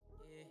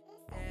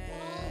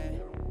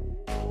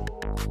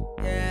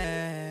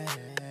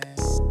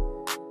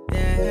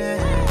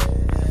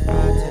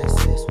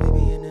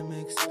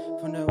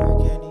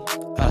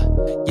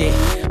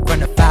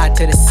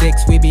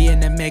6, we be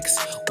in the mix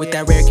with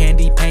that rare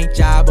candy paint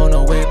job on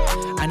the whip.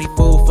 I need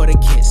food for the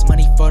kids,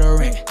 money for the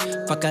rent.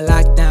 Fuck a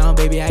lockdown,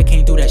 baby, I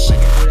can't do that shit.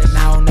 And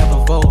I don't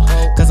never vote,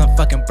 cause I'm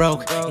fucking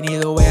broke. And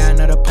either way, I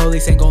know the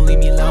police ain't gon' leave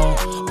me alone.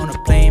 On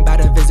a plane by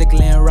to visit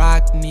Glen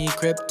Rock, need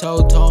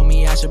crypto, told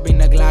me I should bring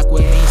the Glock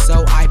with me.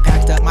 So I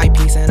packed up my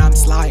piece and I'm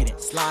sliding.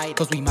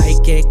 Cause we might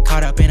get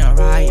caught up in a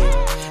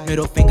riot.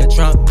 Middle finger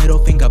Trump, middle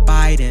finger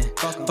Biden.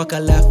 Fuck a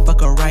left,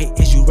 fuck a right,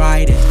 is you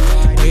riding?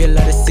 Know you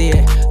love to see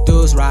it,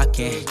 dudes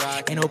rocking.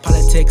 Ain't no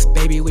politics,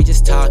 baby, we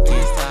just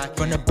talking.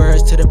 From the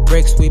birds to the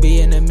bricks, we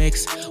be in the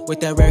mix with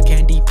that rare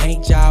candy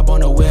paint job on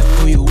the whip.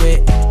 Who you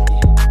with?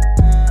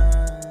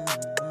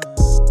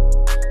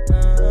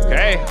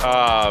 Okay,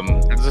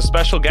 there's a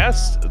special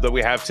guest that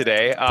we have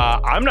today.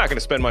 I'm not going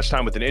to spend much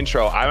time with an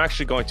intro. I'm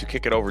actually going to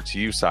kick it over to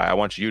you, Sai. I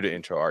want you to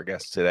intro our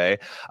guest today.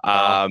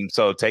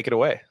 So take it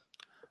away.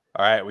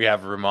 All right, we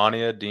have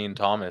Romania Dean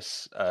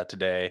Thomas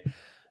today,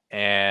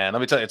 and let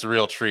me tell you, it's a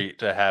real treat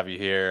to have you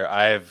here.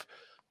 I've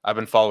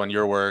been following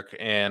your work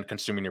and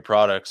consuming your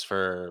products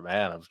for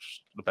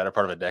the better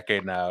part of a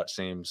decade now, it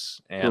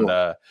seems. And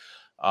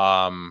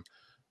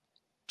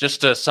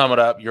just to sum it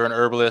up, you're an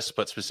herbalist,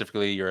 but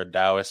specifically you're a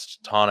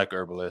Taoist tonic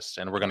herbalist,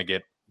 and we're going to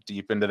get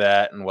deep into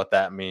that and what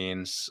that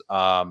means.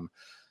 Not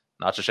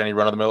just any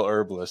run-of-the-mill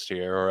herbalist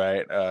here, all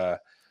right?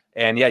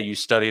 And yeah, you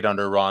studied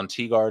under Ron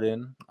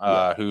Teagarden,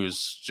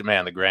 who's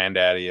the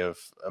granddaddy of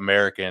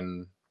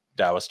American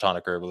Taoist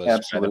tonic herbalist.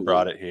 Absolutely, that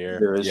brought it here.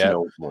 There is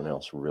no one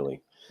else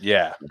really.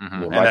 Yeah,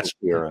 and Michael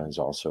Sierra is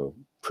also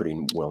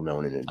pretty well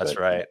known in it. That's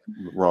right.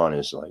 Ron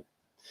is like,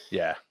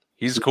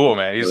 he's cool,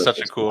 man. He's such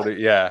a cool.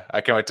 I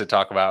can't wait to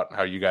talk about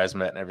how you guys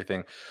met and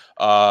everything.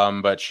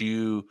 But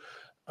you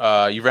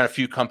ran a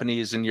few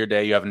companies in your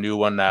day. You have a new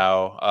one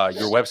now.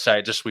 Your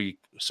website,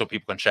 so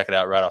people can check it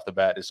out right off the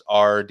bat, is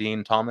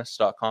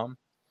rdeanthomas.com,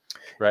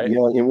 right?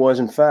 Yeah, it was.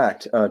 In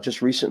fact,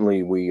 just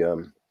recently we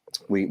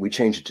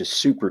changed it to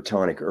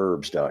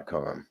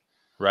supertonicherbs.com.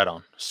 Right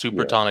on.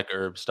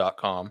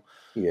 Supertonicherbs.com.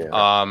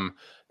 Yeah.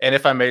 And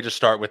if I may just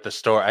start with the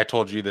story, I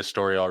told you this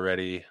story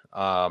already.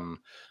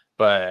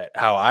 But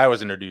how I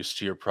was introduced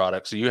to your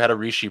product. So you had a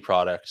reishi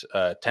product,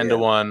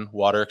 10-to-1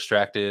 water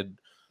extracted,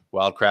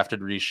 wild crafted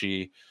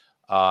reishi,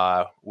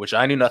 which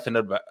I knew nothing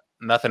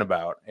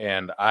about.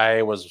 And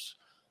I was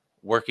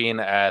working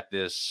at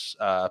this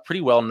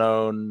pretty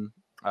well-known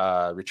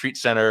retreat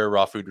center,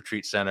 raw food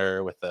retreat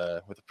center with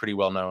a pretty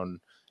well-known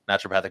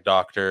naturopathic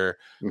doctor.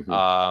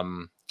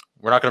 Mm-hmm.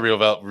 We're not going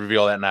to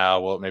reveal that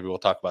now. Maybe we'll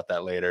talk about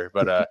that later.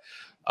 But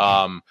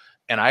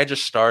and I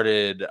just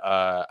started.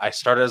 I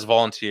started as a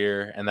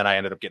volunteer, and then I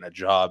ended up getting a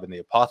job in the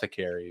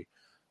apothecary,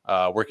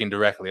 working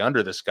directly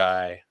under this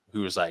guy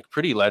who was like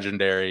pretty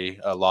legendary.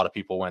 A lot of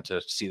people went to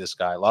see this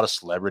guy. A lot of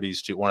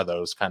celebrities too. One of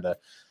those kind of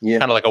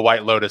like a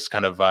White Lotus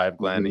kind of vibe,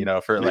 Glenn. You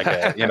know, for like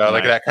a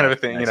like that kind of a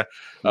thing. You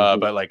know,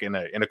 but like in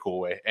a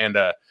cool way. And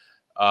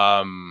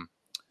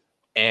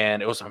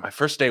it was my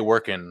first day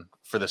working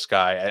for this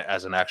guy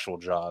as an actual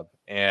job.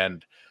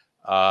 And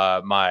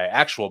my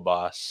actual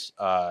boss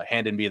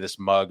handed me this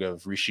mug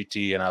of reishi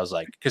tea, and I was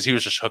like, because he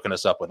was just hooking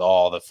us up with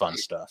all the fun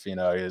stuff,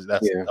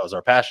 that was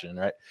our passion,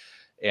 right?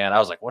 And I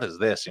was like, what is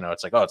this?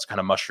 It's like, oh, it's kind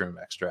of mushroom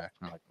extract.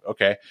 I'm like,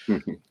 okay.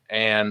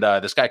 And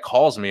this guy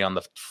calls me on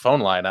the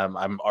phone line.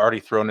 I'm already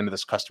thrown into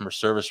this customer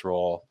service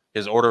role.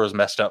 His order was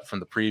messed up from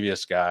the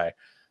previous guy.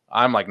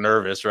 I'm like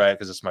nervous, right?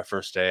 Because it's my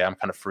first day. I'm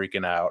kind of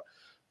freaking out.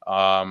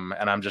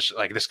 And I'm just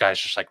like, this guy's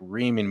just like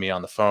reaming me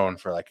on the phone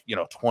for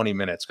 20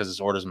 minutes because his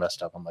order's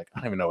messed up. I'm like, I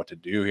don't even know what to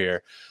do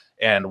here.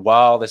 And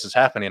while this is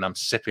happening, I'm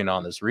sipping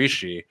on this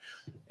reishi.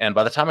 And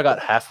by the time I got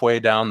halfway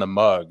down the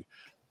mug,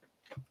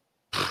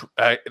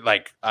 I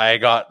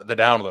got the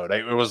download.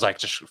 It was like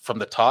just from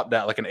the top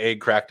down, like an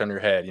egg cracked on your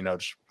head,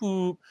 just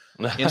boop,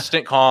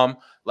 instant calm.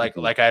 Like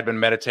I had been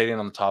meditating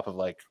on the top of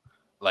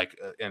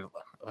in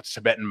a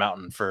Tibetan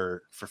mountain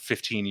for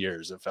 15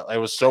 years. It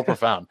was so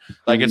profound.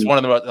 It's one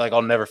of the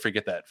I'll never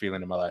forget that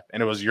feeling in my life.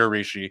 And it was your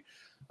reishi.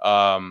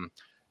 And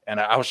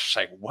I was just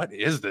like, what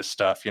is this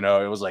stuff? It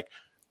was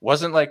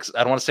wasn't I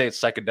don't want to say it's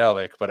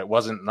psychedelic, but it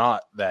wasn't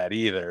not that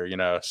either,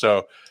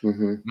 So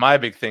my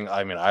big thing,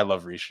 I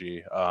love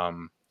reishi.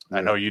 I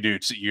know you do.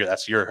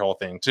 That's your whole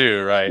thing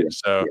too, right?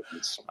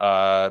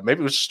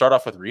 Maybe we should start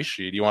off with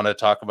reishi. Do you want to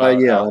talk about? I'd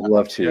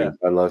love to. Yeah.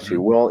 I'd love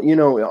to. Well,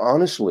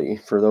 honestly,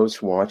 for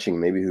those watching,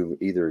 maybe who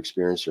either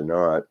experienced or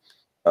not,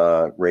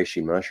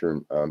 reishi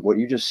mushroom, what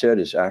you just said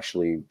is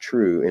actually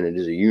true, and it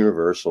is a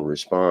universal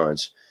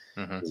response.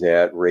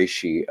 That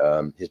reishi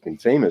has been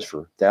famous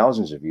for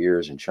thousands of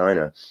years in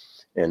China,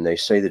 and they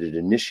say that it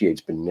initiates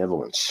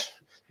benevolence.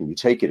 When you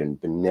take it, and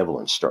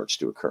benevolence starts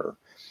to occur.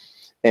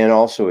 And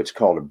also, it's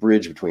called a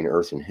bridge between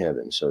earth and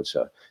heaven. So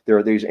there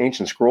are these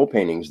ancient scroll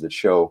paintings that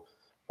show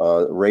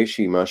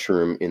reishi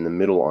mushroom in the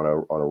middle on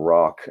a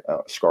rock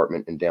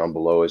escarpment, and down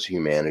below is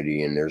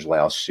humanity. And there's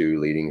Lao Tzu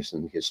leading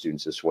his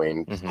students this way,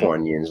 and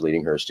Kuan Yin's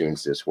leading her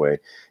students this way.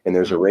 And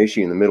there's a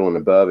reishi in the middle, and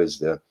above is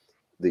the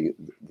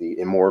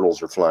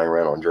immortals are flying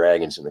around on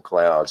dragons in the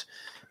clouds.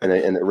 And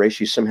the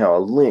reishi is somehow a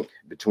link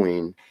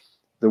between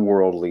the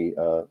worldly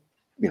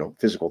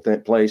physical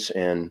place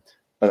and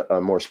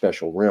a more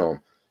special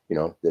realm,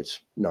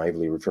 that's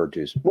naively referred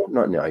to as, well,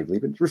 not naively,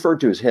 but referred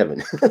to as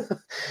heaven.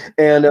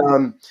 And,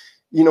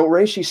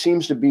 reishi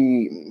seems to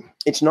be,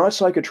 it's not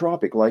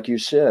psychotropic, like you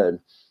said,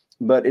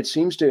 but it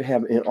seems to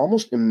have an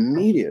almost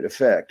immediate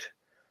effect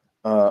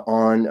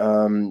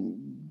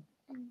on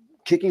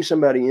kicking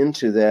somebody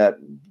into that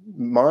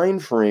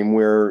mind frame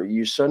where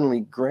you suddenly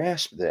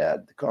grasp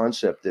the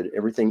concept that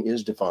everything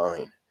is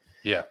divine.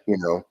 Yeah.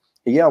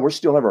 We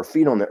still have our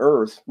feet on the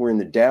earth. We're in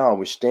the Tao.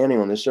 We're standing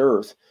on this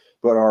earth,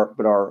 but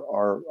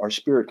our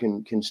spirit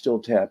can still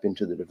tap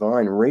into the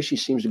divine. And reishi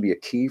seems to be a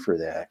key for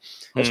that.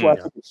 That's why I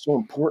think it's so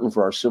important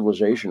for our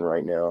civilization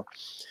right now.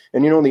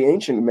 And the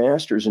ancient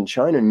masters in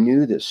China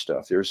knew this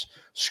stuff. There's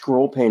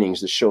scroll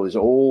paintings that show this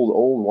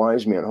old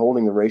wise man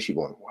holding the reishi,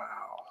 going, "Wow."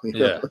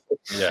 Yeah.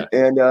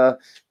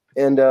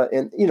 And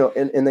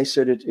they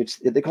said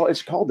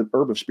it's called the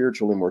herb of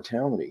spiritual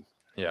immortality.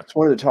 Yeah. It's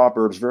one of the top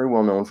herbs, very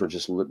well known for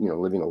just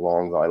living a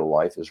long, vital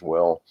life as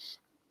well.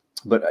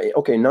 But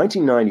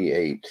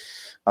 1998,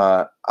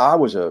 I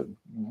was a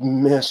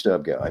messed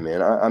up guy,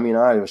 man.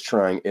 I was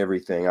trying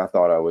everything. I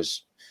thought I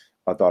was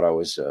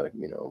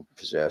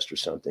possessed or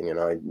something. And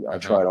I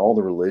tried all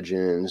the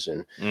religions,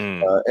 and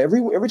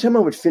every time I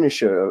would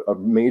finish a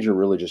major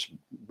religious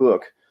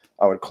book,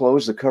 I would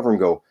close the cover and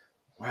go,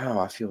 wow,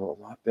 I feel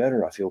a lot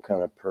better. I feel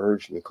kind of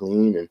purged and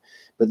clean.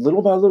 But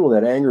little by little,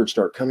 that anger would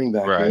start coming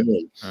back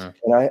in.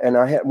 And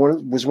I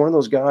was one of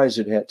those guys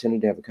that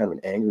tended to have a kind of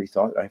an angry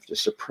thought. I have to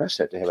suppress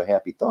that to have a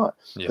happy thought,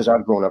 because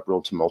I've grown up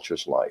real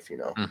tumultuous life,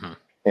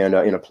 and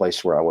in a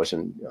place where I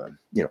wasn't,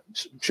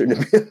 shouldn't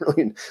have been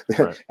really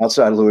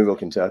outside of Louisville,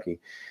 Kentucky.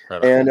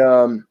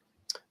 And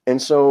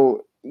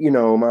so,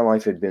 my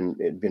life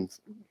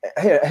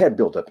I had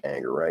built up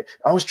anger, right?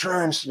 I was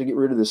trying to get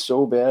rid of this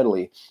so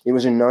badly. It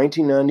was in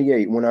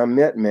 1998 when I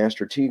met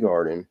Master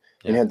Teagarden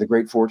and had the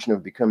great fortune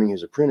of becoming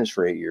his apprentice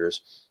for 8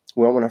 years.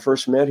 Well, when I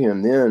first met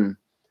him, then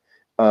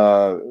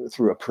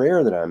through a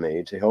prayer that I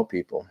made to help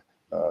people,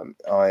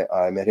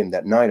 I met him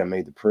that night. I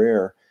made the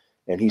prayer,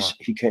 and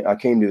I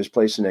came to his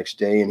place the next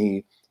day, and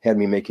he had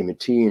me make him a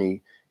tea,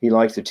 and he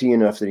liked the tea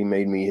enough that he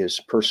made me his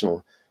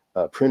personal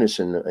apprentice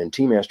and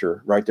tea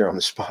master right there on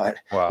the spot.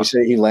 Wow.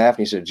 He laughed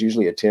and he said, it's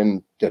usually a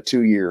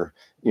 2-year,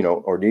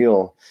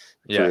 ordeal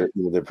for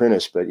the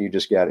apprentice, but you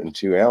just got it in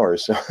 2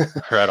 hours. So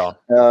right on.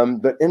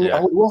 I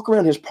would walk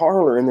around his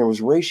parlor, and there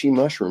was reishi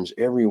mushrooms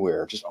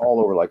everywhere, just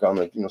all over, like on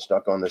the,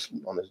 stuck on this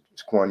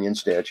Kuan Yin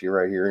statue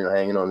right here,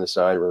 hanging on the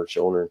side of her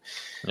shoulder.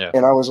 Yeah.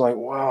 And I was like,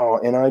 wow.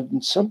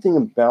 And something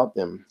about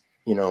them,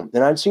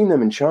 and I'd seen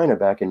them in China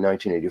back in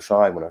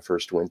 1985 when I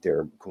first went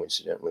there,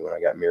 coincidentally, when I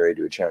got married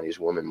to a Chinese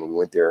woman. When we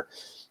went there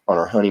on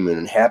our honeymoon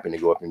and happened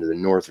to go up into the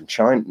north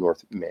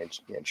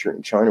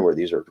Manchurian China, where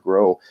these herbs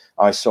grow,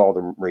 I saw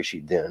the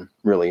reishi then,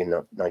 really, in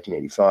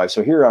 1985.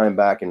 So here I am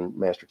back in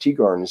Master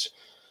Teagarden's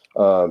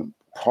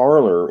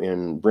parlor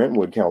in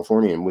Brentwood,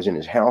 California, and was in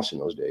his house in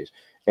those days.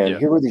 And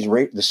here were these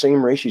the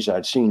same reishis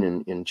I'd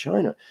seen in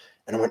China.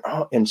 And I went,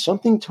 oh, and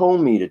something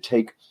told me to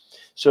take.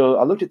 So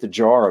I looked at the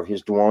jar of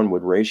his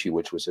Duanwood reishi,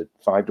 which was a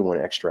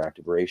 5-to-1 extract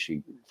of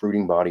reishi,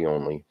 fruiting body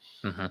only,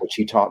 which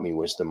he taught me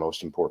was the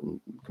most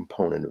important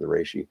component of the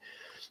reishi,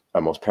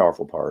 most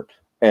powerful part.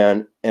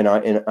 And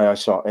I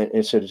saw, and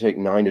it said to take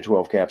 9 to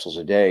 12 capsules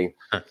a day,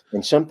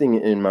 and something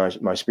in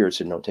my spirit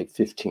said, no, take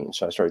 15.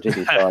 So I started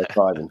taking 5,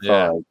 5, and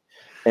 5.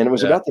 And it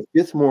was about the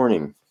 5th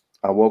morning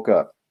I woke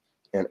up,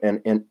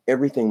 and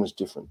everything was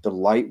different. The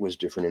light was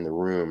different in the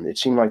room. It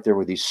seemed like there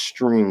were these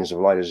strings of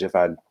light, as if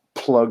I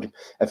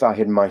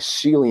had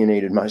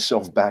myceliated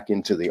myself back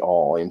into the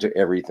all, into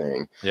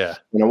everything. Yeah.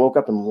 And I woke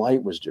up and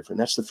light was different.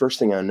 That's the first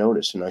thing I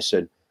noticed. And I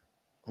said,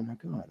 oh my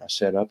God. I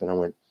sat up and I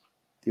went,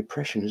 the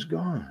oppression is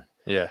gone.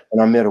 Yeah. And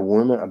I met a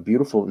woman,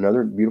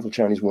 another beautiful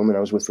Chinese woman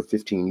I was with for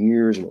 15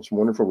 years. And it was a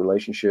wonderful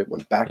relationship.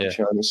 Went back to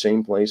China,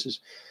 same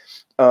places.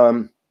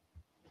 And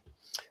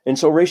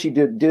so reishi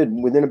did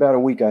within about a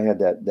week, I had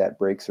that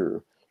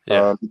breakthrough.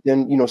 Yeah.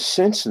 Then,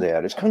 since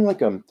that, it's kind of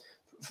like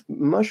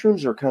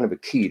mushrooms are kind of a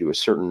key to a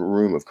certain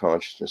room of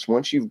consciousness.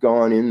 Once you've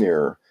gone in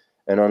there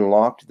and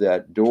unlocked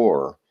that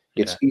door,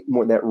 it's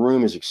that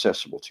room is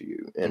accessible to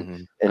you.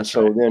 And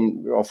so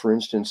then, for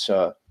instance,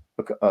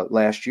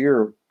 last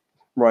year,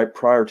 right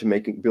prior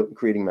to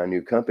creating my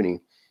new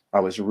company,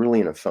 I was really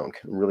in a funk,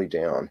 really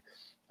down.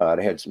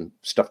 I had some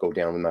stuff go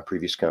down with my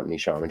previous company,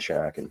 Shaman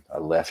Shack, and I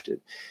left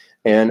it.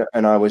 And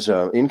I was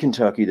in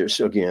Kentucky. There's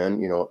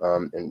again,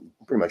 and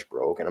pretty much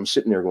broke. And I'm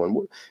sitting there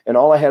going, and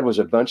all I had was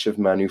a bunch of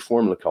my new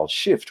formula called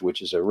Shift,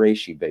 which is a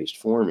reishi-based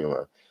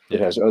formula that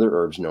has other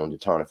herbs known to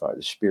tonify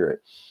the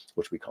spirit,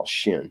 which we call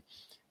Shin.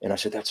 And I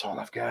said, that's all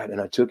I've got. And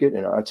I took it,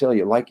 and I tell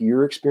you, like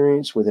your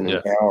experience, within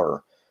an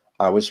hour,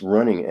 I was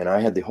running, and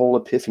I had the whole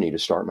epiphany to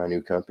start my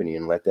new company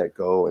and let that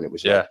go. And it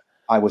was like,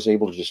 I was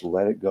able to just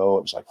let it go.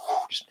 It was like,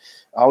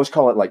 I always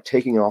call it like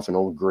taking off an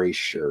old gray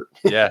shirt.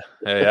 Yeah.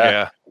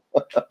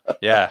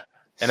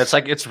 And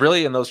it's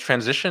really in those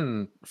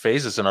transition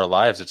phases in our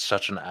lives, it's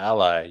such an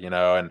ally, and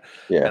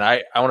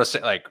I want to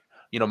say, like,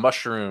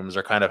 mushrooms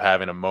are kind of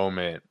having a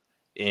moment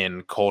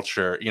in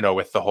culture,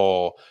 with the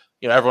whole,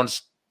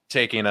 everyone's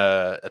taking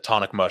a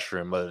tonic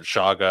mushroom,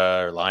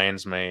 chaga or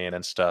lion's mane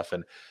and stuff.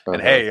 And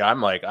hey,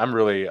 I'm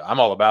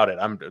all about it.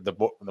 I'm the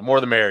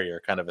more the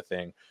merrier kind of a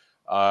thing.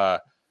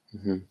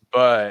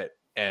 But,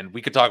 and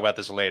we could talk about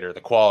this later,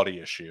 the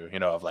quality issue,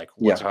 of like,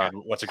 what's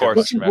a good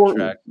mushroom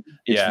extract.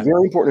 It's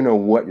very important to know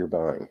what you're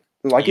buying,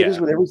 like it is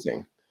with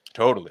everything.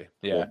 Totally.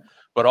 Yeah.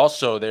 But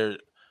also there,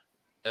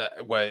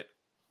 what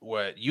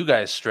you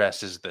guys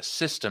stress is the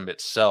system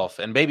itself.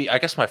 And maybe, I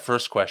guess my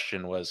first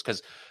question was,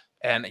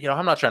 and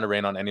I'm not trying to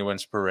rain on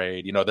anyone's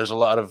parade. There's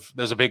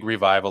a big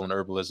revival in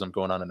herbalism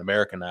going on in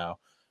America now,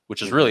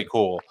 which is really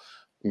cool.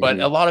 But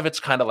a lot of it's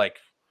kind of like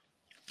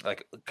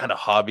kind of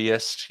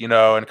hobbyist,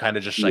 and kind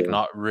of just like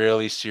not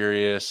really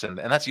serious. And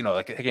that's,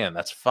 again,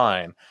 that's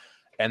fine.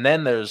 And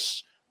then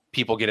there's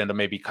people get into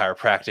maybe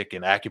chiropractic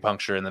and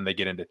acupuncture, and then they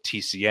get into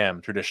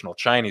TCM, traditional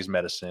Chinese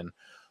medicine,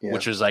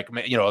 which is like,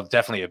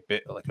 definitely a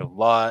bit like a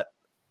lot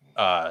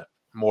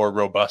more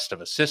robust of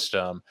a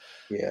system.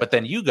 But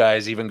then you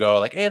guys even go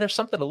like, hey, there's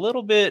something a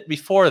little bit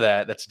before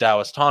that's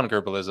Taoist tonic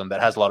herbalism that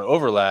has a lot of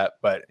overlap,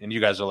 and you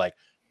guys are like,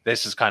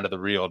 this is kind of the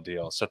real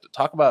deal. So to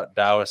talk about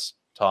Taoist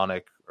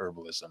tonic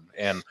herbalism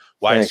and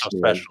why it's so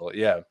special.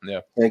 Yeah.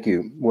 Thank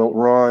you. Well,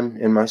 Ron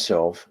and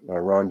myself,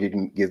 Ron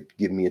didn't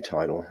give me a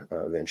title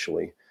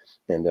eventually,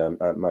 and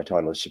my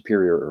title is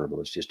Superior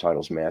Herbalist. His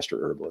title is Master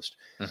Herbalist.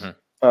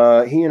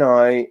 He and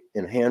I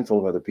and a handful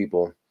of other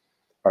people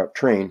are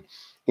trained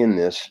in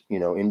this,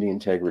 in the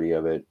integrity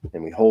of it,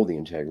 and we hold the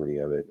integrity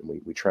of it,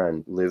 and we try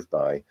and live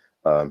by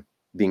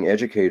being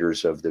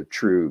educators of the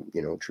true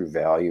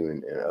value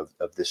and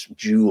of this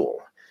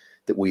jewel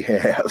that we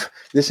have.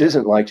 This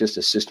isn't like just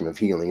a system of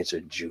healing; it's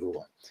a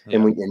jewel,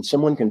 and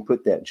someone can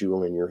put that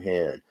jewel in your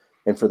hand,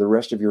 and for the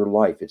rest of your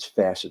life, its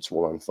facets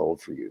will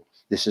unfold for you.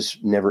 This is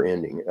never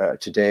ending.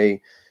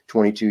 Today,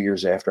 22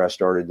 years after I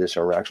started this,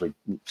 or actually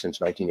since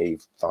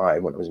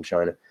 1985 when I was in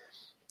China,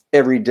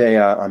 every day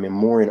I'm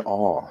more in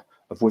awe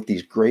of what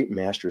these great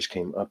masters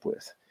came up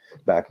with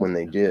back when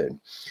they did.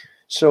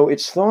 So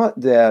it's thought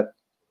that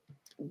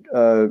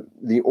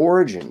the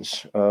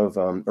origins of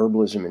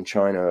herbalism in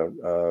China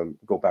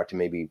go back to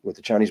maybe what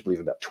the Chinese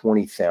believe about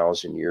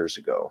 20,000 years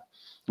ago,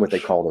 what they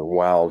call their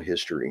wild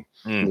history.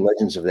 The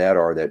legends of that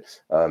are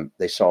that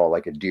they saw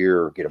like a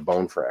deer get a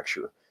bone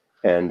fracture,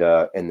 and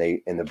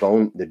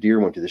the deer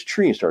went to this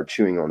tree and started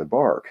chewing on the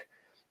bark.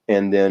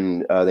 And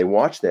then they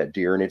watched that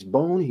deer and its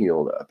bone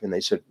healed up, and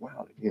they said,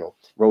 wow,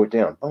 wrote it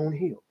down, bone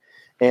healed.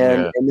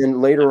 And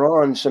then later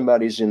on,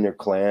 somebody's in their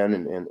clan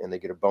and they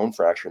get a bone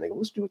fracture, and they go,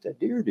 let's do what that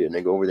deer did. And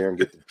they go over there and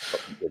get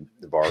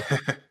the bark.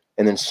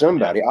 And then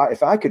somebody,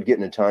 if I could get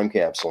in a time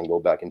capsule and go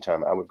back in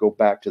time, I would go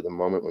back to the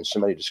moment when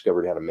somebody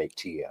discovered how to make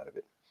tea out of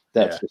it.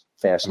 That's just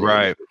fascinating.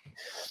 Right.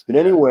 But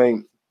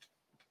anyway,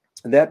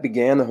 that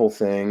began the whole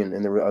thing.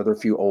 And there were other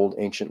few old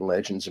ancient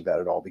legends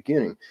about it all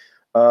beginning.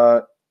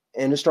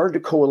 And it started to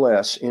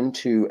coalesce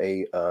into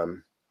a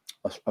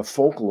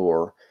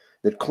folklore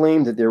that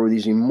claimed that there were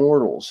these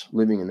immortals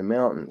living in the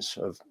mountains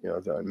of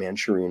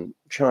Manchurian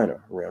China,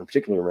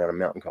 particularly around a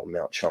mountain called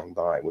Mount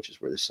Changbai, which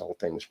is where this whole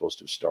thing was supposed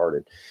to have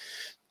started.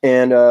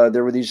 And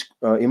there were these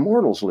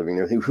immortals living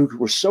there who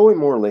were so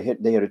immortal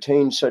they had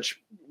attained such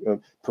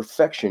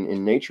perfection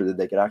in nature that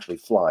they could actually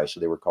fly. So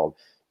they were called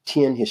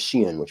Tian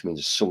Hsian, which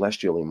means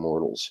celestial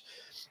immortals.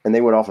 And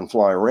they would often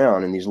fly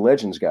around, and these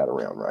legends got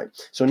around, right?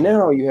 So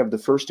now you have the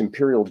first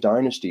imperial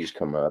dynasties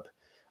come up,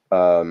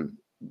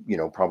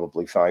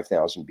 probably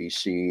 5000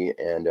 BC,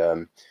 and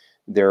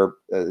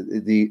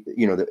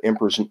the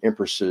emperors and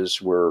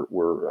empresses were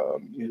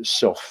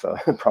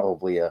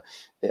probably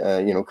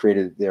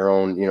created their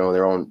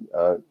own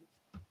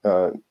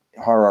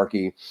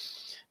hierarchy,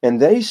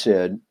 and they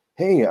said,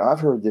 hey, I've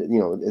heard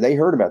that, they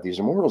heard about these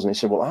immortals, and they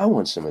said, well, I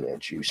want some of that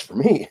juice for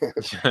me.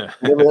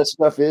 Whatever that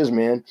stuff is,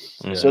 man.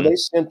 Yeah. So they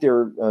spent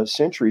their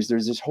centuries.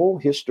 There's this whole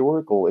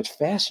historical, it's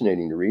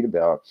fascinating to read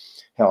about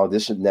how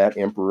this and that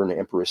emperor and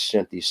empress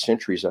sent these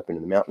centuries up into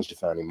the mountains to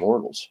find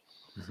immortals.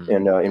 Mm-hmm.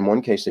 And in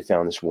one case, they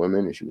found this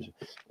woman, and she was,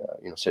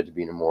 said to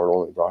be an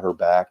immortal, and brought her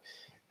back.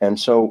 And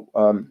so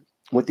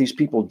what these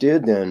people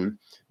did then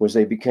was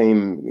they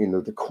became,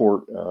 the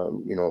court,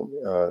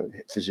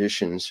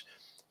 physicians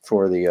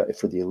for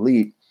the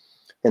elite,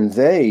 and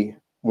they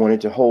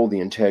wanted to hold the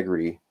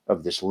integrity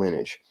of this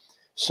lineage.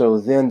 So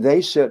then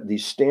they set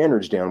these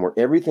standards down where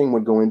everything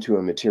would go into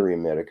a materia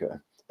medica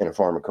and a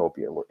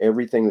pharmacopoeia, where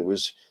everything that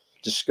was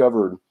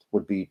discovered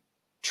would be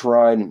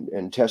tried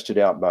and tested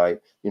out by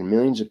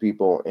millions of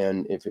people.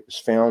 And if it was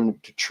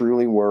found to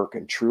truly work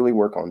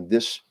on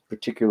this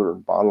particular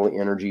bodily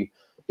energy,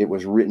 it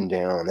was written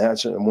down.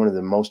 That's one of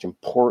the most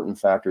important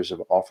factors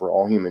for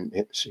all human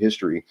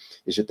history,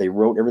 is that they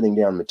wrote everything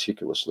down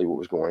meticulously, what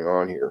was going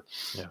on here.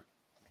 Yeah.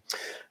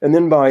 And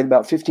then by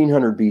about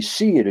 1500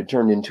 BC, it had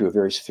turned into a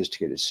very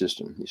sophisticated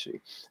system, you see.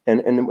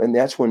 And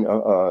that's when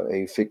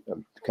a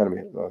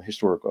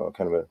historical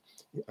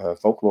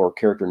folklore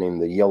character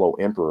named the Yellow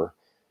Emperor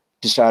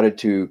decided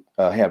to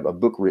have a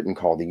book written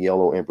called The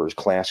Yellow Emperor's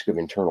Classic of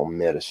Internal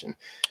Medicine.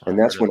 And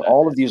that's when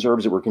all of these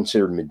herbs that were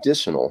considered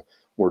medicinal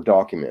were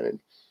documented.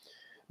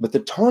 But the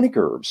tonic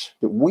herbs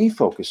that we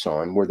focus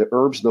on were the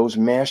herbs those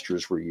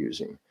masters were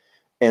using.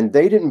 And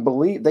they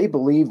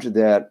believed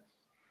that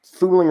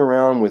fooling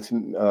around with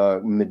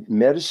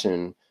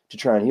medicine to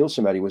try and heal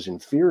somebody was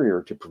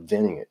inferior to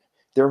preventing it.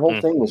 Their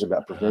whole thing was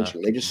about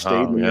prevention. They just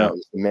stayed in the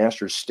mountains. The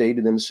masters stayed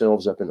to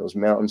themselves up in those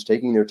mountains,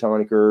 taking their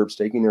tonic herbs,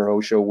 taking their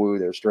Osho Wu,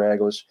 their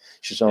Astragalus,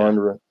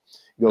 Schisandra,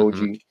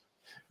 Goji.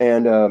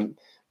 And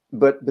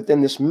but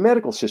then this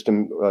medical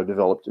system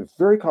developed,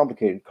 very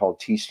complicated, called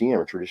TCM,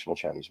 or traditional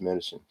Chinese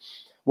medicine.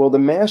 Well, the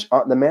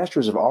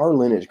masters of our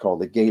lineage, called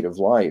the Gate of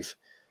Life,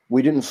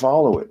 we didn't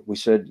follow it. We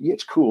said, yeah,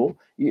 it's cool.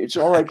 It's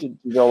all right to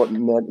develop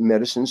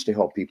medicines to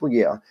help people.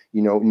 Yeah.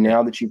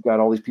 Now that you've got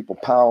all these people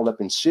piled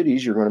up in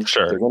cities, they're going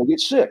to get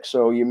sick.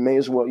 So you may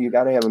as well, you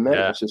got to have a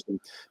medical system.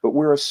 But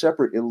we're a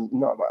separate, I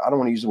don't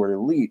want to use the word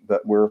elite,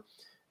 but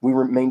we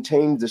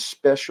maintained the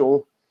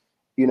special,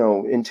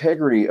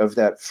 integrity of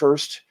that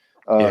first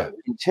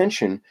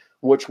intention,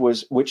 which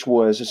was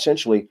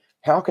essentially,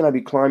 how can I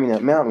be climbing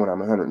that mountain when I'm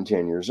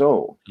 110 years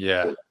old?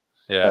 Yeah.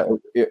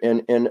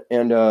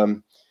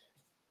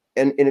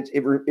 And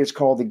it's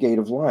called the Gate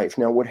of Life.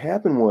 Now, what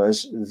happened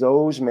was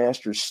those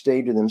masters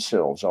stayed to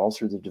themselves all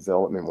through the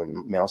development.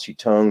 When Mao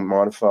Zedong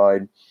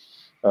modified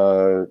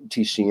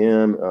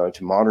TCM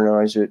to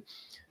modernize it,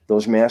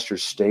 those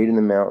masters stayed in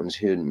the mountains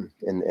hidden.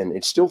 And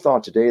it's still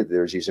thought today that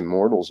there's these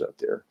immortals up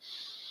there.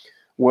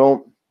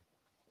 Well,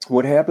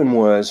 what happened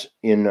was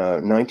in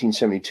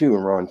 1972,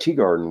 when Ron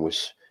Teegarden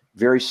was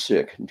very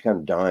sick and kind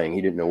of dying,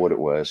 he didn't know what it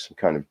was, some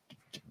kind of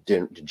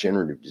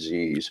degenerative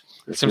disease.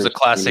 It seems a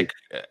classic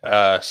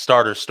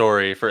starter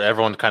story for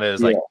everyone. Kind of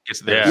is like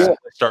gets there, they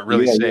start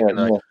really sick, and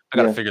like, I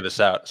got to figure this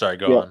out. Sorry,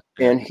 go on.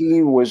 And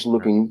he was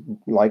looking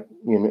like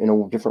in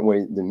a different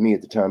way than me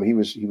at the time. He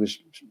was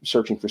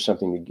searching for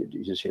something to get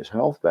his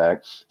health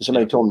back.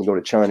 Somebody told him to go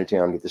to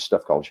Chinatown and get this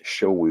stuff called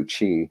Shou Wu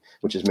Qi,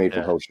 which is made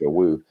from Hosho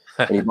Wu.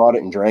 And he bought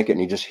it and drank it,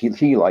 and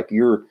he like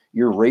your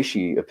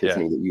reishi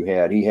epiphany that you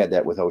had. He had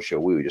that with Hosho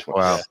Wu. He just went,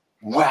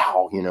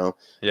 wow,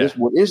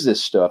 what is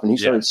this stuff? And he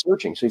started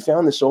searching. So he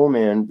found this old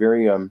man,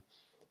 very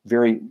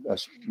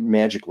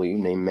magically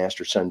named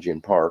Master Sun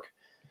Jin Park,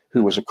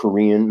 who was a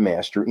Korean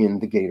master in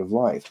the Gate of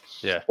Life.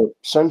 Yeah. But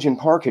Sun Jin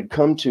Park had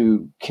come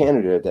to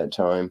Canada at that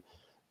time,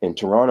 in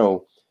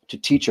Toronto, to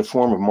teach a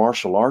form of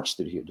martial arts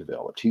that he had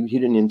developed. He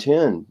didn't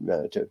intend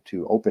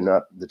to open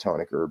up the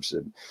tonic herbs.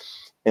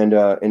 And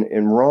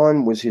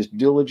Ron was his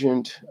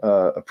diligent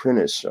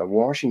apprentice,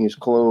 washing his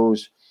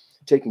clothes,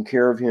 taking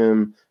care of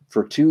him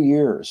for 2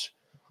 years.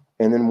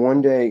 And then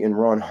one day, and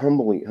Ron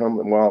humbly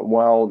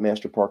while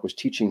Master Park was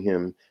teaching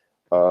him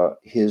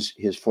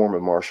his form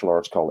of martial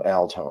arts called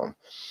Altom.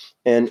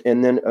 And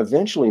then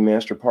eventually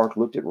Master Park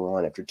looked at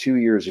Ron after 2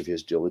 years of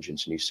his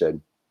diligence, and he said,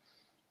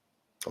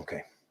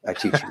 okay, I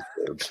teach you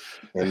herbs.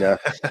 And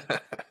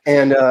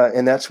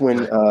that's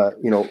when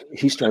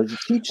he started to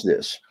teach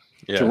this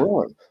to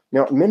Ron.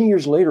 Now, many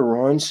years later,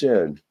 Ron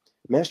said,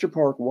 Master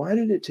Park, why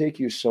did it take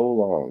you so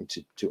long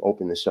to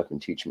open this up and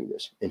teach me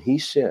this? And he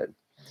said,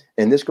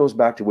 and this goes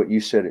back to what you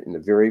said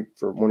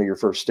for one of your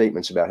first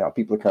statements about how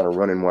people are kind of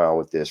running wild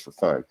with this for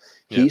fun.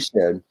 He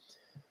said,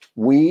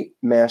 we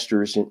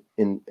masters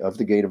of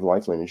the Gate of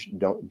Life lineage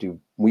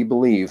we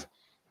believe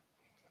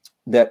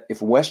that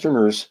if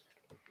Westerners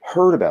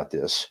heard about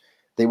this,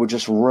 they would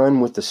just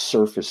run with the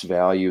surface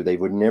value. They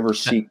would never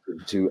seek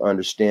to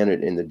understand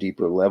it in the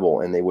deeper level,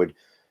 and they would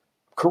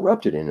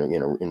corrupt it in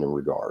a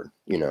regard,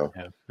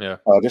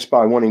 just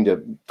by wanting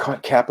to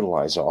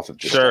capitalize off of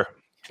just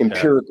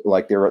empirical,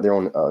 like their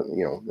own,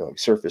 like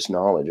surface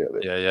knowledge of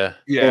it.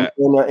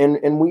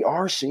 And we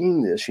are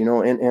seeing this,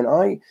 and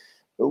I,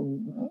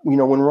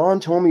 when Ron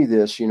told me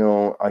this,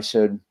 I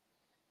said,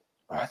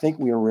 I think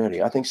we are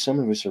ready. I think some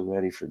of us are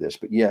ready for this,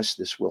 but yes,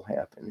 this will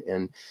happen.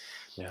 And,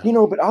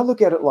 but I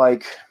look at it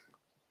like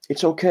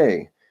it's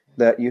okay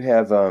that you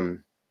have,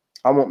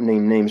 I won't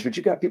name names, but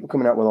you got people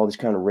coming out with all these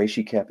kind of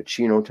reishi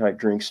cappuccino type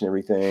drinks and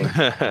everything.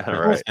 Right.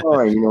 That's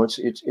fine.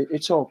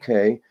 It's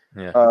okay.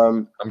 Yeah.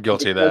 I'm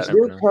guilty of that.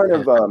 They're kind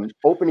of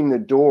opening the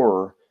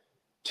door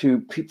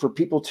for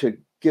people to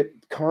get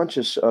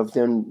conscious of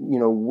them.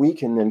 We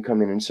can then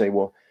come in and say,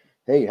 well,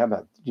 hey, how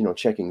about,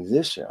 checking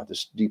this out,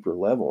 this deeper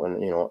level?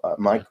 And,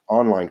 my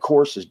online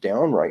course is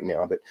down right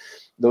now, but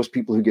those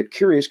people who get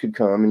curious could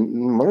come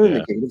and learn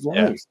the Gate of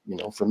Life,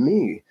 from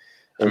me.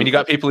 I mean, you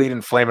got people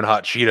eating flaming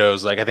hot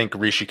Cheetos. Like, I think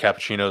reishi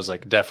cappuccino is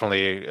like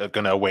definitely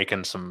going to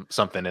awaken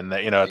something in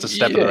that. It's a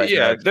step in the right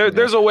direction.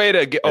 There's a way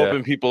to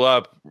open people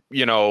up.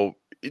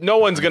 No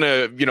one's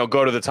gonna,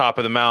 go to the top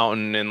of the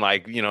mountain and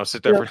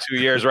sit there for 2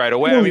 years right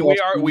away. I mean,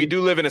 we do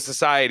live in a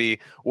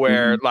society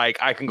where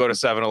I can go to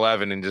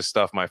 7-Eleven and just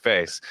stuff my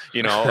face,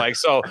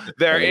 so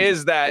there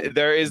is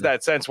that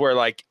sense where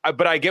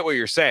but I get what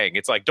you're saying.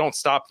 It's like, don't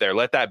stop there.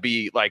 Let that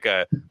be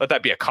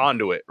a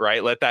conduit,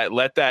 right? Let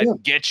that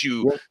get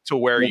you to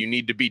where you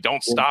need to be.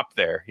 Don't stop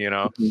there,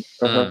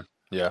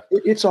 Yeah,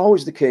 it's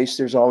always the case.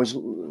 There's always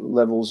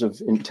levels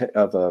of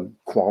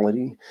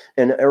quality.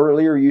 And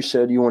earlier you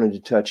said you wanted to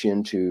touch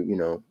into,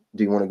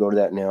 do you want to go to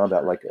that now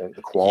about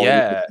the quality?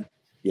 Yeah.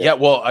 Yeah,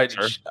 well,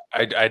 Sure.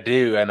 I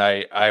do, and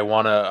I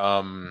want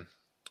to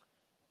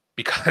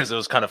because it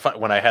was kind of fun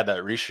when I had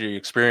that Rishi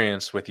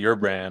experience with your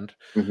brand.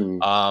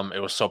 Mhm. It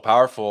was so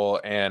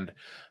powerful, and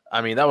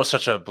I mean that was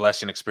such a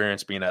blessing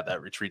experience being at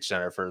that retreat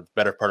center for the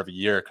better part of a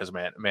year. Because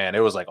man,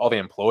 it was like all the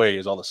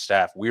employees, all the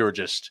staff, we were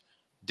just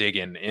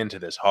digging into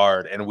this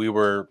hard, and we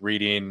were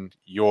reading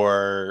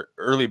your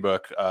early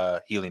book,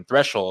 Healing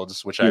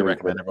Thresholds, which I Healing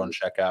recommend everyone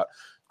Thresholds. check out.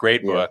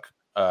 Great Yeah.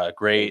 book,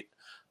 great,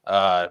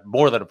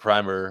 more than a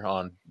primer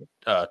on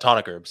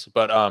tonic herbs,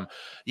 but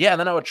yeah, and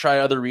then I would try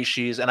other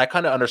rishis, and I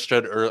kind of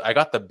understood, or I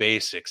got the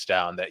basics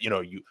down that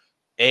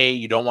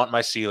you don't want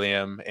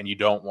mycelium, and you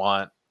don't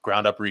want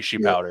ground up reishi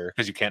Yeah. powder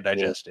because you can't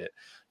digest it.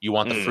 You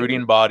want the Mm.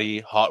 fruiting body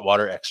hot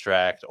water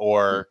extract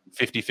or Mm-hmm.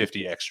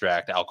 50-50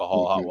 extract,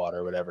 alcohol, hot Mhm.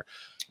 water, whatever.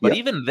 But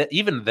Yep.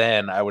 even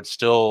then, I would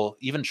still,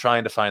 even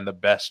trying to find the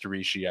best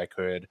reishi I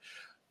could,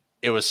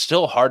 it was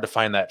still hard to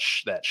find that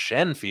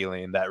Shen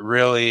feeling that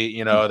really,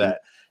 Mhm. that.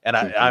 And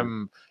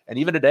Mhm. and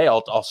even today,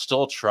 I'll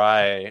still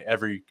try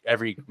every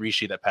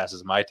rishi that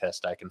passes my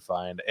test I can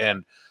find,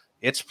 and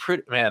it's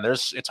pretty, man.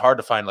 It's hard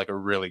to find like a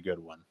really good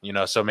one,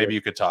 So maybe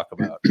you could talk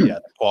about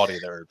the quality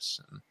of the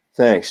herbs.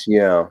 Thanks.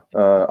 Yeah.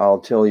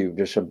 I'll tell you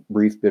just a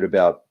brief bit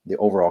about the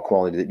overall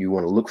quality that you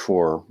want to look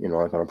for,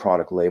 like on a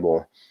product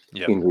label,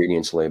 Yep.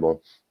 ingredients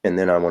label. And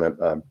then I want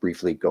to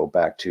briefly go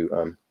back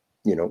to,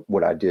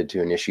 what I did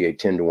to initiate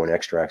 10-to-1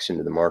 extracts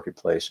into the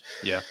marketplace.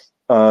 Yeah.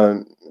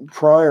 So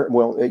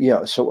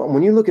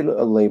when you look at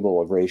a label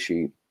of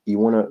reishi, you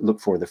want to look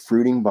for the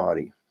fruiting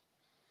body.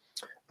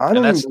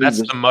 And that's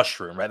the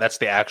mushroom, right? That's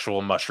the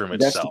actual mushroom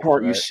itself. That's the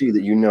part right? you see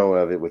that you know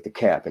of it with the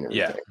cap and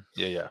everything.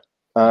 Yeah.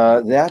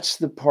 That's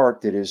the part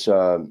that is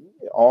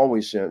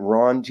always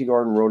Ron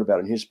Teagarden wrote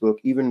about in his book.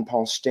 Even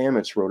Paul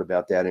Stamets wrote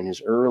about that in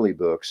his early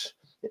books.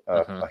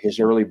 His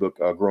early book,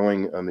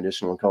 Growing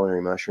Medicinal and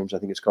Culinary Mushrooms, I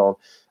think it's called.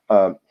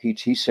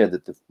 He said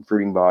that the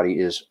fruiting body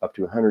is up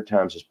to 100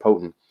 times as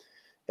potent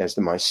as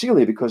the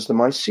mycelia, because the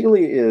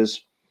mycelia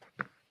is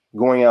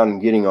going out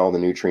and getting all the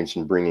nutrients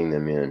and bringing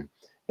them in,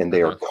 and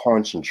they are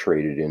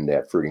concentrated in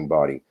that fruiting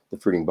body. The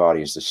fruiting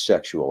body is the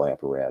sexual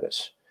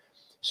apparatus.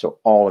 So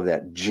all of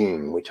that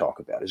jing we talk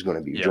about is going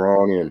to be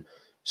drawn in.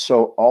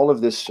 So all of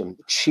this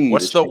chi.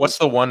 What's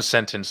the one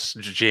sentence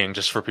jing,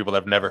 just for people that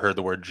have never heard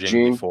the word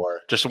jing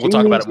before? Just we'll Jing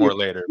talk about it more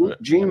later.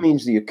 Jing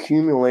means the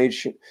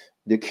accumulated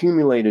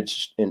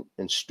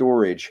and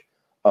storage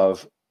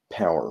of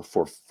power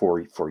for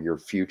your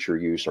future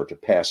use, or to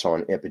pass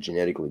on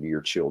epigenetically to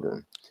your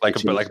children. Like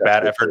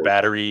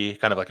battery,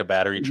 kind of like a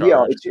battery charge.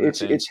 Yeah,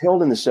 it's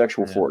held in the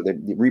sexual force,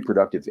 the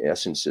reproductive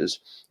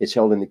essences. It's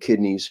held in the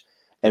kidneys.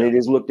 And it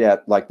is looked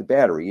at like the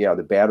battery. Yeah,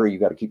 the battery, you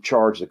got to keep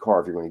charged the car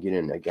if you're going to get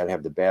in. You got to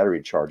have the battery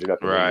to charge it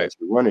up. And right. As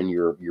you're running,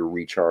 you're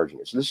recharging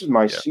it. So this is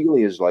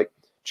mycelia is like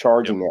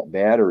charging that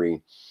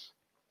battery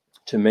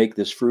to make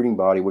this fruiting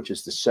body, which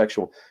is the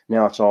sexual.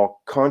 Now it's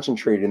all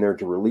concentrated in there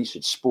to release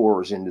its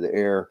spores into the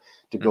air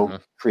to go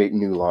create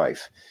new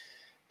life.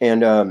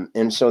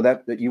 And so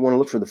that you want to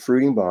look for the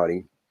fruiting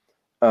body.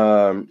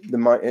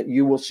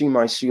 You will see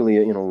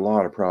mycelia in a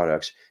lot of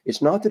products.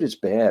 It's not that it's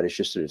bad; it's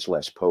just that it's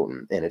less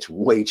potent and it's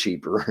way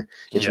cheaper.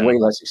 It's way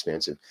less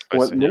expensive.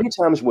 Many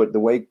times, the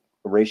way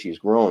reishi is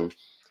grown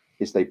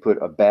is they put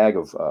a bag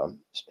of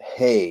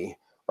hay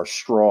or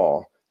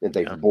straw that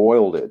they've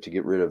boiled it to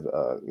get rid of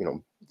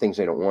things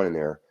they don't want in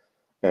there,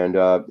 and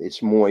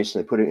it's moist.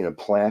 And they put it in a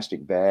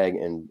plastic bag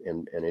and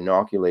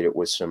inoculate it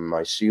with some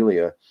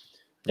mycelia,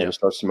 and it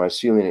starts to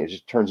mycelia, and it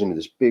just turns into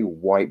this big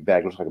white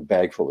bag. It looks like a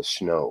bag full of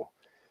snow.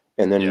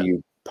 And then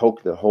you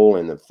poke the hole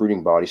in, the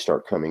fruiting body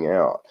start coming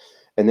out.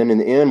 And then in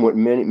the end, what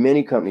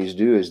many companies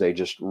do is they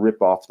just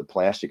rip off the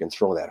plastic and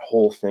throw that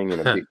whole thing in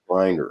a big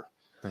grinder.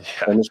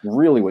 And it's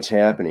really what's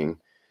happening.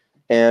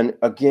 And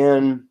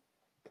again,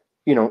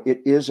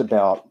 it is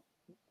about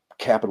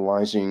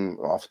capitalizing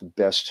off the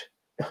best,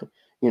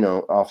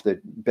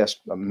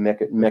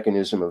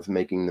 mechanism of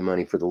making the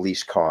money for the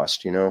least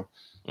cost,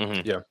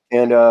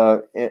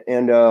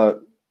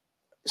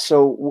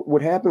 So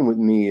what happened with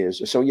me is,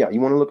 you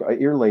want to look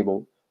at your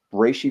label,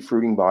 reishi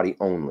fruiting body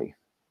only.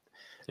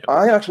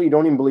 I actually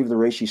don't even believe the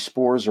reishi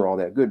spores are all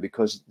that good,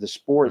 because the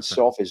spore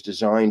itself is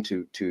designed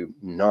to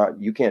not,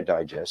 you can't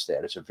digest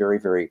that. It's a very,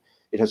 very,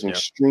 it has an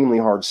extremely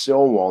hard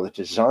cell wall that's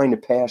designed to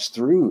pass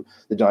through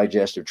the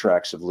digestive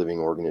tracts of living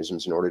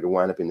organisms in order to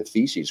wind up in the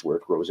feces where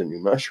it grows a new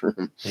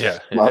mushroom.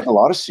 Like a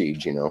lot of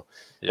seeds,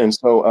 And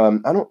so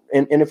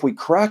and if we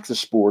crack the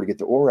spore to get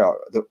the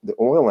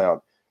oil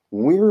out,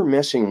 we're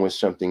messing with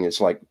something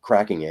that's like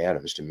cracking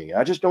atoms to me.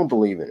 I just don't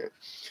believe in it.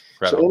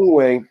 Right. So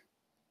anyway,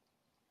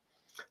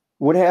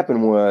 what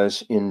happened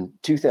was in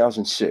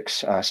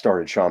 2006, I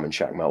started Shaman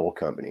Shack, my old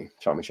company,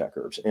 Shaman Shack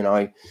Herbs. And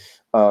I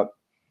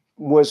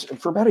was,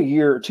 for about 2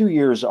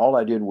 years, all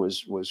I did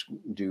was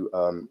do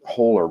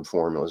whole herb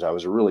formulas. I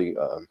was really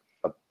a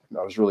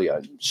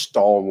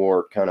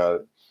stalwart kind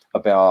of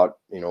about,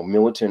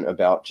 militant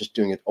about just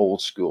doing it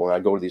old school. And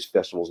I'd go to these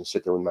festivals and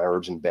sit there with my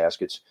herbs in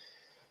baskets.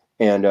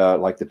 And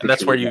like the And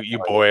that's picture where we you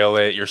got, boil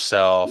it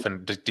yourself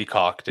and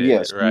decoct it,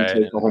 yes, you right? take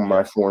And home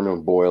my formula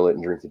and boil it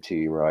and drink the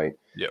tea, right?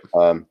 yeah.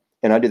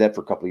 And I did that for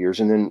a couple of years,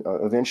 and then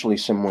eventually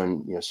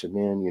someone, said,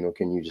 "Man,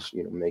 can you just,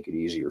 make it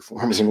easier for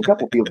me?" And a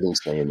couple of people have been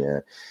saying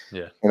that.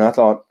 Yeah. And I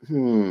thought,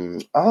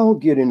 I'll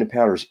get into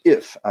powders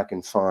if I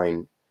can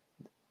find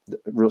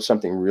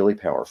something really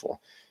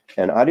powerful.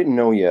 And I didn't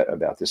know yet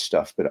about this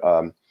stuff, but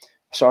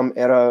so I'm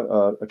at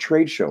a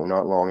trade show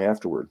not long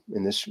afterward,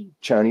 and this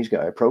Chinese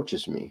guy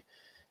approaches me,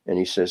 and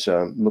he says,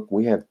 "Look,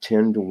 we have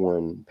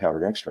 10-to-1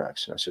 powdered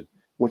extracts." And I said,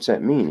 "What's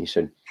that mean?" He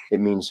said, "It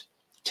means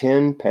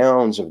 10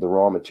 pounds of the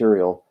raw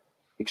material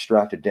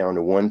extracted down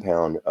to 1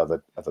 pound of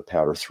a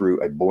powder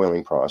through a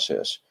boiling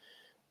process.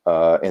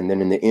 And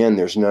then in the end,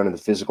 there's none of the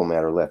physical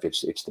matter left.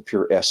 It's the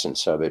pure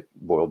essence of it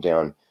boiled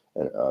down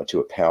to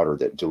a powder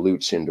that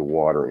dilutes into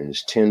water and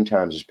is 10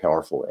 times as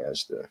powerful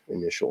as the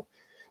initial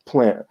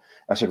plant."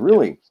 I said,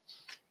 "Really?"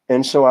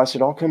 And so I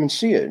said, "I'll come and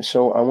see it."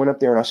 So I went up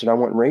there and I said, "I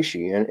want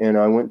reishi." And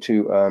I went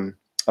to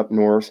up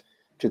north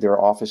to their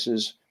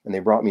offices, and they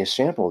brought me a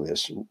sample of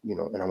this, and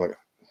I went,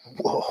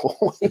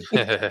 "Whoa,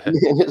 man,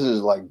 this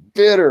is like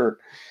bitter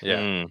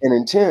and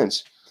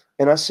intense."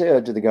 And I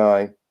said to the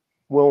guy,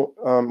 "Well,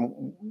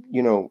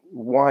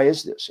 why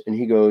is this?" And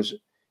he goes,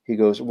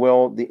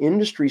 "Well, the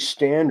industry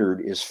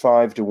standard is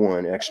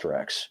 5-to-1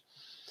 extracts.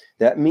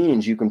 That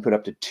means you can put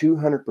up to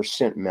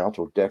 200%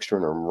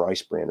 maltodextrin or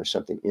rice bran or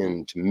something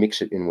in to mix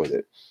it in with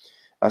it."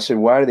 I said,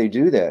 "Why do they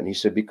do that?" And he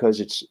said, "Because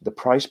it's the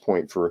price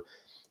point for,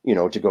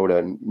 to go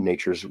to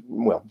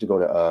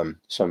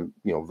some,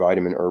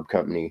 vitamin herb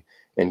company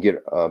and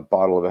get a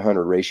bottle of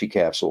 100 reishi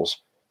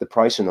capsules. The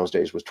price in those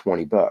days was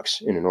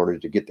 $20. And in order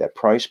to get that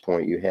price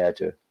point, you had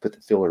to put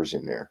the fillers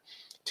in there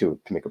to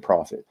make a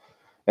profit.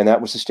 And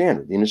that was the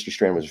standard. The industry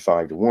standard was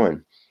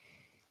 5-to-1.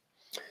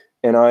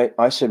 And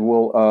I said,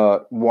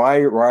 "Well,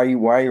 why are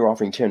you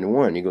offering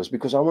 10-to-1? He goes,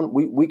 "Because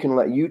we can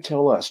let you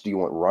tell us. Do you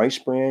want rice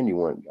bran? You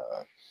want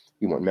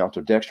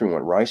maltodextrin? You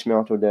want rice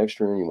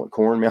maltodextrin? You want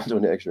corn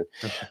maltodextrin?"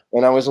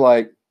 And I was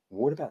like,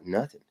 "What about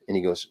nothing?" And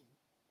he goes,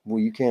 "Well,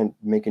 you can't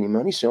make any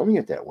money selling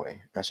it that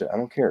way." I said, "I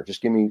don't care.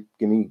 Just give me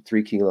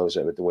 3 kilos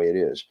of it the way it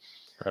is."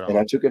 Right on. And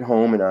I took it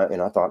home and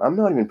I thought, I'm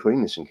not even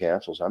putting this in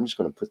capsules. I'm just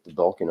going to put the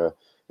bulk in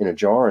a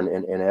jar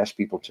and ask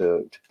people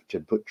to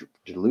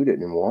dilute it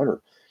in water.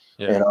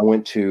 Yeah. And I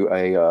went to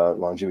a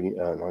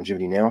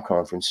Longevity Now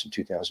conference in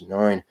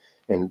 2009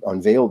 and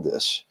unveiled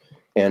this,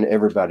 and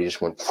everybody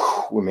just went,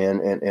 "Man!"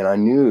 And I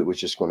knew it was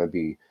just going to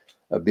be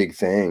a big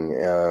thing.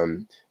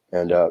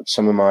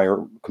 Some of my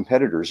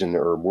competitors in the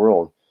herb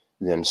world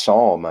then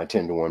saw my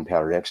 10-to-1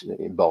 powdered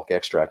bulk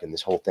extract, and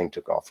this whole thing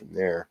took off from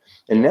there.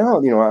 And now,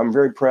 I'm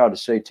very proud to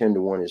say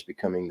 10-to-1 is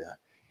becoming the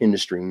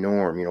industry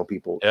norm.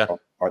 People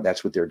are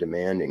that's what they're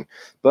demanding.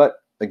 But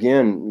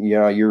again,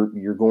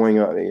 you're going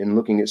and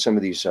looking at some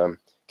of these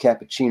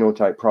cappuccino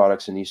type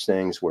products and these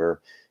things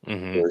where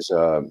there's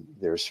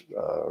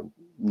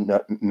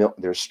nut milk,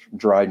 there's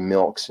dried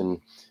milks and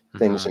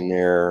things in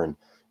there, and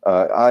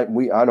I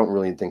don't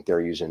really think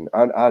they're using.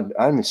 I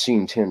haven't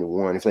seen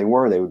 10-to-1. If they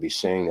were, they would be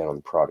saying that on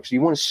the products.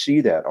 You want to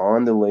see that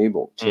on the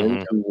label,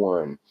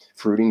 10-to-1,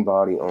 fruiting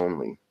body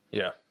only.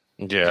 Yeah.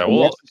 Yeah.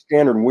 And that's the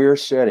standard we're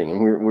setting, and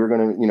we're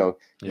going to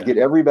get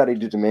everybody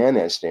to demand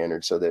that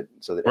standard so that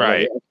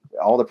right.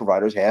 all the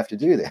providers have to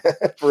do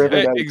that for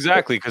everybody.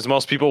 Exactly, because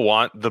most people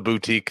want the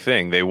boutique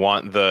thing. They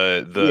want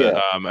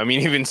the I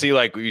mean, even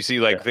you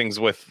see things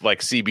with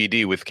like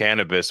CBD with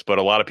cannabis, but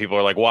a lot of people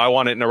are like, "Well, I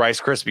want it in a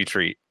Rice Krispie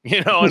treat,"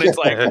 and it's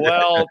like,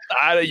 well,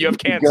 you have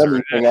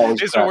cancer.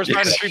 We're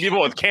trying to treat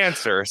people with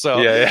cancer,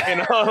 so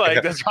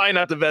that's probably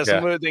not the best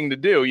thing to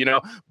do,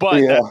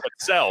 But that's what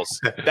sells.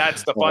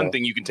 That's the fun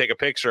thing you can take a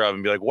picture of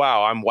and be like,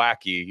 "Wow, I'm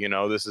wacky,"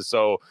 this is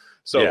so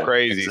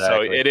crazy.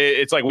 Exactly. So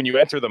it's like when you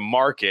enter the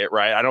market,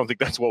 right? I don't think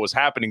that's what was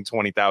happening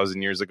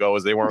 20,000 years ago.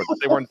 Is they weren't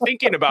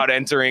thinking about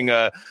entering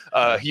a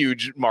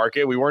huge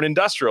market. We weren't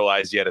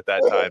industrialized yet at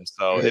that time.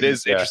 So it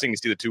is interesting to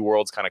see the two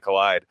worlds kind of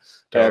collide.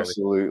 Totally.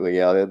 Absolutely,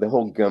 yeah. The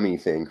whole gummy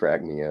thing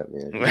cracked me up,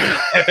 man.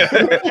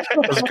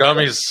 Those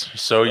gummies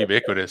so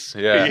ubiquitous.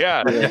 Yeah,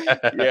 exactly.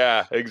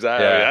 Yeah.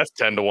 That's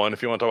 10-to-1.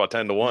 If you want to talk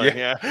about 10-to-1,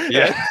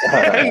 yeah.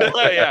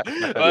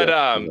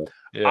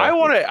 But I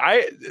want to.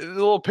 A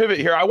little pivot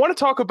here. I want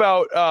to talk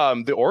about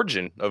the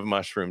origin of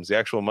mushrooms, the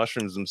actual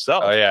mushrooms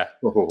themselves. Oh yeah.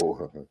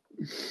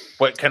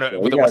 What kind of?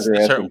 You guys are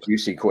asking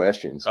juicy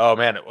questions. Oh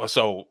man.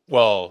 So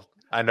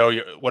I know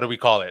you. What do we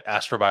call it?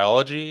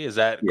 Astrobiology? Is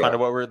that kind of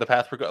what the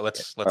path we're going?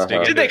 Let's dig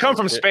into. Did they come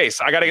from space?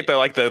 I got to get the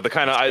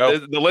kind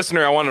of the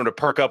listener. I want him to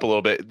perk up a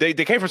little bit. They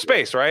came from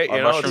space, right?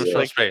 Mushrooms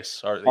from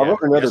space. I wrote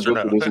another book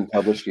that isn't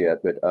published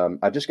yet, but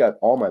I just got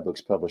all my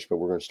books published. But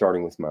we're going to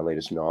starting with my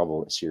latest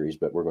novel series.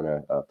 But we're going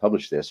to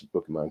publish this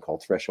book of mine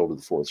called Threshold of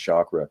the Fourth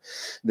Chakra.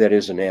 That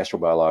is an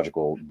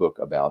astrobiological book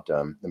about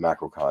the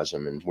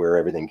macrocosm and where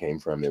everything came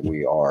from that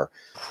we are.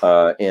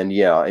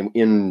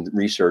 In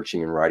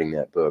researching and writing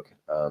that book.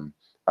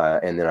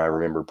 And then I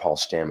remember Paul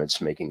Stamets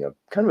making a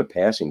kind of a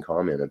passing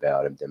comment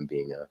about them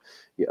being a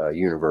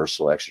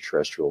universal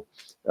extraterrestrial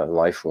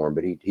life form,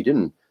 but he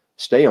didn't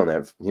stay on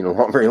that,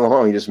 not very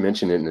long. He just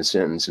mentioned it in a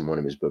sentence in one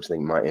of his books, I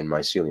think in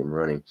Mycelium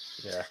Running.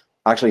 Yeah.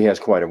 Actually, he has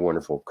quite a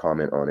wonderful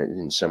comment on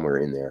it somewhere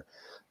in there,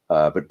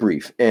 but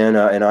brief. And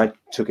I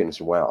took it and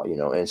said, wow,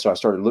 and so I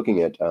started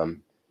looking at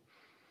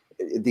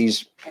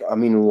these,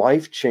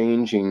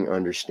 life-changing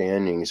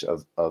understandings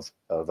of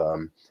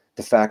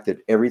the fact that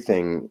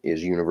everything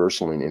is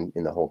universal in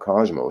the whole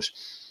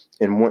cosmos.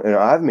 And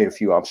I've made a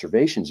few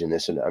observations in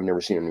this, and I've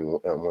never seen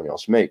anyone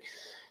else make.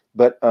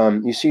 But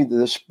you see,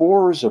 the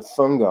spores of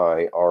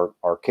fungi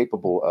are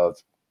capable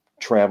of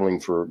traveling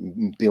for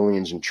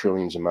billions and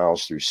trillions of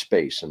miles through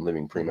space and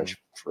living pretty much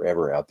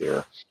forever out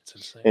there.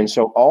 And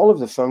so all of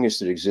the fungus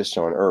that exists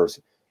on Earth,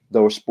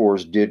 those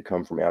spores did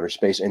come from outer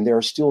space, and there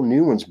are still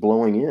new ones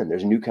blowing in.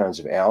 There's new kinds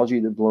of algae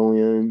that blow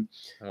in.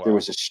 Wow. There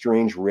was a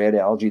strange red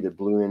algae that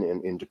blew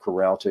into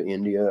Kerala,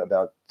 India,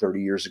 about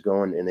 30 years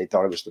ago, and they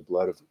thought it was the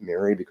blood of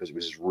Mary because it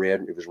was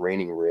red. It was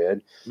raining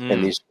red.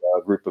 And these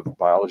group of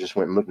biologists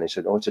went and looked, and they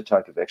said, "Oh, it's a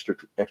type of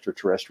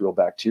extraterrestrial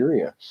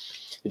bacteria."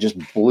 It just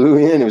blew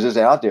in. It was just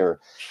out there.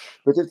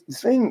 But the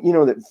thing,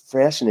 that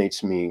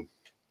fascinates me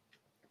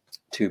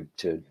to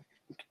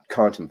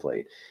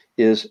contemplate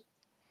is,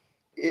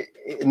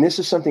 and this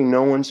is something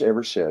no one's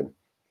ever said,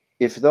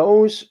 if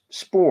those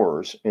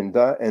spores and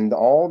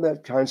all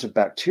that kinds of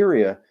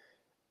bacteria,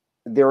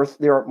 there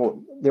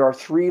are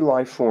three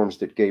life forms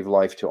that gave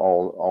life to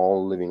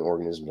all living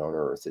organisms on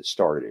Earth. That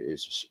started it.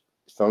 It's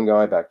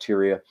fungi,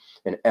 bacteria,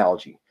 and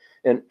algae,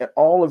 and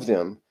all of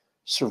them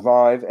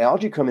survive.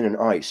 Algae come in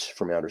ice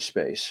from outer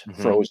space,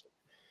 frozen.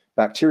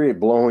 Bacteria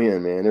blow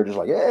in, man. They're just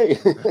like, hey,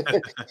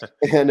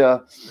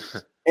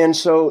 and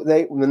so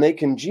when they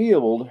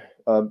congealed,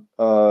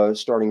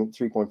 starting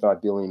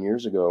 3.5 billion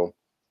years ago,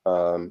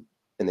 and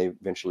they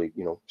eventually,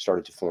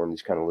 started to form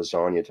these kind of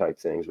lasagna type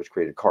things, which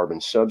created carbon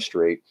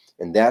substrate,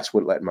 and that's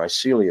what let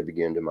mycelia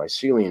begin to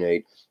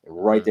mycelinate. And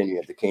right then you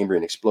have the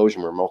Cambrian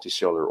explosion, where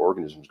multicellular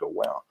organisms go,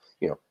 wow,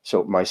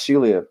 So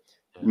mycelia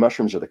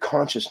mushrooms are the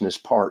consciousness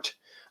part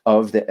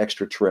of the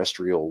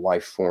extraterrestrial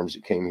life forms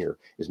that came here.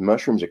 Is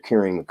mushrooms are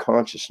carrying the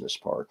consciousness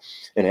part,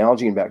 and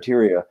algae and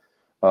bacteria.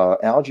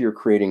 Algae are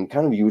creating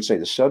kind of, you would say,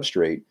 the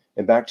substrate,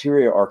 and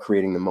bacteria are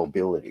creating the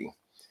mobility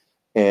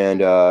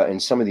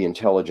and some of the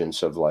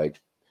intelligence of like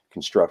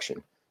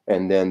construction.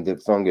 And then the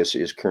fungus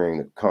is carrying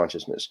the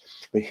consciousness.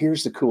 But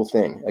here's the cool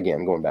thing.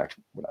 Again, going back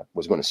to what I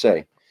was going to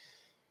say.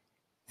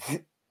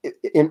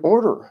 In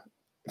order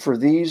for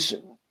these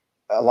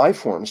life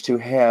forms to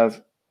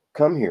have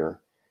come here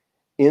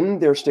in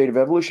their state of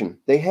evolution,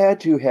 they had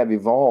to have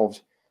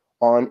evolved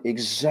on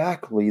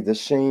exactly the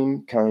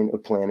same kind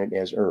of planet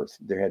as Earth.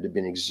 There had to have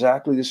been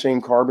exactly the same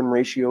carbon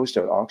ratios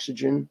to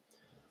oxygen,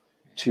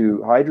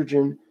 to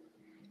hydrogen,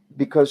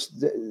 because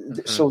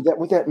so that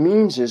what that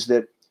means is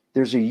that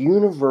there's a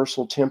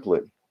universal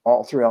template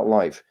all throughout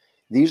life.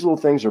 These little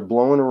things are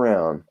blowing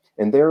around,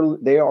 and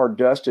they are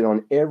dusted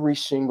on every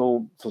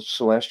single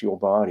celestial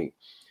body.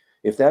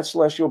 If that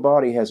celestial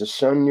body has a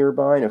sun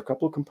nearby and a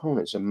couple of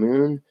components, a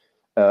moon,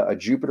 a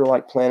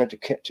Jupiter-like planet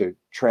to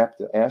trap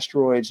the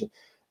asteroids,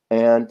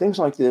 and things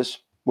like this,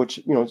 which,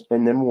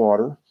 and then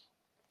water,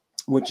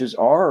 which is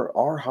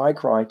our high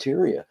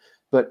criteria.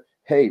 But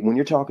hey, when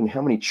you're talking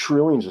how many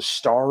trillions of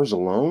stars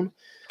alone,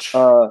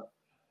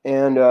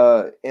 and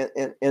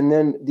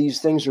then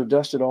these things are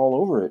dusted all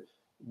over it,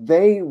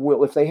 they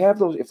will,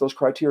 if those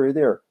criteria are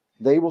there,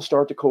 they will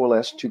start to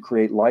coalesce to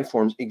create life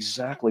forms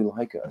exactly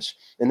like us.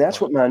 And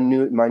that's what my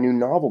new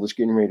novel that's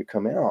getting ready to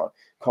come out,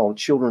 called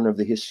Children of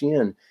the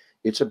Hessian.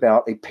 It's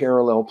about a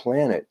parallel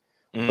planet.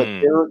 But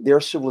their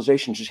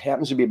civilization just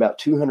happens to be about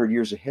 200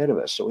 years ahead of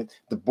us. So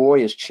the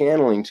boy is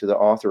channeling to the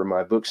author of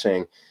my book,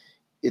 saying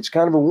it's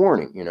kind of a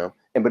warning,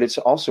 but it's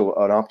also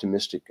an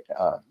optimistic,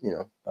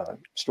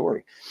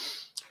 story.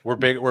 We're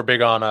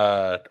big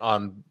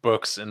on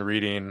books and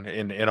reading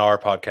in our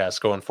podcast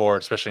going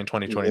forward, especially in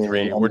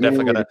 2023. Yeah, we're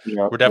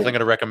definitely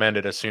gonna recommend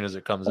it as soon as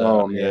it comes out.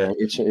 Oh man,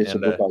 it's a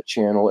book I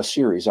channel, a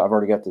series. I've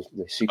already got the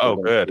sequel. Oh,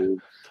 good.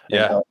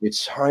 Yeah,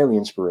 it's highly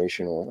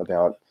inspirational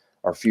about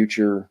our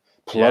future,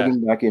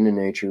 plugging back into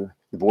nature.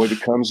 The boy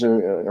becomes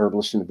an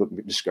herbalist in the book,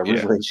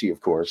 discovers reishi, of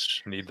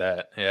course. Need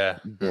that. Yeah.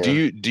 Do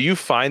you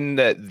find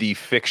that the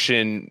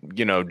fiction,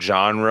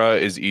 genre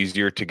is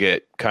easier to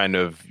get kind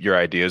of your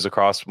ideas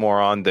across more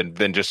on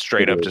than just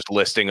straight up just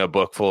listing a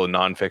book full of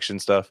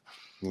nonfiction stuff?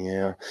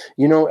 Yeah.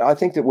 I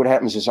think that what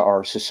happens is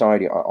our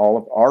society, all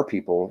of our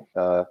people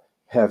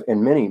have,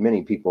 and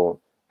many people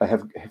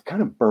have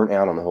kind of burnt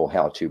out on the whole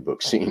how-to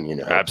book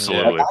scene,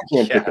 Absolutely. I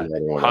can't pick on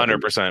anyone.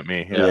 100%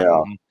 me.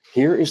 Yeah.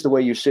 Here is the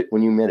way you sit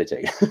when you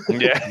meditate.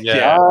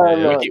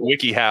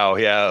 Wiki how.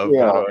 Yeah.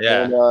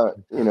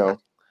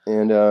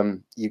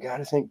 And you got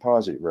to think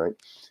positive, right?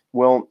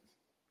 Well,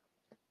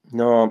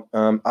 No,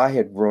 I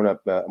had grown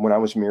up when I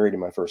was married to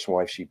my first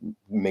wife. She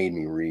made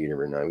me read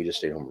every night. We just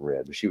stayed home and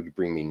read, but she would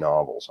bring me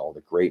novels, all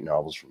the great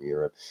novels from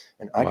Europe,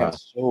 and I got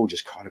so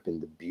just caught up in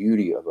the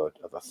beauty of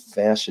a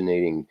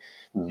fascinating,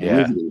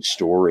 riveting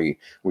story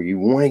where you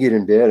want to get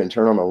in bed and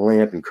turn on the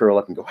lamp and curl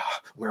up and go,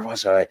 where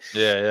was I?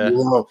 Yeah. You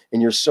know,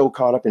 and you're so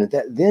caught up in it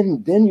that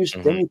then you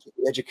put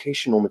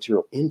educational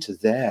material into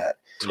that.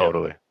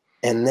 Totally.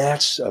 And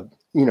that's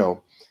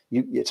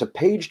it's a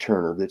page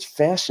turner that's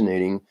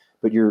fascinating.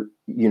 But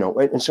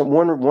and so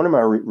one of my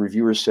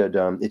reviewers said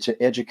it's an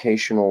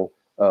educational,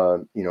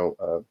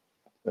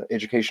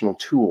 educational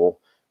tool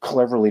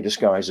cleverly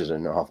disguised as a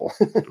novel.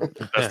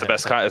 That's the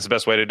best kind. It's the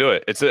best way to do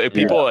it. It's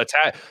people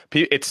attack.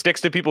 It sticks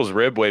to people's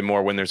rib way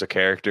more when there's a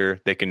character.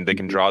 They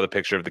can draw the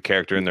picture of the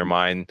character in their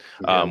mind.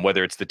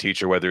 Whether it's the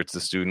teacher, whether it's the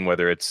student,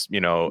 whether it's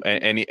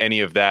any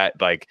of that.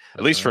 Like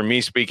at least for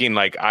me speaking,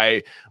 like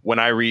when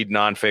I read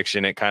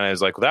nonfiction, it kind of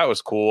is like, well, that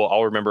was cool.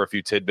 I'll remember a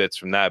few tidbits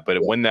from that,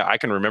 but when I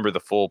can remember the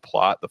full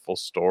plot, the full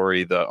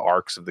story, the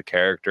arcs of the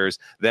characters,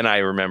 then I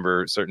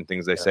remember certain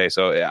things they say.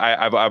 So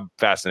I'm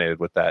fascinated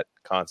with that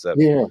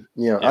concept.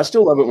 Yeah. I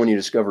still love it when you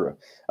discover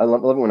I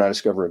love it when I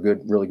discover a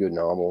really good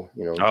novel.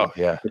 It's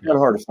kind of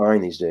hard to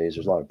find these days.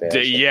 There's a lot of bad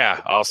stuff.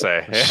 Yeah, I'll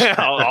say.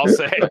 I'll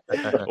say.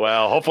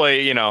 Well,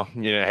 hopefully,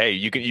 hey,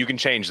 you can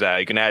change that.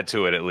 You can add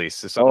to it at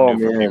least. It's something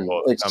new for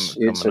people.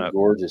 It's a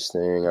gorgeous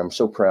thing. I'm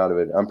so proud of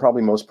it. I'm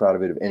probably most proud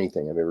of it of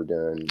anything I've ever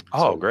done.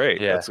 Oh, great.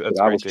 Yeah.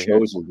 I was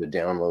chosen to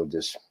download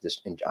this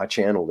and I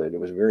channeled it. It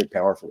was a very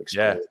powerful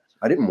experience.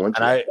 I didn't want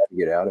to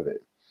get out of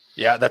it.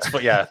 Yeah, that's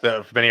what. Yeah,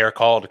 the many are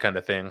called kind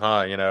of thing,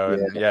 huh?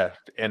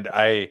 And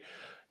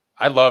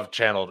I love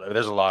channeled.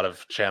 There's a lot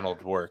of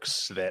channeled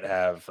works that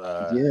have.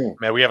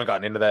 Man, we haven't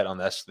gotten into that on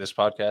this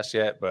podcast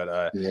yet,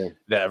 but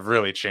that have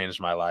really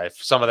changed my life.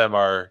 Some of them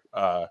are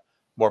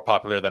more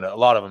popular than a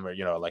lot of them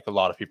are. Like a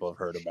lot of people have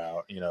heard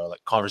about.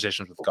 Like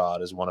Conversations with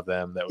God is one of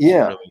them. That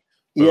was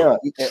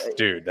really,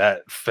 dude,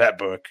 that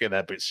book and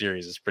that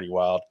series is pretty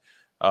wild.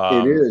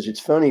 It is. It's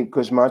funny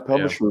because my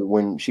publisher,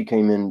 when she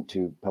came in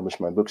to publish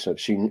my books,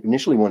 she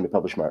initially wanted to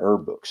publish my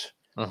herb books.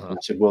 And I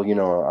said, well,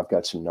 I've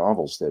got some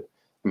novels that,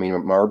 my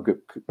herb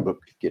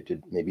book could get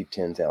to maybe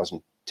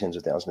 10,000, tens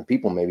of thousands of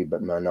people maybe,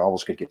 but my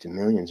novels could get to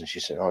millions. And she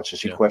said, so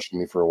she questioned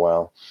me for a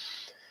while.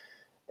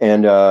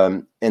 And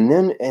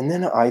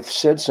then I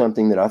said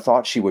something that I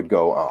thought she would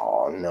go,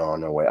 oh,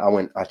 no way.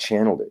 I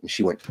channeled it. And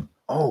she went,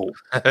 I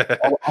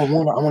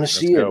want to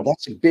see it.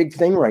 That's a big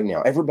thing right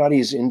now.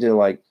 Everybody's into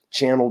like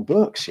channeled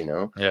books, I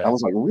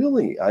was like,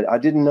 really? I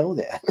didn't know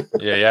that.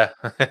 Yeah.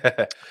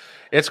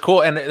 It's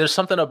cool. And there's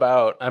something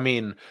about,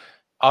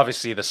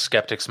 obviously the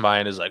skeptic's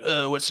mind is like,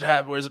 oh, what's it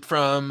have? Where's it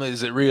from?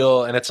 Is it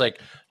real? And it's like,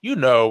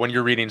 when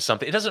you're reading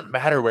something, it doesn't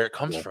matter where it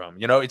comes from.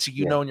 It's,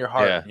 in your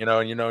heart, and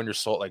in your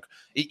soul, like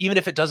even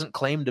if it doesn't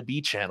claim to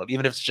be channeled,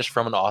 even if it's just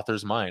from an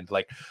author's mind,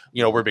 like,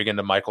 we're big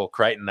into Michael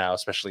Crichton now,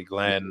 especially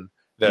Glenn,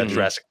 the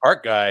Jurassic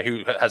Park guy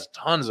who has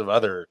tons of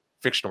other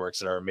fiction works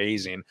that are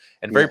amazing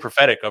and very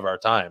prophetic of our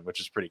time, which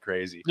is pretty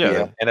crazy.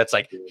 And it's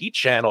like he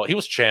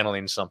was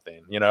channeling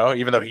something,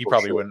 even though he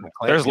probably wouldn't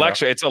claim. There's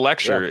lecture. It's a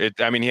lecture.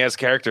 He has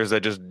characters that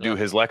just do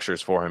his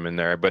lectures for him in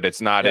there, but it's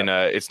not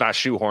it's not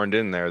shoehorned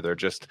in there. They're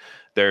just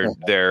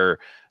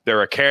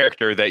they're a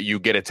character that you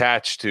get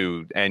attached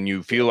to and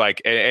you feel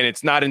like, and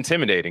it's not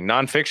intimidating.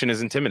 Nonfiction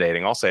is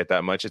intimidating. I'll say it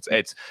that much.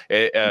 It's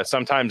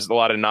sometimes a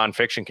lot of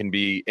nonfiction can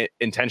be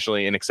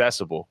intentionally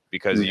inaccessible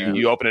because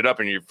you open it up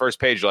and your first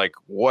page, you're like,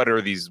 what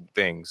are these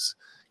things?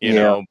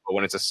 But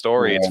when it's a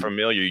story, it's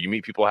familiar. You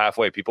meet people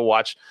halfway. People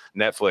watch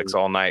Netflix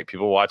all night.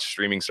 People watch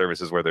streaming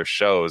services where there's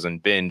shows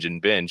and binge.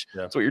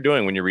 That's what you're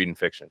doing when you're reading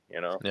fiction,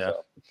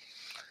 So.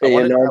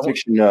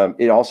 Nonfiction,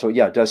 it also,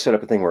 does set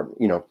up a thing where,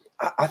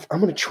 I'm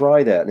going to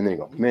try that. And then you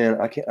go,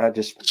 man, I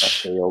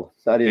failed.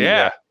 I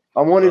didn't.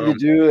 I wanted to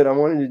do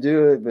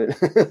it,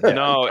 but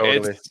no,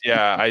 totally.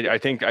 I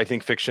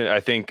think fiction.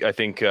 I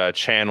think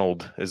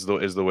channeled is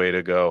the way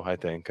to go. I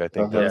think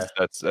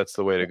that's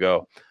the way to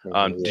go.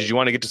 Did you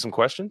want to get to some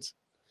questions?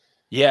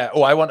 Yeah.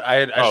 Oh, go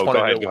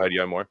ahead.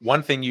 You have more.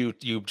 One thing you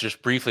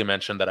just briefly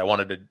mentioned that I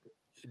wanted to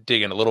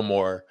dig in a little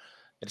more.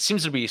 It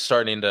seems to be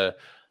starting to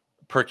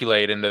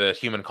percolate into the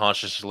human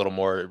consciousness a little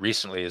more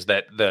recently. Is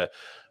that the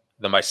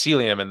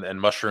mycelium and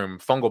mushroom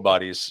fungal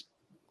bodies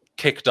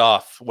kicked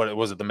off what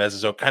was it, the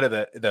Mesozoic, kind of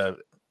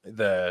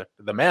the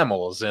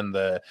mammals and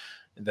the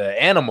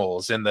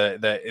animals and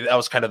that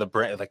was kind of the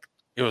brain, like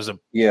it was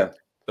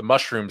the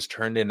mushrooms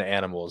turned into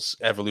animals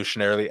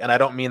evolutionarily. And I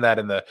don't mean that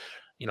in the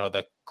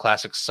the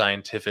classic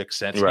scientific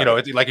sense, right.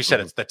 Like you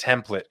said, it's the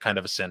template kind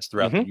of a sense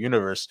throughout the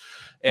universe.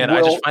 And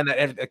I just find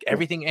that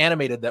everything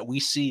animated that we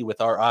see with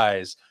our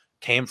eyes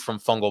came from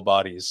fungal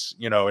bodies,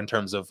 in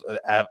terms of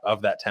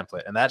that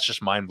template. And that's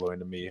just mind blowing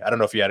to me. I don't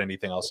know if you had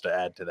anything else to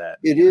add to that.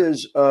 It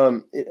is.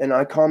 And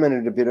I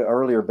commented a bit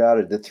earlier about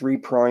it. The three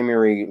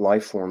primary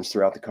life forms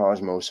throughout the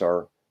cosmos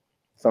are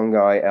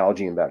fungi,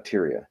 algae, and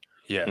bacteria.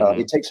 Yeah.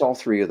 It takes all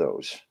three of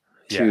those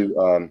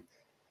to,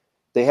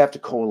 they have to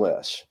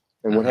coalesce.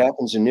 And what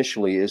happens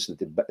initially is that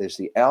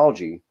the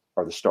algae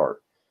are the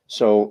start.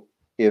 So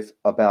if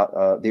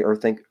about the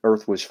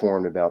Earth was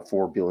formed about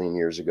 4 billion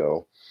years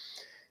ago,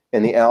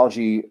 and the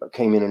algae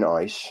came in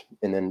ice,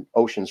 and then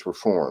oceans were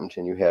formed,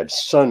 and you had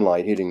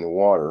sunlight hitting the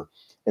water,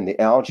 and the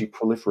algae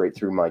proliferate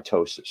through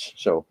mitosis.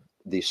 So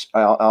this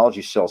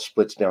algae cell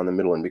splits down the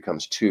middle and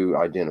becomes two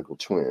identical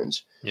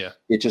twins. Yeah.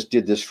 It just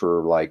did this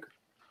for like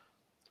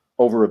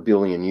over 1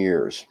 billion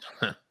years.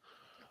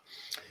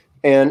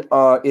 And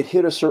it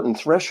hit a certain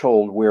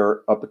threshold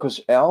where,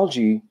 because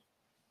algae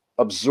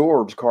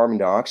absorbs carbon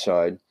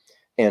dioxide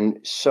and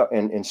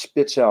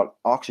spits out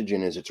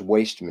oxygen as its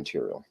waste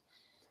material.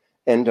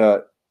 And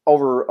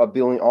over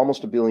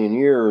almost 1 billion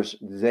years,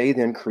 they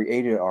then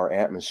created our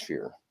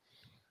atmosphere.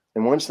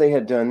 And once they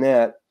had done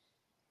that,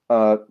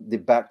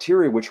 the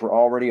bacteria, which were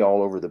already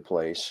all over the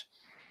place,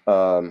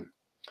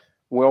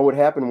 what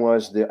happened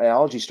was the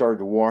algae started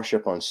to wash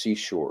up on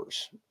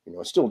seashores.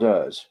 It still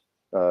does.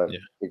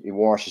 It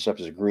washes up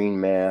as a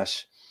green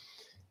mass.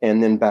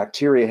 And then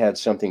bacteria had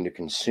something to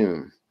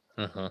consume,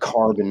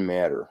 carbon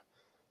matter.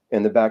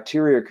 And the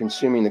bacteria are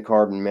consuming the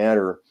carbon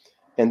matter.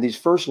 And these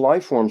first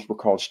life forms were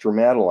called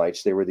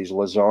stromatolites. They were these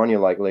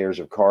lasagna-like layers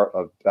of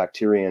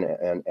bacteria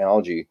and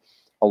algae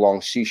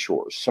along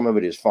seashores. Some of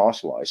it is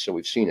fossilized, so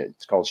we've seen it.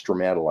 It's called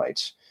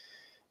stromatolites.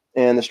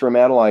 And the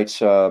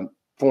stromatolites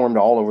formed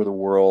all over the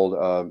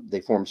world.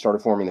 They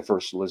started forming the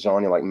first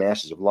lasagna-like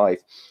masses of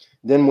life.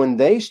 Then when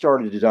they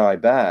started to die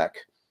back,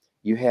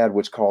 you had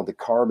what's called the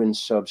carbon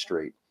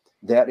substrate.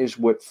 That is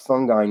what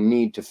fungi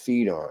need to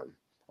feed on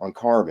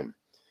carbon.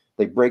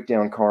 They break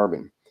down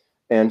carbon.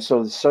 And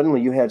so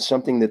suddenly you had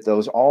something that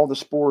all the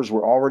spores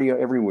were already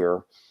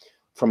everywhere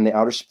from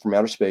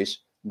outer space.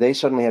 They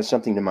suddenly had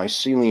something to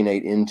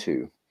mycelinate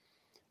into.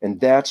 And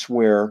that's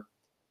where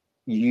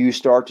you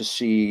start to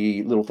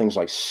see little things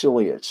like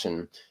ciliates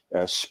and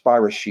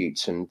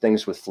spirochetes and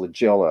things with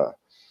flagella.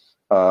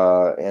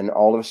 And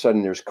all of a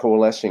sudden there's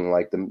coalescing,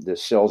 like the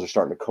cells are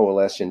starting to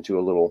coalesce into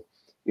a little,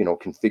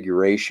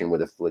 configuration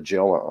with a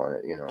flagella on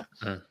it,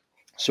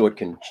 So it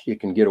can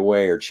get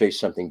away or chase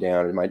something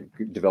down. It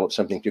might develop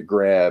something to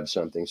grab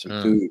some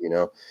food,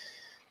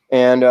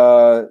 And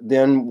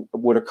then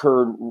what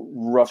occurred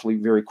roughly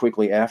very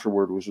quickly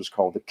afterward was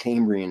called the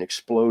Cambrian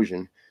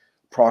explosion,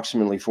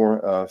 approximately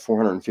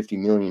 450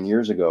 million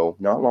years ago,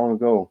 not long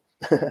ago.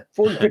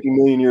 450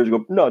 million years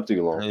ago, not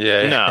too long.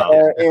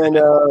 And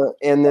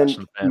then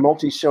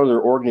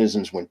multicellular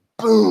organisms went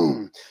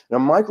boom. Now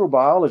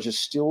microbiologists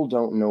still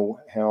don't know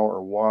how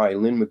or why.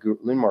 Lynn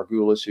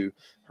Margulis,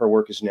 her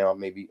work is now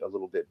maybe a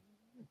little bit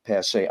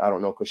passe. I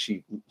don't know, because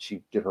she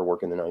did her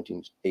work in the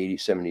 1980s,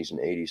 70s, and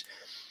 80s.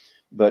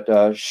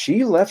 But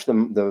she left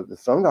the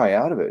fungi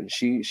out of it.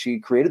 She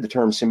created the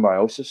term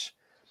symbiosis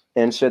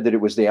and said that it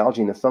was the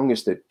algae and the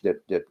fungus that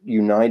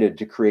united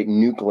to create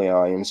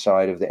nuclei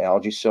inside of the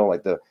algae cell,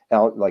 like the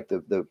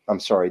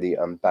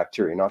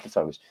bacteria, not the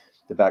fungus.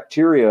 The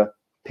bacteria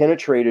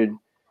penetrated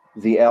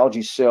the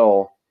algae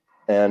cell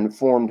and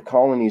formed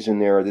colonies in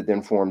there that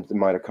then formed the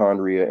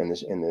mitochondria and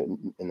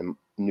the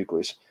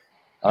nucleus.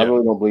 I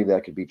really don't believe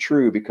that could be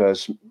true,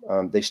 because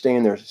they stay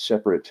in their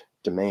separate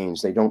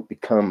domains. They don't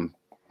become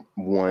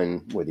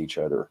one with each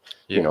other.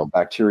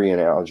 Bacteria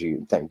and algae,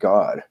 thank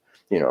God.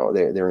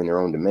 They're in their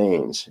own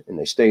domains and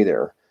they stay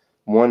there.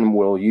 One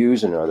will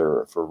use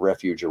another for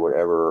refuge or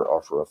whatever,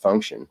 or for a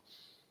function,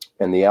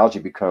 and the algae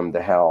become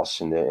the house,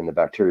 and the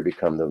bacteria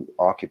become the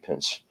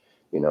occupants.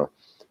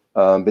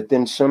 But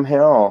then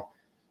somehow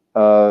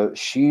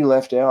she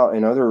left out,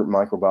 and other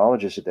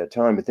microbiologists at that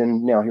time. But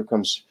then now here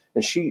comes,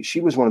 and she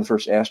was one of the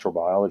first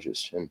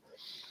astrobiologists, and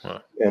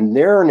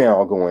they're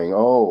now going,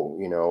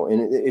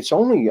 and it's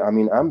only,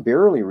 I'm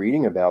barely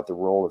reading about the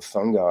role of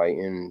fungi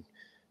in,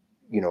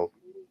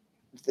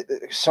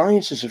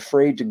 science is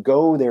afraid to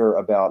go there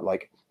about,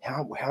 like,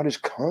 how does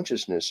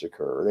consciousness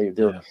occur?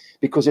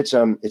 Because it's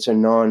a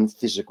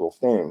non-physical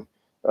thing.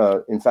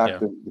 In fact,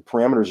 the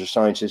parameters of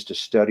science is to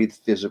study the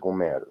physical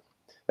matter.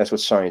 That's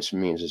what science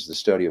means, is the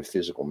study of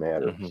physical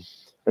matter.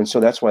 And so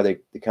that's why they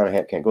kind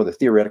of can't go. The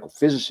theoretical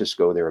physicists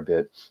go there a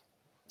bit,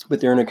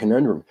 but they're in a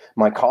conundrum.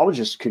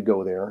 Mycologists could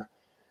go there,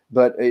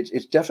 but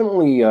it's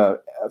definitely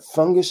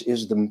fungus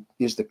is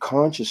the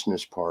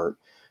consciousness part.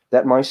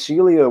 That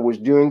mycelia was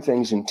doing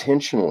things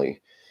intentionally.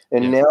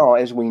 And now,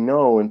 as we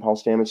know, and Paul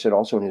Stamets said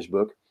also in his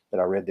book that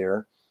I read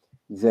there,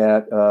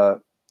 that,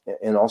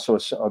 and also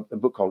a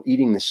book called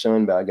Eating the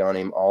Sun by a guy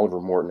named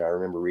Oliver Morton. I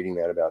remember reading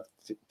that about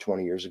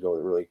 20 years ago.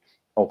 That really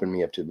opened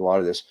me up to a lot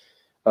of this.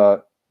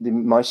 The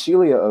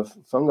mycelia of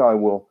fungi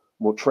will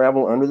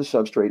travel under the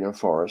substrate in a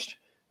forest,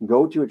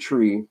 go to a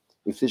tree.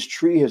 If this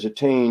tree has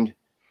attained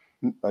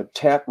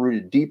tap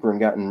rooted deeper and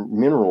gotten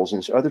minerals,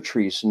 and there's other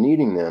trees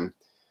needing them,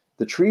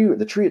 the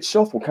tree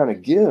itself will kind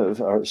of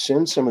give or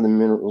send some of the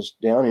minerals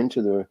down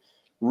into the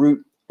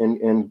root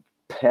and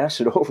pass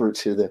it over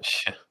to the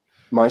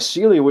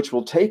mycelia, which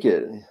will take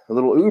it, a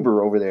little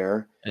Uber over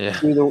there,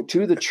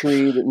 to the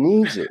tree that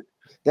needs it.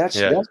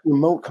 That's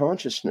remote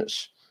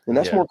consciousness, and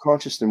that's more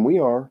conscious than we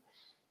are.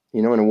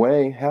 In a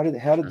way. How did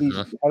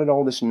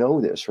all this know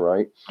this,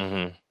 right?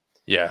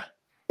 Yeah.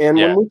 And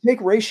when we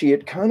take reishi,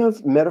 it kind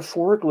of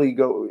metaphorically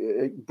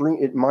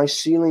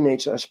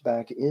myceliates us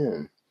back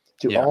in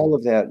to all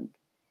of that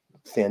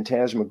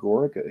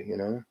phantasmagorica, you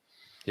know?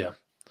 Yeah.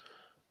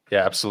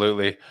 Yeah,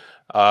 absolutely.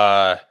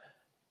 Yeah,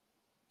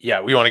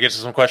 we want to get to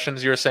some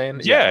questions you were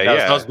saying.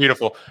 That was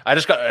beautiful. I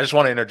just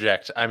want to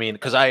interject. I mean,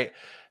 because I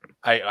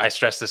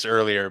stressed this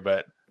earlier,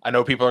 but I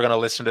know people are going to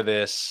listen to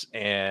this,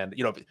 and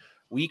you know,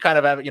 we kind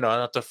of have, you know,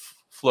 not to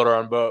float our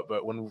own boat,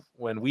 but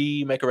when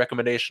we make a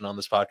recommendation on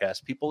this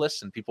podcast, people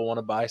listen, people want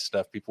to buy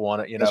stuff, people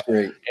want to, you know. That's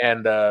great.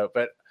 And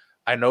but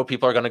I know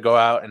people are going to go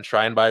out and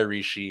try and buy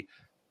reishi.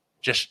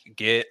 Just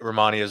get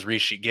Romania's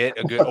reishi. Get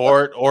a good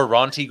or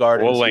Ronti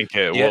Gardens. We'll link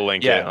it. We'll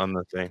link it on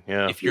the thing.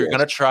 Yeah. If you're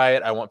gonna try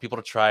it, I want people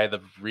to try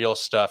the real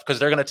stuff, because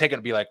they're gonna take it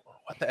and be like,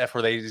 "What the f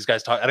were these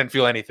guys talking? I didn't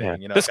feel anything." Yeah.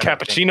 You know, this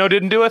cappuccino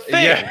didn't do a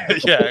thing. Yeah,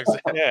 exactly.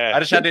 I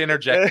just had to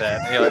interject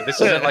that. You know,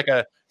 this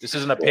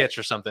isn't a pitch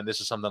or something.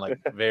 This is something like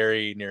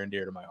very near and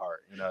dear to my heart.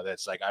 You know,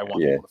 that's like I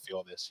want people to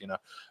feel this. You know,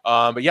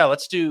 but yeah,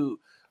 let's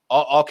do.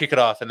 I'll kick it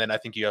off, and then I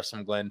think you have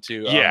some, Glenn,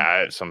 too.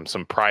 Some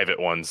private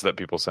ones that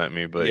people sent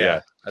me, but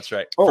yeah. That's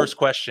right. First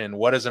question: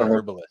 what is an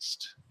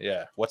herbalist?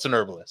 Yeah, what's an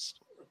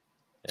herbalist?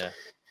 Yeah.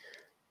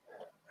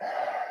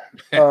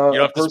 You don't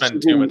have to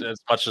spend as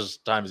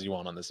much time as you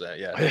want on this.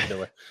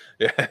 Yeah.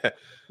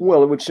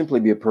 Well, it would simply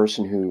be a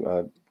person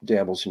who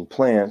dabbles in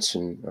plants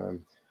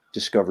and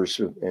discovers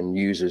and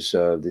uses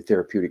the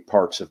therapeutic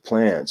parts of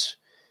plants.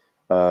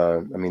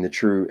 I mean, the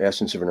true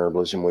essence of an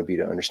herbalism would be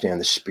to understand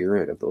the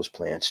spirit of those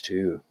plants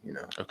too, you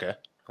know. Okay.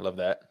 I love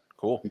that.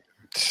 Cool.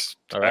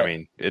 All right. I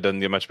mean, it doesn't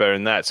get much better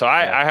than that. So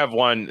I have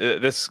one,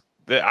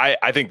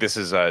 I think this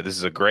is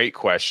a great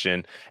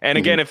question. And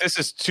again, if this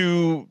is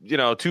too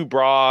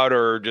broad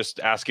or just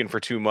asking for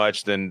too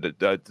much, then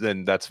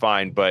that's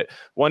fine. But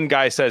one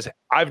guy says,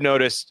 I've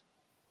noticed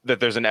that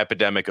there's an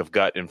epidemic of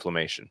gut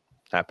inflammation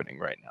happening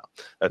right now.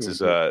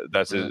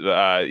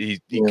 He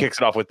kicks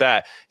it off with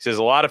that. He says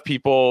a lot of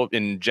people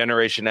in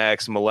Generation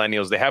X,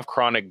 millennials, they have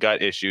chronic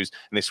gut issues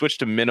and they switch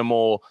to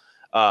minimal,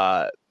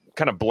 kind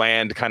of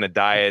bland kind of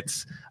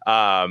diets.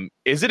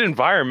 Is it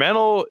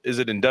environmental? Is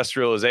it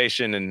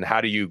industrialization? And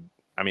how do you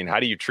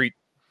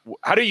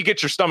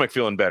get your stomach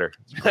feeling better?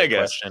 I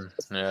guess.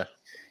 Yeah.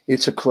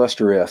 It's a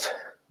cluster F.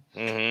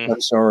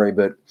 I'm sorry,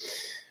 but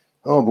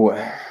oh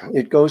boy,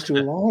 it goes to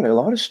a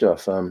lot of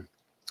stuff.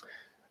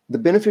 The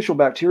beneficial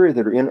bacteria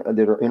that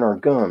are in our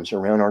gums,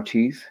 around our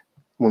teeth,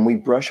 when we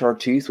brush our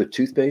teeth with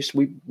toothpaste,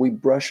 we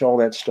brush all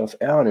that stuff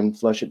out and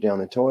flush it down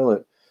the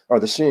toilet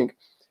or the sink.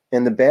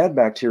 And the bad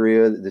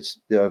bacteria that's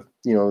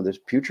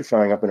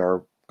putrefying up in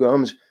our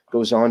gums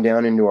goes on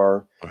down into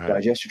our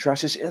digestive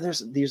tract.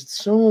 There's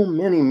so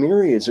many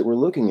myriads that we're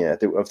looking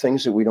at of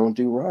things that we don't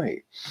do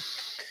right.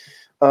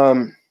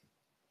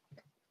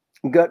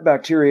 Gut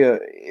bacteria,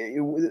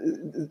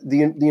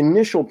 the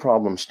initial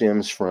problem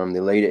stems from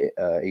the late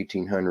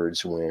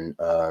 1800s when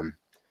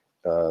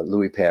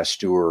Louis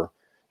Pasteur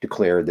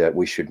declared that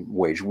we should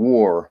wage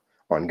war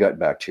on gut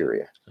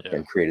bacteria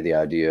and created the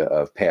idea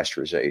of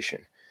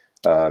pasteurization.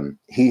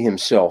 He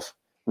himself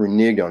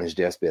reneged on his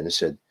deathbed and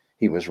said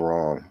he was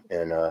wrong.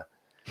 And,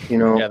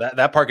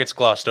 that part gets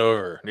glossed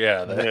over.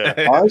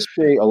 I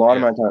say a lot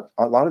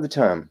of the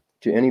time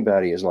to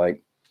anybody is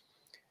like,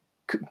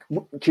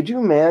 could you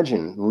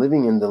imagine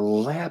living in the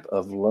lap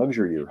of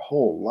luxury your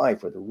whole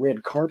life where the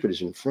red carpet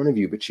is in front of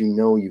you, but you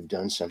know you've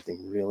done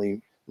something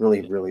really,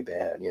 really, really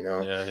bad, you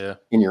know,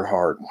 in your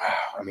heart. Wow.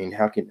 I mean,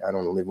 I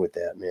don't live with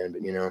that, man,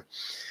 but you know,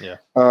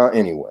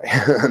 anyway,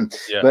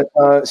 but,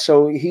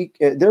 so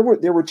there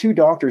were two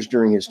doctors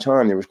during his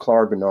time. There was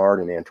Claude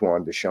Bernard and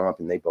Antoine Béchamp,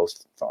 and they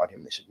both fought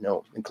him. They said,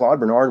 no. And Claude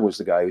Bernard was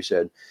the guy who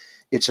said,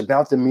 it's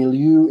about the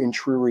milieu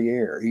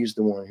intrurier. He's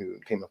the one who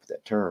came up with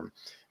that term.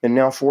 And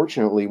now,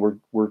 fortunately, we're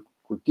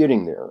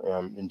getting there,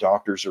 and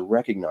doctors are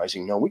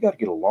recognizing, no, we got to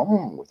get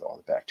along with all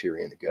the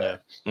bacteria in the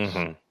gut. Yeah.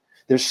 Mm-hmm.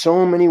 There's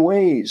so many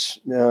ways.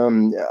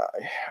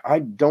 I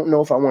don't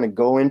know if I want to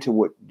go into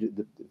what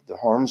the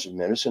harms of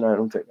medicine. I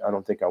don't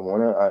think I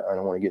want to. I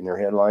don't want to get in their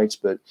headlights,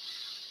 but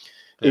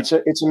it's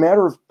a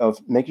matter of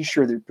making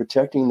sure that you're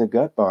protecting the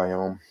gut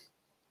biome.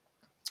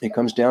 It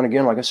comes down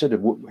again, like I said, to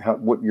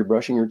what you're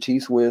brushing your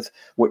teeth with,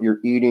 what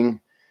you're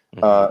eating.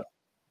 Mm-hmm.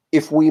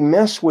 If we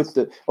mess with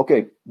the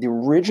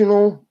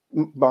original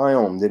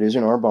biome that is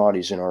in our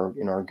bodies, in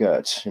our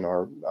guts, in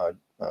our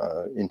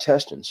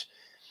intestines,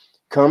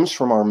 comes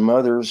from our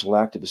mother's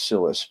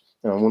lactobacillus.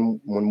 Now,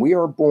 when we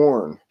are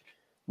born,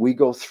 we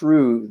go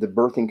through the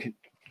birthing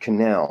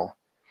canal,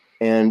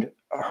 and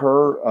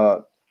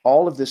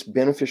all of this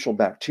beneficial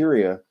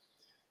bacteria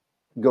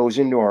goes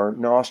into our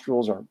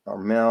nostrils, our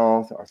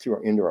mouth,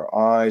 into our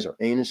eyes, our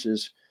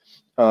anuses,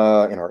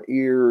 and our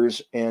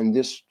ears, and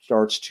this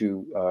starts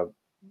to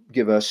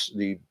give us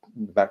the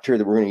bacteria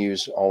that we're going to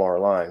use all our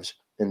lives.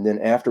 And then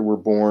after we're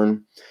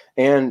born,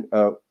 and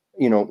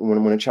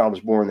when a child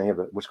is born, they have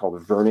what's called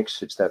a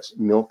vernix. It's that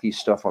milky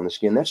stuff on the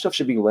skin. That stuff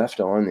should be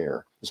left on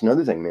there. It's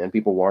another thing, man.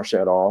 People wash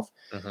that off.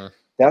 Mm-hmm.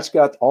 That's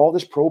got all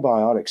this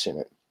probiotics in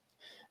it.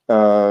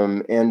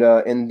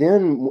 And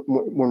then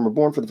when we're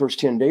born for the first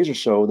 10 days or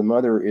so, the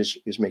mother is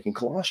making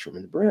colostrum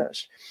in the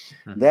breast.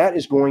 That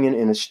is going in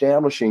and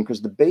establishing,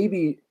 because the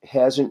baby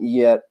hasn't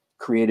yet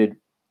created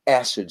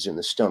acids in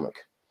the stomach.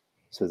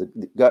 So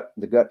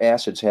the gut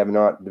acids have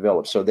not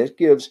developed. So that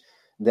gives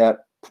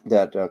that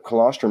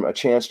colostrum a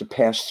chance to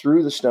pass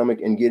through the stomach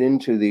and get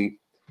into the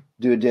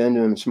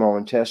duodenum, small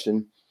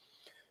intestine,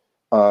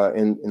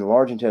 and the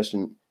large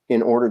intestine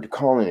in order to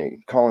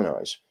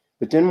colonize.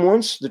 But then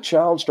once the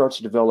child starts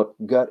to develop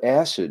gut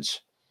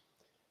acids,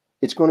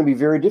 it's going to be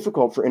very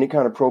difficult for any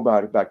kind of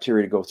probiotic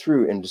bacteria to go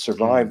through and to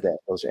survive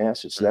those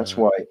acids. So that's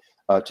why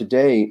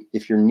today,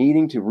 if you're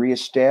needing to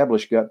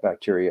reestablish gut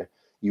bacteria,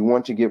 you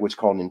want to get what's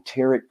called an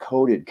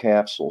enteric-coated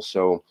capsule.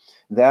 So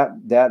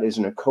that is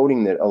a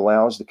coating that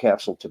allows the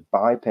capsule to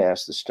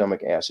bypass the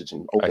stomach acids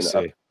and open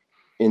up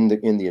in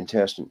the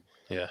intestine.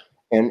 Yeah,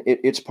 and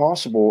it's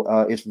possible.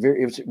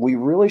 We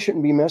really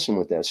shouldn't be messing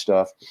with that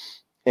stuff.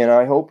 And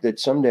I hope that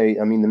someday,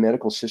 the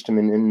medical system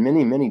and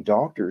many, many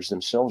doctors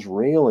themselves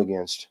rail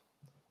against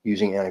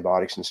using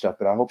antibiotics and stuff.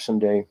 But I hope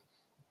someday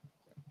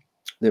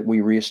that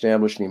we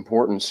reestablish the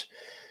importance.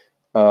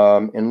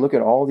 And look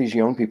at all these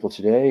young people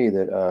today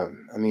that,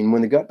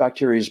 when the gut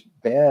bacteria is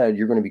bad,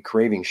 you're going to be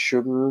craving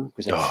sugar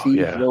because they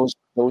feed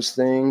those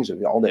things,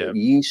 all that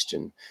yeast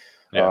and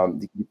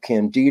the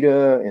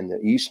candida and the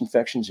yeast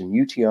infections and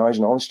UTIs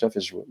and all this stuff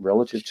is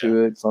relative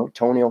to it,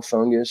 toenail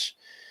fungus.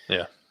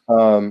 Yeah.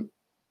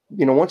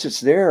 Once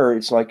it's there,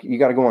 it's like you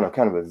got to go on a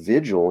kind of a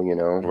vigil,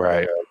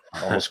 Right.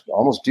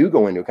 Almost do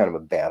go into a kind of a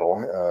battle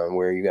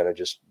where you got to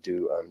just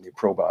do the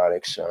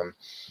probiotics.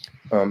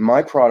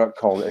 My product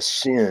called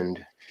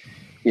Ascend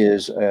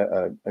is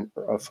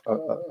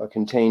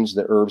contains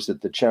the herbs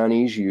that the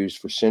Chinese used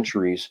for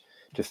centuries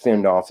to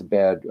fend off the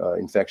bad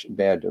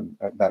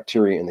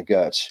bacteria in the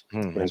guts.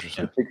 It's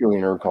particularly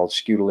an herb called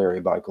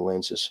Scutellaria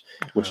bicolensis,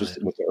 which is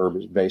what the herb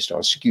is based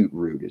on. Scute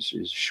root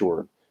is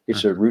short.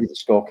 It's a root of the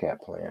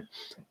skullcap plant.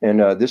 And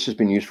this has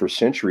been used for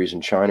centuries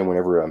in China.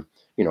 Whenever,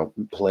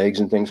 plagues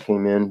and things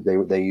came in,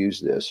 they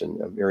used this and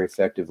very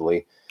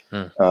effectively.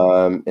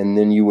 And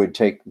then you would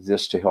take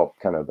this to help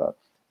kind of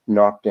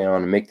knock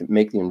down and make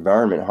the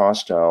environment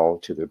hostile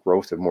to the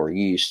growth of more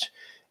yeast.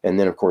 And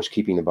then, of course,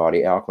 keeping the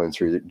body alkaline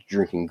through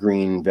drinking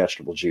green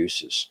vegetable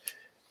juices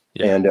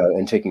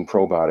and taking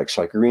probiotics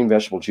like green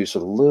vegetable juice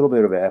with a little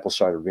bit of apple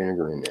cider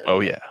vinegar in there. Oh,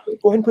 yeah.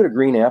 Go ahead and put a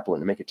green apple in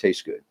to make it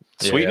taste good.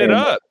 Sweeten it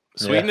up.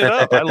 Sweeten it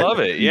up. I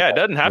love it. Yeah, it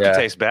doesn't have to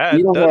taste bad.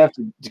 You don't have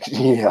to.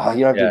 Yeah,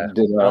 you don't have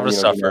to. You don't have to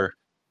suffer.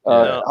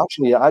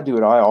 Actually, I do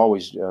it. I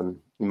always in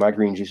my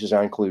green juices,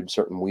 I include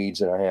certain weeds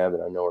that I have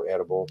that I know are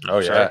edible. Oh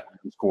yeah,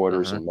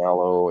 quarters and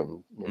mallow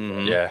and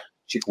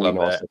chickweed and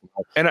all stuff.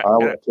 And I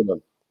would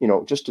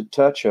put just a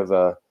touch of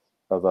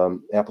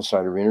apple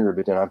cider vinegar,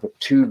 but then I put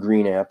 2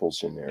 green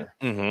apples in there.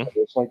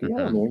 It's like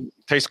man,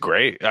 tastes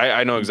great.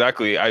 I know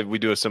exactly. We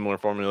do a similar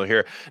formula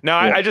here. Now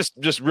I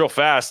just real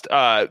fast.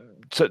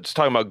 Just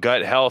talking about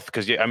gut health,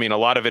 because a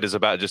lot of it is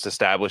about just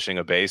establishing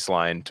a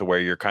baseline to where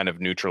you're kind of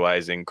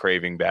neutralizing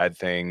craving bad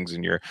things,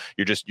 and you're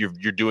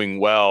doing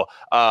well.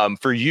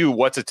 For you,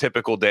 what's a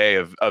typical day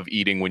of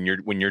eating when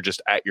you're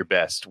just at your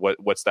best?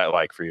 What's that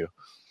like for you?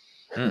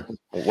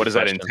 What does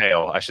that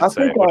entail? I should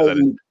say.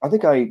 I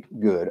think I eat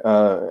good.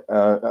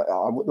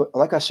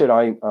 Like I said,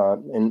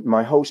 and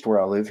my host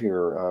where I live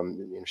here,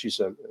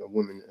 she's a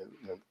woman,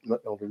 an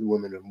elderly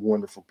woman, a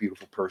wonderful,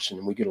 beautiful person,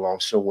 and we get along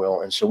so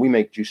well. And so we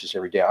make juices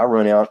every day. I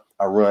run out,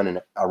 I run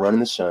in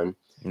the sun.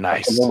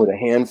 Nice. I come home with a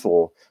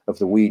handful of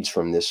the weeds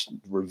from this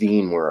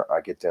ravine where I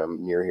get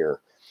them near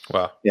here.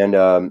 Wow. And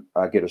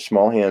I get a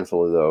small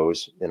handful of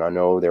those, and I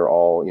know they're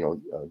all,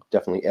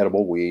 definitely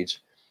edible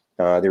weeds.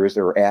 There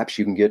are apps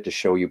you can get to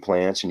show you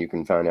plants, and you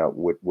can find out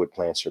what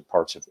plants are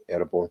parts of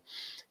edible.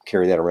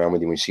 Carry that around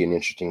with you when you see an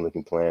interesting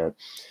looking plant.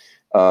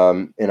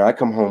 And I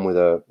come home with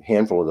a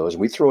handful of those.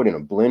 We throw it in a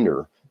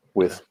blender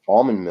with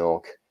almond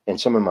milk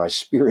and some of my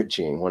Spirit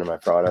Gene, one of my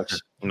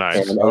products,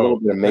 nice, and a little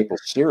bit of maple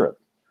syrup.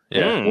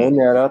 Yeah, blend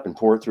that up and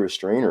pour it through a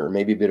strainer, or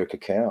maybe a bit of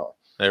cacao.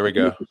 There we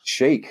go.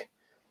 Shake.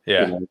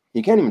 Yeah.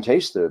 You can't even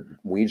taste the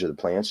weeds or the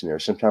plants in there.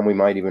 Sometimes we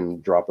might even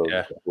drop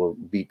a couple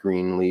of beet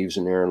green leaves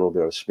in there, a little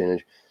bit of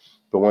spinach.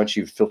 But once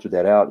you've filtered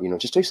that out, it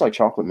just tastes like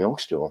chocolate milk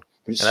still.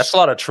 And that's a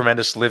lot of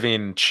tremendous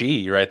living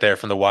chi right there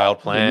from the wild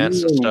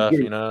plants and stuff.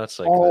 It's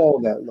like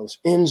those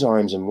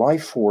enzymes and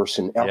life force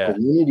and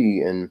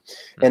alkalinity and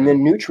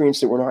then nutrients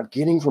that we're not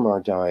getting from our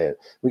diet.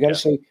 We got to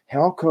say,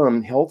 how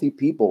come healthy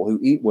people who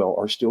eat well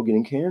are still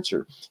getting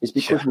cancer? It's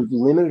because we've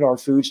limited our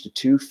foods to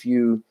too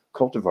few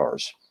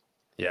cultivars.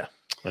 Yeah.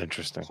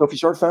 Interesting. So if you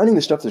start finding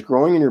the stuff that's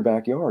growing in your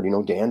backyard,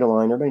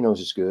 dandelion, everybody knows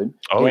it's good.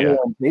 Oh,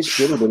 dandelion tastes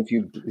bitter, but if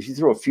you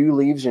throw a few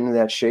leaves into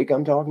that shake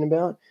I'm talking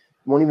about,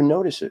 you won't even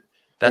notice it.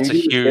 That's a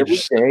huge every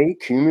day,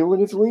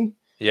 cumulatively.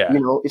 Yeah.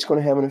 It's going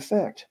to have an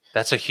effect.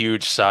 That's a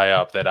huge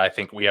psyop that I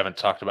think we haven't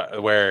talked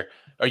about. Where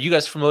are you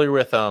guys familiar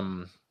with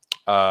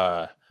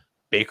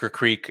Baker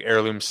Creek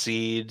heirloom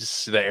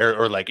seeds?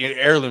 Or like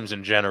heirlooms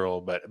in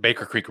general, but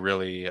Baker Creek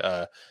really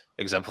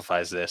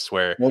exemplifies this,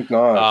 where Oh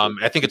God.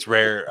 I think it's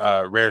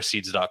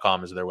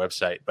rareseeds.com is their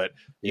website, but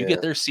you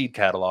get their seed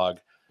catalog,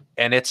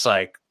 and it's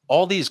like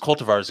all these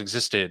cultivars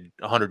existed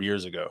 100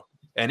 years ago.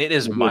 And it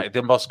is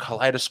the most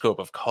kaleidoscope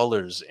of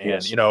colors,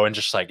 and you know, and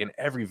just like in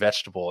every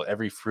vegetable,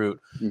 every fruit,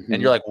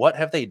 and you're like, what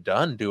have they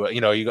done to it?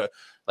 You know, you go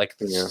like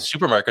the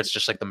supermarket's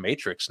just like the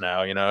Matrix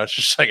now. You know, it's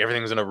just like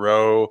everything's in a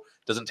row,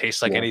 doesn't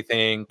taste like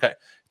anything.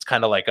 It's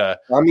kind of like a.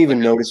 I'm even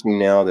noticing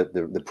now that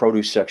the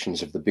produce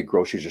sections of the big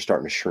groceries are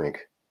starting to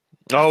shrink.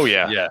 Oh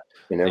yeah,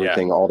 and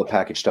everything, all the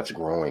packaged stuff's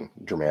growing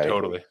dramatically.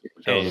 Totally.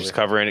 And just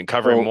covering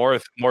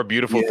more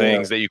beautiful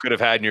things that you could have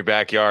had in your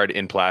backyard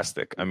in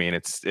plastic. I mean,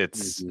 it's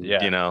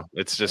you know,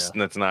 it's just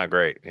that's not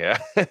great. Yeah.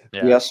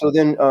 So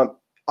then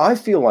I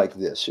feel like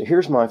this.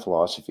 Here's my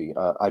philosophy.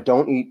 I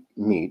don't eat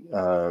meat.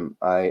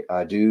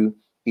 I do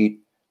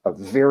eat a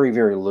very,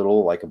 very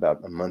little. Like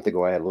about a month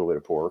ago, I had a little bit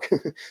of pork.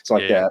 It's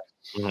like that.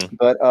 Mm-hmm.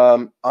 But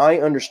I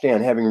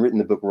understand, having written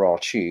the book Raw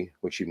Chi,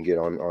 which you can get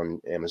on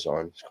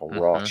Amazon. It's called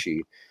Raw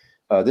Chi.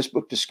 This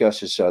book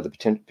discusses the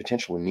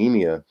potential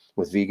anemia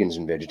with vegans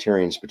and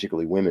vegetarians,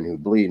 particularly women who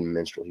bleed in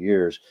menstrual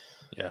years.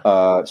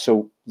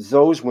 So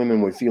those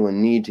women would feel a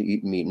need to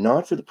eat meat,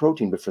 not for the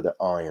protein, but for the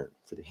iron,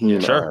 for the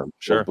heme iron,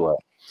 for blood.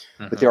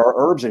 But there are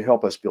herbs that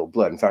help us build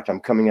blood. In fact,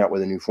 I'm coming out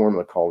with a new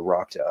formula called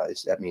Rakta.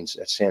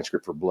 That's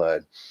Sanskrit for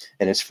blood,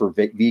 and it's for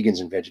vegans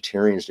and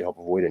vegetarians to help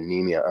avoid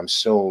anemia. I'm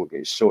so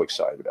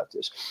excited about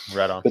this.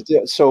 Right on. But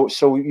so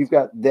you've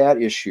got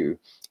that issue,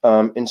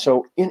 and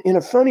so in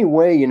a funny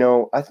way, you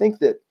know, I think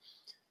that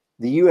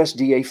the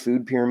USDA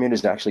food pyramid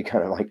is actually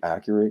kind of like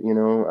accurate. You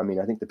know, I mean,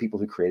 I think the people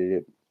who created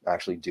it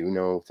actually do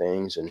know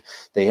things, and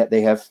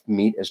they have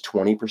meat as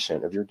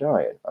 20% of your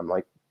diet. I'm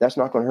like, that's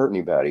not going to hurt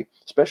anybody,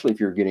 especially if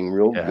you're getting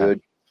real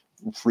good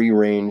free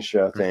range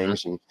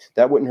things, and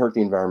that wouldn't hurt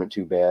the environment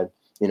too bad.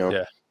 You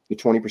know, the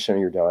 20% of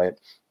your diet.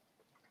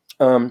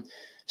 I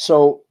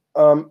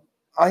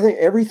think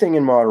everything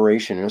in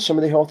moderation. You know, some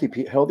of the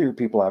healthier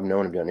people I've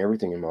known have done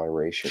everything in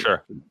moderation.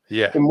 Sure.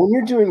 Yeah. And when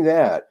you're doing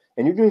that,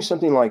 and you're doing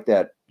something like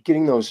that,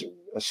 getting those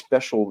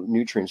special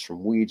nutrients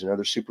from weeds and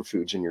other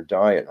superfoods in your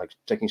diet, like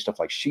taking stuff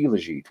like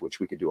Shilajit, which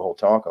we could do a whole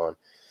talk on,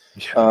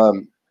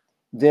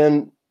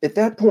 then at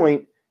that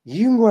point,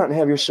 you can go out and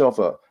have yourself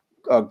a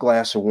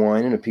glass of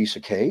wine and a piece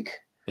of cake.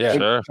 Yeah,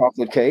 sure.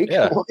 Chocolate cake.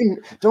 Yeah.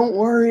 Don't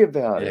worry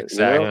about it.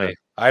 Exactly. You know?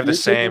 I have the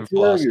same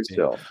philosophy.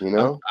 Yourself, you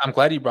know? I'm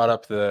glad you brought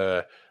up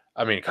God,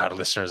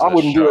 listeners. I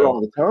wouldn't do it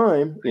all the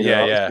time.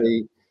 Yeah.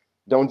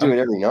 Don't do it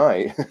every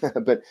night,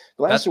 but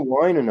glass of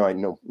wine a night.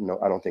 No,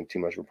 I don't think too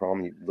much of a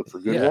problem. You look for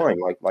good wine,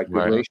 like good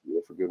ratio. You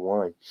look for good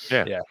wine.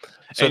 Yeah.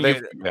 So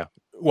you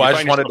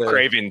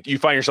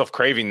find yourself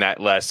craving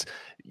that less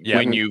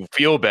when you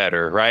feel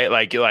better, right?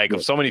 Like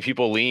if so many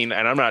people lean,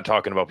 and I'm not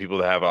talking about people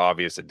that have an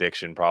obvious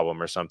addiction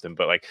problem or something,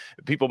 but like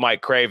people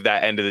might crave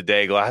that end of the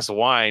day glass of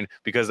wine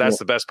because that's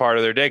the best part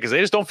of their day because they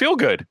just don't feel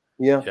good.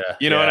 Yeah.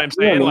 You know what I'm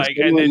saying?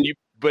 And then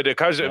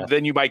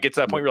then you might get to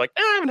that point where you're like,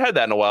 I haven't had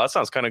that in a while. That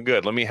sounds kind of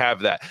good. Let me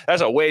have that.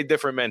 That's a way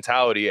different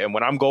mentality. And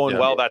when I'm going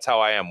well, that's how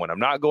I am. When I'm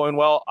not going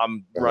well,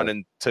 I'm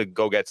running to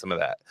go get some of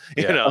that.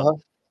 You know?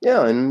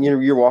 Yeah, and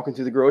you're walking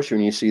through the grocery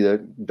and you see the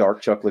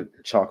dark chocolate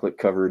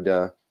covered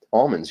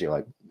almonds. You're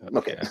like,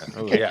 okay, Next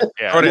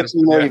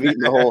you know, you've eaten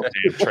the whole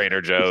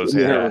Trader Joe's.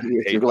 Your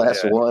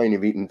glass of wine,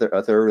 you've eaten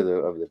a third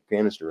of the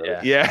canister of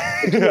it. Yeah,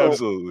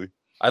 absolutely.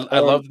 I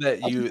love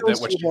that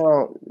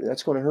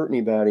that's going to hurt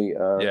anybody.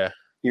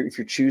 If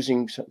you're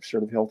choosing some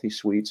sort of healthy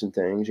sweets and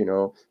things, you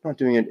know, not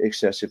doing it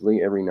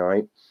excessively every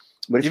night.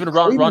 But even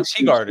Ron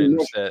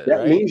Teagarden said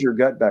that means your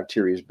gut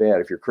bacteria is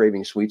bad. If you're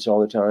craving sweets all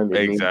the time,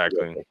 exactly. Means your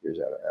gut bacteria is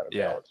out of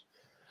balance.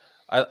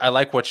 I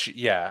like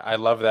I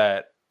love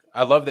that.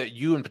 I love that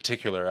you in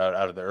particular,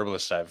 out of the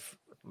herbalists I've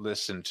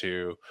listened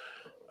to,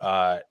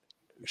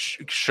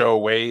 show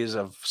ways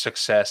of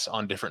success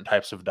on different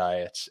types of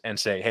diets and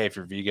say, hey, if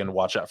you're vegan,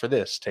 watch out for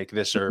this. Take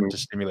this herb to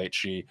stimulate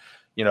chi.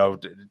 You know,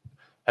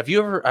 have you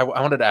ever? I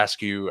wanted to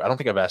ask you. I don't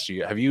think I've asked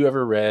you. Have you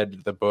ever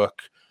read the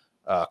book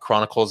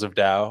Chronicles of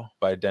Tao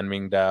by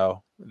Denming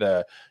Dao?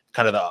 The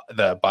kind of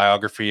the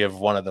biography of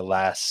one of the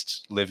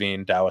last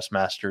living Taoist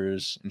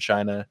masters in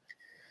China.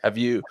 Have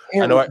you?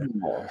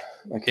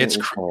 It's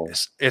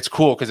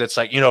cool because it's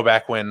like, you know,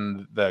 back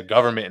when the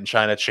government in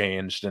China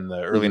changed in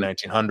the early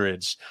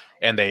 1900s,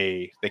 and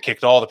they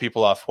kicked all the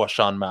people off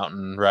Huashan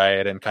Mountain,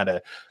 right? And kind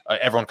of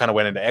everyone kind of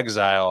went into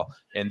exile,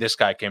 and this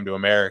guy came to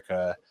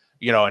America,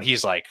 you know, and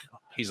he's like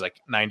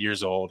 90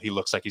 years old. He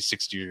looks like he's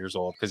 60 years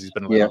old because he's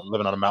been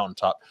living on a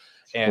mountaintop,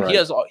 and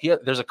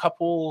there's a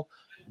couple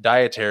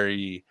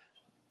dietary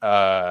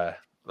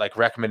like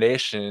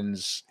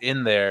recommendations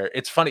in there.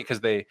 It's funny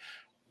because they're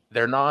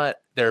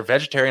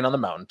vegetarian on the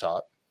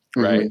mountaintop,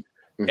 right?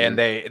 And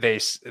they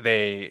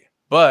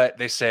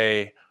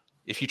say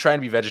if you try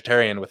and be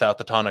vegetarian without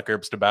the tonic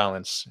herbs to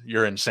balance,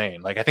 you're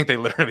insane. Like, I think they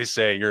literally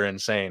say you're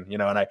insane, you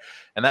know,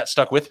 and that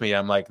stuck with me.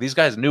 I'm like, these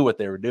guys knew what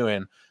they were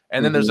doing.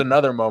 And then there's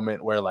another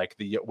moment where like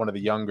one of the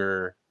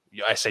younger,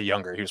 I say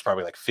younger, he was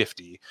probably like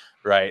 50,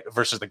 right?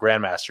 Versus the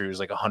grandmaster who was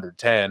like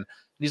 110.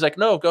 he's like,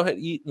 no, go ahead,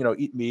 eat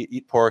meat,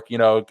 eat pork,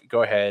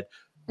 go ahead.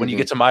 When you Mhm.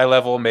 get to my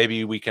level,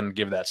 maybe we can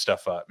give that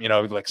stuff up,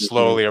 like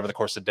slowly over the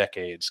course of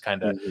decades,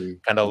 kind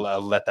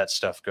of let that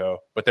stuff go.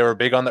 But they were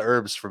big on the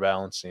herbs for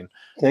balancing.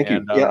 Thank you.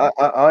 And, Yeah,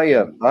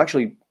 I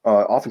actually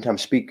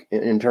oftentimes speak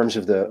in terms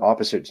of the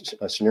opposite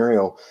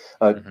scenario.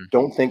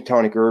 Don't think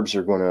tonic herbs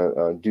are going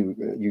to do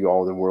you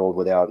all the world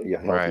without a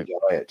healthy Right.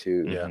 diet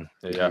too. Yeah,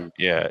 Mhm.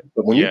 Yeah.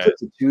 But when you put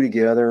the two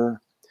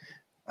together,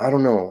 I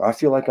don't know. I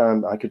feel like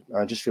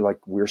I just feel like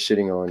we're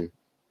sitting on,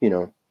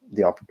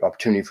 the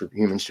opportunity for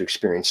humans to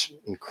experience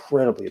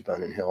incredibly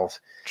abundant health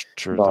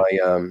by,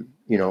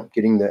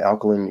 getting the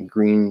alkaline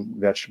green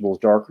vegetables,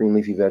 dark green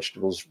leafy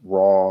vegetables,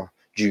 raw,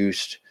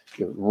 juiced,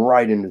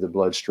 right into the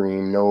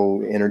bloodstream.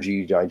 No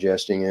energy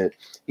digesting it.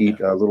 Eat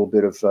a little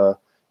bit of,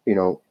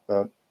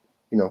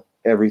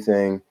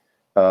 everything,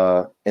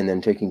 and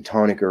then taking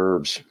tonic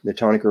herbs. The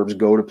tonic herbs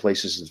go to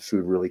places that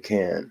food really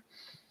can.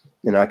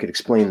 And I could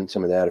explain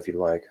some of that if you'd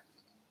like.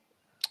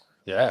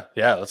 Yeah.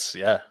 I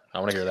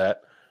want to hear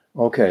that.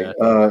 Okay.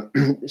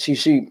 So you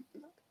see,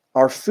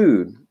 our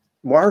food.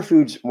 Why are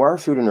food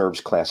and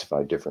herbs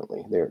classified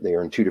differently? They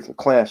are in two different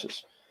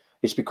classes.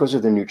 It's because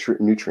of the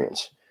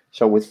nutrients.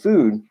 So with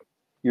food,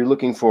 you're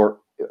looking for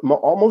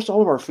almost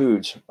all of our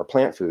foods, our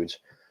plant foods,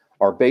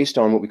 are based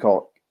on what we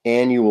call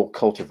annual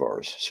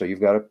cultivars. So you've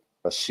got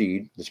a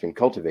seed that's been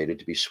cultivated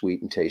to be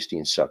sweet and tasty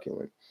and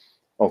succulent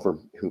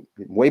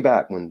way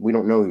back when we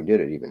don't know who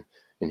did it, even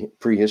in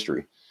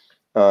prehistory.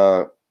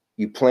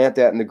 You plant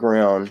that in the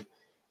ground,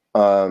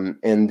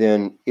 and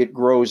then it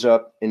grows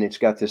up, and it's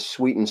got this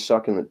sweet and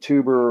succulent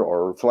tuber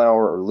or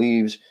flower or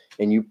leaves,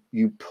 and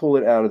you pull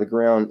it out of the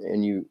ground,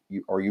 and you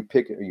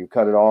pick it or you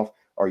cut it off,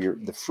 or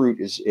the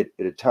fruit is at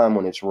a time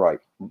when it's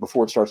ripe,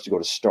 before it starts to go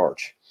to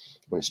starch,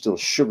 when it's still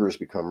sugars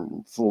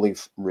become fully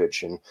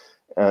rich, and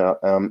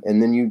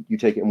then you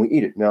take it and we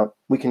eat it. Now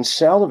we can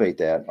salivate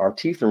that. Our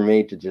teeth are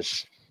made to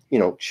just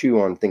chew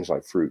on things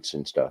like fruits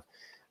and stuff,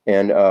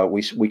 and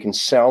we can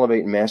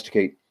salivate and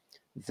masticate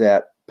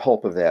that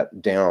pulp of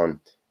that down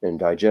and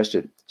digest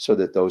it so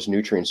that those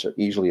nutrients are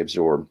easily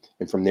absorbed.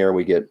 And from there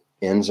we get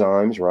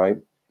enzymes, right,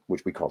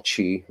 which we call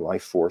chi,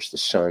 life force, the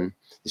sun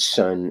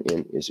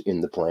is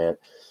in the plant.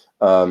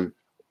 And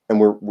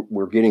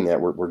we're getting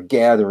that. We're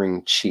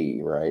gathering chi,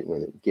 right?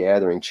 We're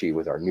gathering chi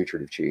with our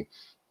nutritive chi.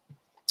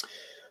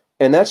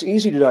 And that's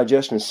easy to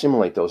digest and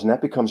assimilate those. And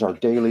that becomes our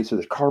daily, so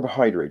there's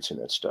carbohydrates in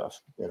that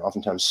stuff. And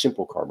oftentimes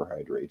simple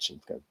carbohydrates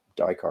and kind of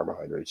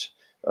dicarbohydrates,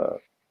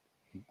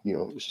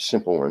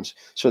 simple ones,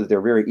 so that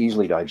they're very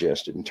easily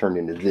digested and turned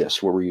into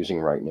this, what we're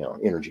using right now,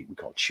 energy, we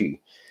call chi.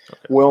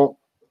 Okay. Well,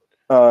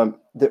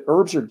 the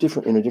herbs are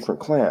different in a different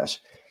class,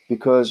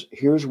 because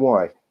here's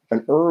why.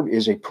 An herb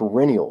is a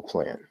perennial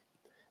plant.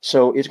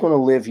 So it's going to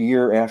live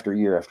year after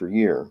year after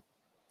year.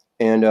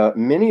 And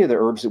many of the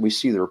herbs that we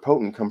see that are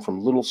potent come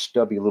from little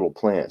stubby little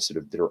plants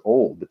that are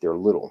old, but they're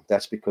little.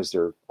 That's because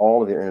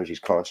all of their energy is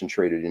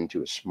concentrated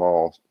into a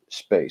small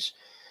space.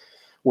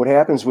 What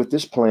happens with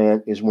this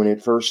plant is when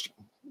it first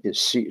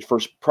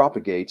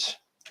propagates,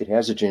 it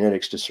has the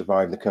genetics to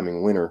survive the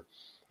coming winter.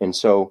 And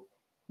so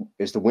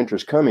as the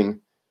winter's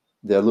coming,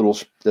 the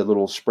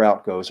little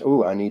sprout goes,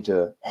 oh, I need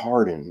to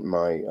harden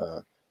my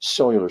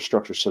cellular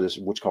structure. So this,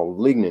 what's called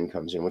lignin,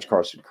 comes in, which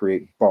causes to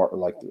create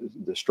like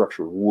the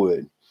structure of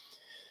wood.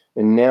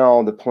 And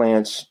now the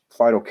plant's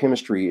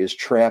phytochemistry is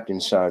trapped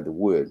inside the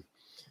wood.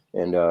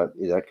 And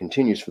that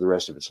continues for the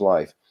rest of its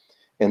life.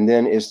 And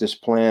then as this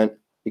plant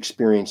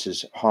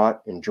experiences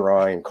hot and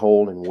dry and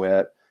cold and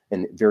wet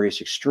and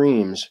various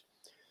extremes,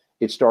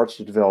 it starts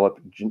to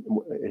develop,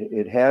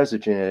 it has the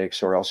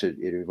genetics, or else it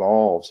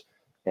evolves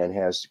and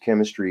has the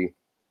chemistry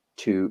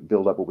to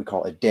build up what we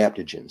call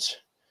adaptogens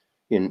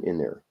in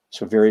there.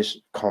 So various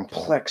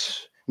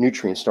complex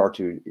nutrients start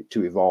to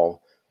evolve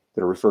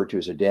that are referred to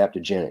as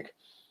adaptogenic.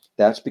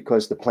 That's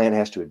because the plant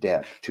has to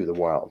adapt to the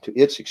wild, to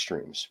its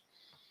extremes.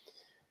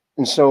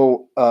 And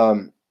so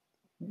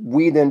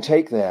we then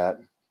take that,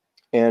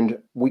 and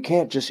we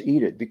can't just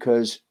eat it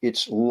because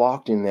it's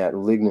locked in that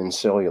lignin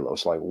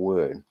cellulose like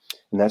wood.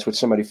 And that's what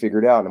somebody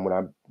figured out. And when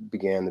I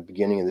began the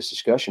beginning of this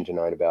discussion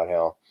tonight about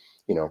how,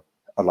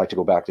 I'd like to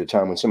go back to the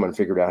time when someone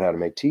figured out how to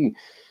make tea.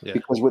 Yeah.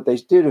 Because what they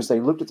did is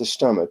they looked at the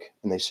stomach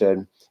and they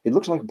said, it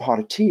looks like a pot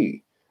of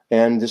tea.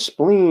 And the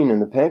spleen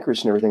and the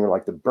pancreas and everything are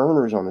like the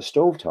burners on the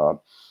stovetop.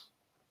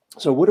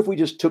 So what if we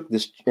just took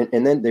this,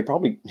 and then they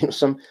probably,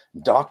 some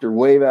doctor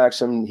way back,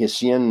 some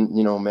Hessian,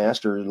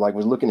 master, like,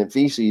 was looking at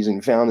feces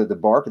and found that the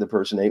bark of the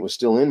person ate was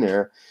still in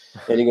there.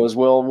 And he goes,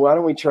 well, why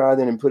don't we try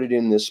then and put it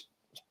in this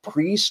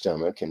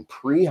pre-stomach and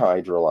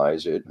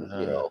pre-hydrolyze it,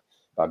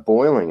 by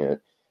boiling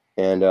it.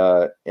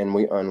 And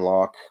we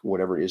unlock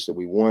whatever it is that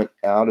we want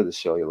out of the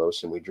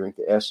cellulose, and we drink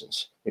the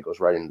essence. It goes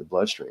right into the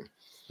bloodstream.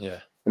 Yeah.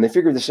 And they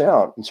figured this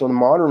out. And so the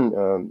modern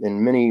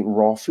and many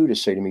raw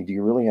foodists say to me, do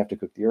you really have to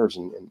cook the herbs?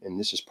 And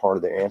this is part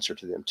of the answer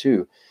to them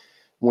too.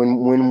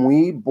 When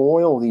we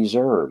boil these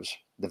herbs,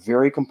 the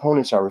very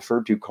components I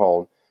referred to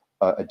called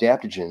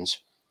adaptogens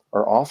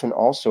are often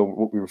also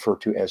what we refer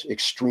to as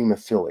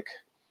extremophilic.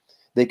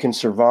 They can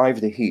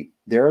survive the heat.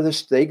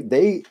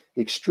 The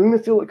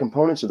extremophilic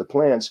components of the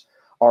plants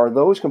are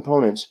those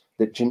components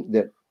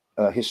that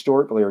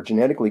historically or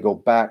genetically go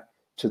back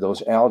to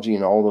those algae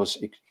and all those.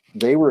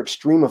 They were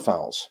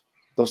extremophiles.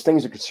 Those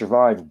things that could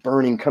survive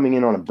burning, coming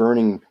in on a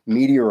burning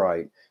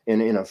meteorite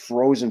and in a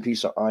frozen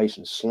piece of ice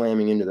and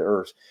slamming into the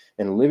earth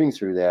and living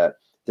through that.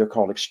 They're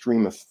called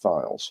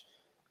extremophiles.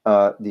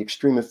 The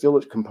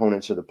extremophilic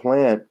components of the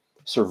plant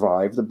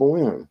survive the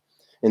boiling.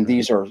 And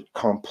these are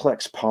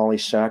complex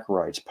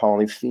polysaccharides,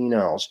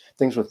 polyphenols,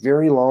 things with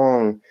very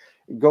long.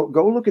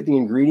 Go look at the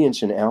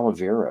ingredients in aloe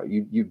vera.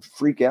 You'd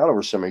freak out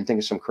over something and think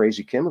it's some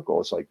crazy chemical.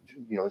 It's like,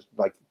 it's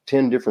like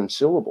 10 different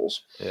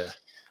syllables. Yeah.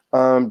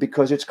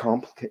 Because it's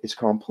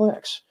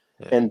complex.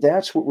 Yeah. And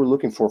that's what we're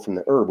looking for from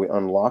the herb. We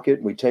unlock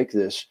it. We take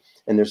this,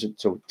 and there's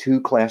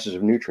two classes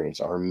of nutrients.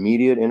 Our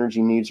immediate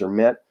energy needs are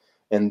met,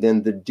 and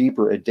then the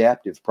deeper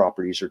adaptive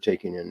properties are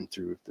taken in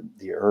through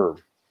the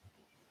herb.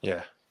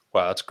 Yeah.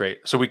 Wow, that's great.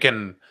 So we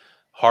can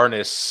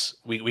harness,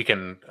 we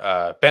can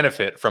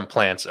benefit from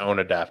plants' own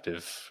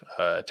adaptive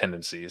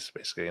tendencies,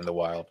 basically, in the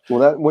wild.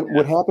 Well,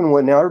 what happened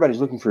when now everybody's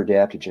looking for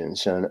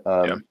adaptogens,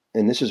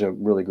 and this is a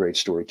really great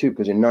story too,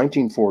 because in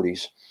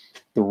 1940s,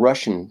 the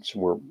Russians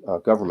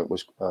government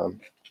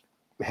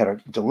had a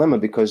dilemma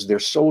because their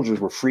soldiers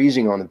were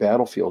freezing on the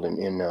battlefield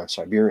in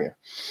Siberia,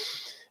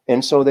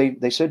 and so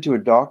they said to a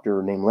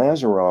doctor named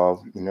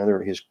Lazarov,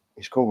 another his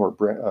cohort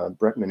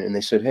Breckman, and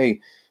they said,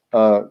 "Hey,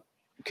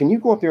 can you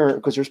go up there?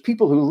 Because there's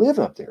people who live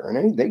up there,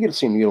 and they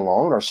seem to get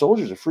along. And our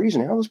soldiers are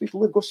freezing. How those people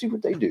live? Go see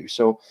what they do."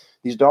 So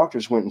these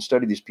doctors went and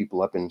studied these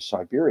people up in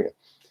Siberia,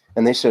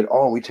 and they said,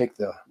 "Oh, we take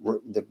the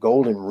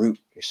golden root."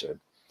 They said,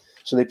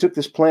 so they took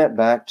this plant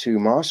back to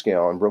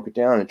Moscow and broke it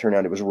down, and it turned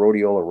out it was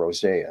Rhodiola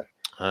rosea,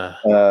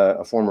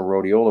 a form of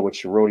rhodiola,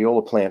 which the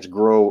rhodiola plants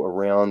grow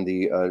around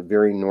the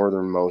very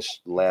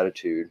northernmost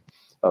latitude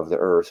of the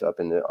Earth, up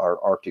in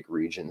our Arctic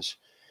regions.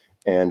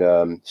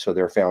 And so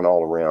they're found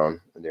all around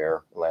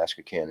there,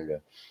 Alaska,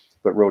 Canada.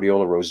 But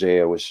Rhodiola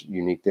rosea was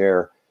unique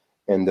there.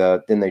 And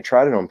then they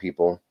tried it on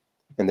people,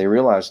 and they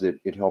realized that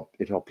it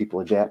helped people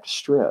adapt to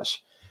stress.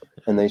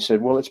 And they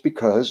said, well, it's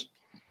because,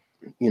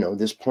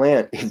 this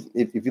plant,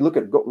 if you look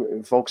at,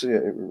 folks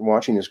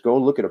watching this, go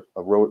look at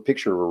a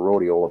picture of a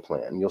rhodiola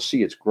plant, and you'll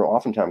see it's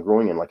oftentimes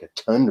growing in like a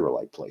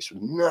tundra-like place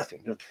with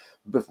nothing, just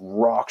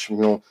rocks,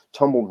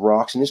 tumbled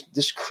rocks, and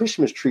this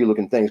Christmas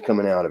tree-looking thing's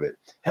coming out of it.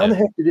 How the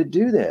heck did it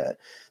do that?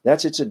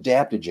 That's its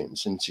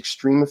adaptogens and its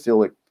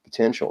extremophilic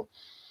potential.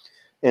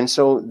 And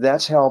so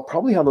that's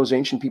probably how those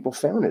ancient people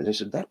found it. They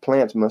said that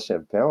plant must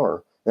have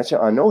power. That's how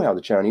I know how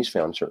the Chinese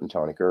found certain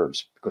tonic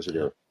herbs, because of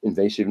their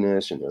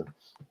invasiveness and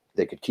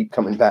they could keep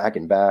coming back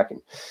and back.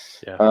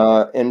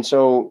 And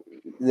so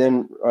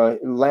then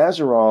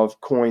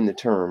Lazarov coined the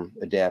term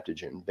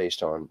adaptogen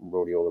based on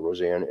Rhodiola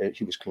rosea, and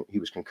he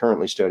was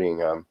concurrently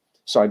studying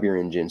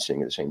Siberian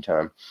ginseng at the same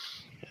time.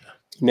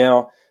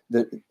 Now,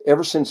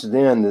 ever since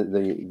then,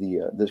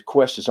 the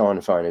quest is on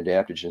to find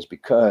adaptogens,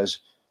 because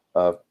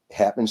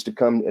happens to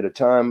come at a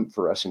time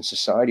for us in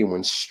society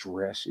when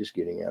stress is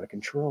getting out of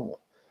control.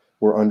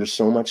 We're under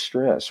so much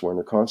stress. We're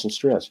under constant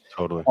stress.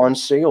 Totally. On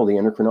Sale, the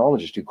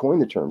endocrinologist who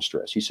coined the term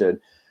stress, he said,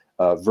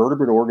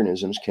 vertebrate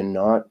organisms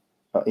cannot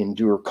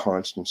endure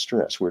constant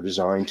stress. We're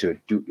designed to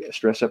do a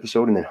stress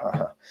episode and then,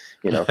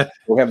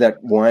 we'll have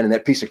that wine and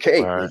that piece of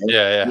cake. Right.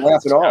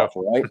 Laugh it off,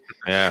 right?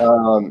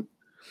 Yeah.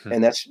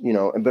 And that's,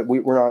 but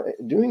we're not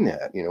doing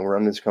that. We're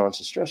under this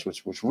constant stress,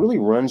 which really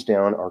runs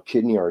down our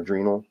kidney, our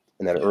adrenal,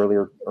 and that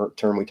earlier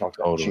term we talked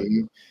about,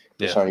 gene.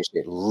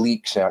 It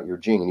leaks out your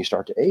gene, and you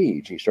start to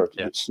age. You start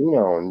to get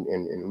senile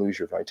and lose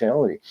your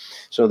vitality.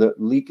 So the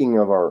leaking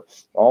of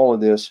all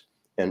of this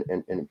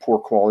and poor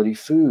quality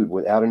food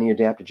without any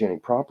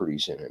adaptogenic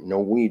properties in it, no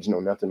weeds, no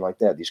nothing like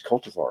that. These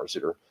cultivars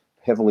that are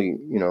heavily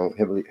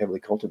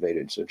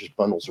cultivated, so just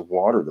bundles of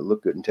water that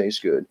look good and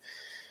taste good,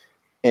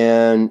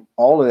 and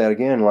all of that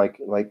again,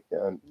 like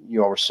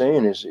you all were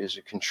saying, is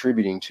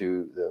contributing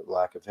to the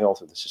lack of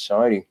health of the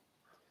society.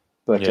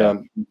 But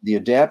the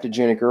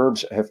adaptogenic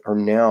herbs are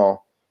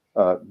now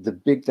the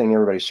big thing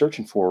everybody's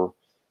searching for.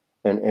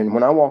 And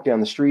when I walk down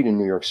the street in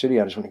New York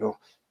City, I just want to go,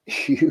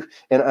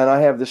 and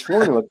I have this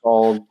formula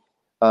called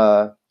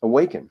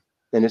Awaken,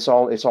 and it's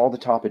all the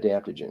top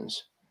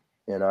adaptogens.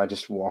 And I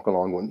just walk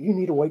along going, you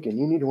need Awaken,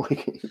 you need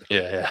Awaken.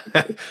 Yeah.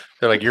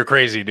 They're like, you're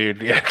crazy,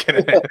 dude. Yeah.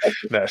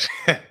 No.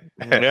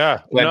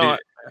 Yeah. No,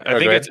 I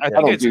think it's. I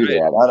don't do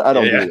that. I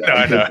don't do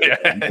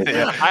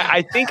that.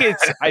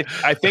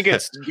 I think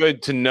it's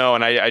good to know,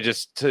 and I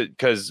just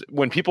because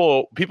when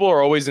people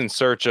are always in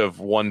search of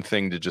one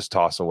thing to just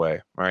toss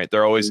away, right?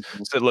 They're always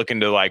looking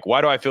to like,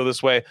 why do I feel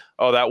this way?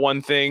 Oh, that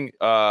one thing,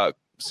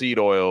 seed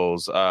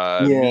oils,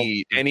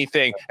 meat,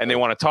 anything, and they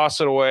want to toss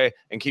it away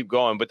and keep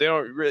going. But they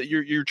don't really.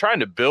 You're trying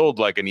to build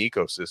like an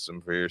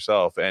ecosystem for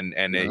yourself, and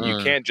you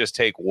can't just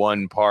take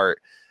one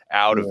part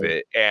out of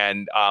it.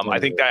 And I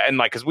think that, and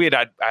like, because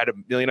I had a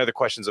million other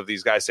questions of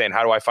these guys saying,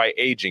 how do I fight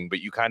aging? But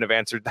you kind of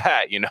answered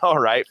that,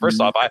 right?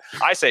 First off,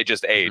 I say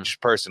just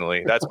age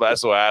personally. That's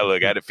the way I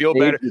look at it. Feel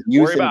better.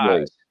 Worry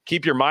about it.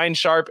 keep your mind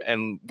sharp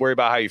and worry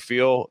about how you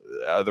feel.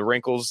 The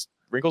wrinkles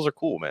are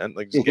cool, man.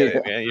 Like, just get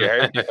it, man. Your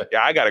hair,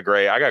 yeah, I got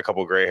a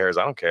couple gray hairs.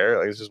 I don't care.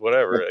 Like, it's just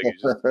whatever.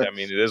 Like, I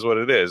mean, it is what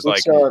it is.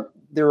 Like,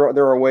 there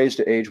are ways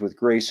to age with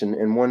grace,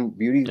 and one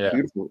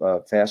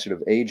beautiful facet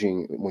of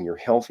aging when you're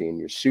healthy and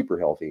you're super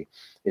healthy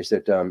is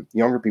that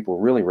younger people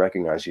really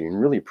recognize you and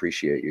really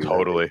appreciate you.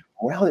 Totally. Like,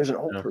 wow, there's an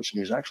old person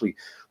who's actually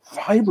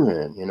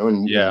vibrant,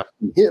 and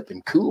hip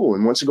and cool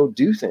and wants to go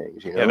do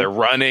things. Yeah, they're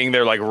running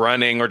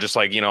or just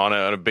like, on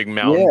a big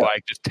mountain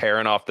bike, just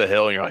tearing off the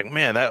hill, and you're like,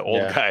 man, that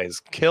old guy is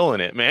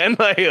killing it, man.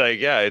 like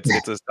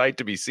it's a sight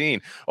to be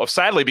seen. Well,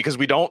 sadly, because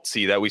we don't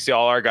see that. We see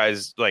all our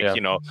guys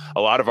a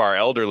lot of our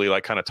elderly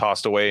like kind of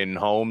tossed away in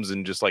homes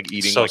and just like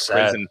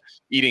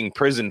eating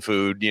prison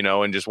food,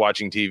 and just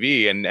watching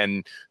TV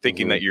and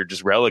thinking that you're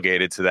just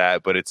relegated to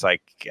that. But it's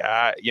like,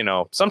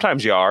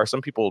 sometimes you are.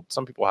 Some people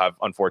have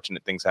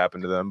unfortunate things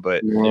happen to them,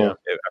 but I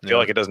feel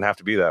like it doesn't have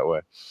to be that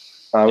way.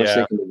 I was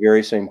thinking the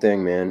very same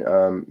thing, man.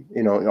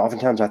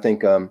 Oftentimes I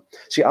think,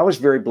 I was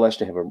very blessed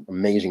to have an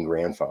amazing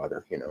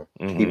grandfather.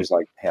 He was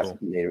like half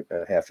Native,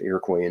 half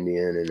Iroquois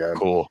Indian, and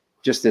cool.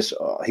 Just this,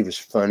 he was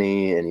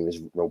funny and he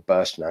was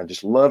robust, and I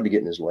just loved to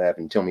get in his lap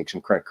and tell me some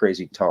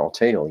crazy tall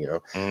tale,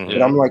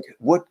 But I'm like,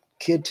 what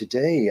kid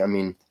today,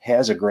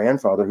 has a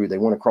grandfather who they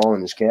want to crawl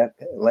in his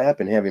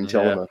lap and have him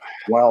tell them a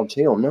wild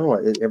tale? No,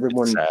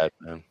 everyone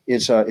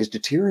is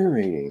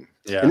deteriorating.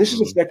 Yeah. And this is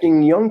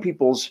affecting young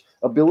people's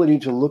ability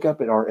to look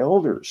up at our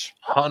elders.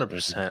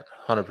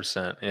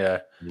 100%. Yeah.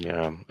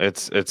 Yeah.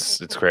 It's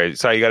crazy.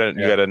 So you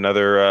got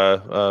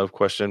another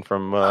question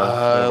from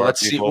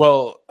let's see. People?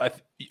 Well, I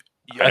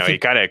know you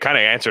kind of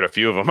answered a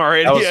few of them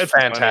already. That was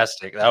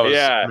fantastic. Funny.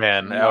 That was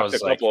man. That was a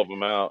couple of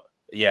them out.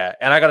 Yeah,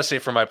 and I got to say,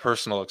 from my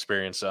personal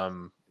experience,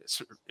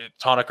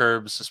 tonic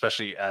herbs,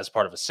 especially as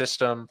part of a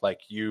system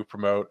like you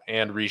promote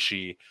and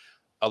Rishi,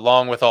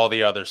 along with all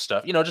the other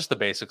stuff, just the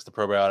basics, the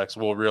probiotics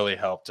will really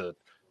help to.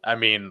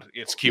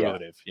 It's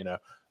cumulative,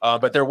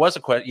 But there was a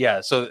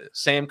question, so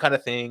same kind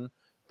of thing.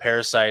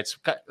 Parasites,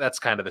 that's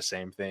kind of the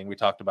same thing. We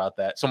talked about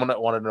that. Someone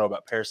that wanted to know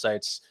about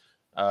parasites,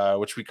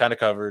 which we kind of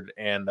covered,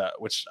 and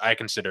which I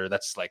consider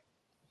that's like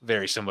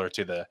very similar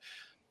to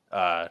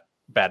the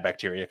bad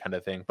bacteria kind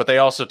of thing. But they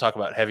also talk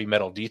about heavy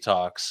metal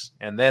detox,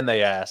 and then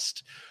they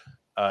asked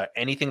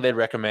anything they'd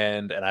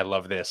recommend, and I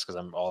love this because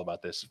I'm all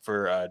about this,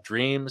 for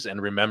dreams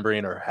and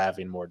remembering or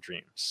having more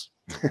dreams.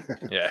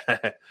 Yeah.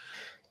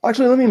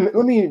 Actually,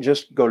 let me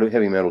just go to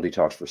heavy metal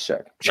detox for a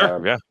sec.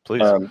 Sure. Yeah,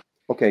 please.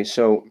 Okay,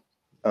 so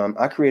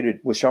I created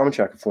with Shaman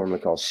Track a formula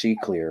called Sea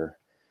Clear,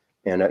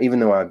 and even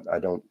though I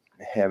don't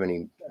have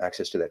any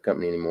access to that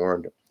company anymore,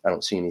 and I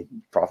don't see any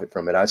profit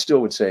from it, I still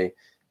would say,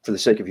 for the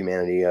sake of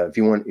humanity, if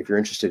you're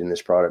interested in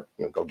this product,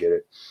 go get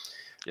it.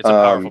 It's a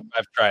powerful.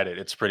 I've tried it.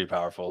 It's pretty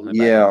powerful. What's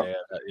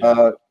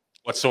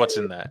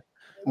in that?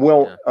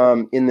 Well,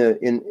 when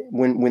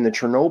the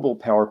Chernobyl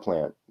power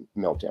plant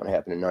meltdown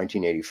happened in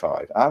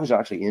 1985, I was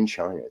actually in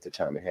China at the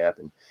time it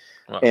happened,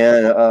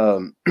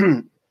 and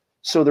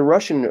so the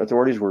Russian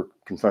authorities were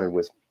confronted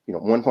with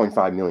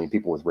 1.5 million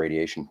people with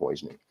radiation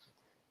poisoning,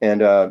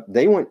 and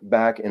they went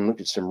back and looked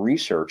at some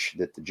research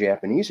that the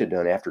Japanese had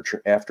done after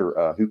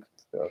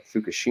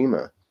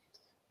Fukushima,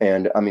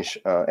 and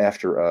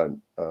after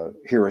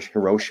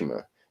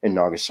Hiroshima and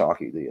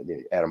Nagasaki,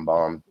 the atom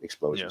bomb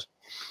explosions.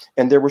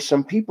 And there were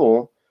some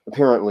people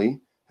apparently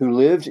who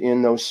lived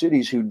in those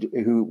cities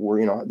who were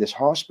in this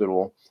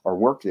hospital or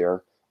worked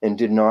there and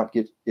did not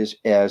get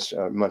as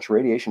much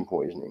radiation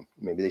poisoning.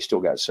 Maybe they still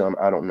got some,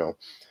 I don't know.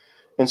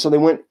 And so they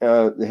went.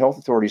 The health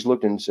authorities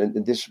looked and said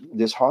that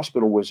this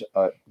hospital was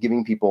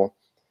giving people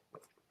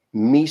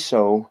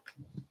miso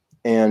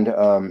and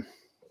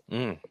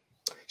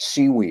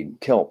seaweed,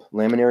 kelp,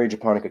 Laminaria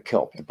japonica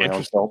kelp, the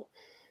brown kelp.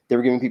 They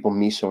were giving people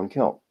miso and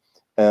kelp.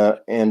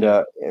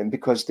 And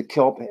because the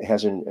kelp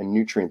has a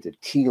nutrient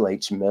that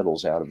chelates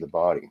metals out of the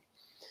body,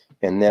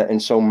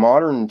 and so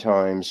modern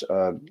times,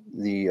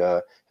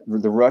 the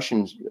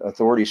Russian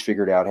authorities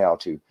figured out how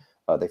to.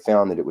 They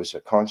found that it was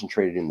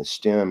concentrated in the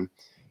stem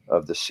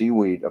of the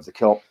seaweed of the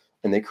kelp,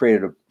 and they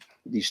created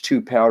these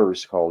two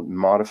powders called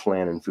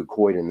Modiflan and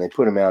Fucoidan. They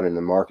put them out in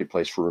the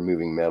marketplace for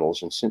removing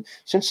metals, and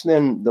since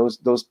then, those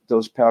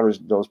powders,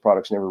 those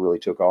products never really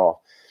took off.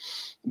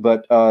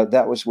 But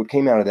that was what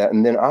came out of that.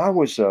 And then I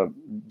was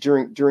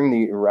during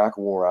the Iraq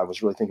War, I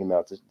was really thinking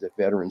about the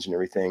veterans and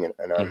everything, and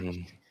I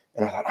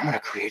thought, I'm going to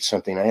create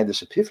something. I had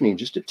this epiphany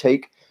just to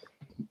take,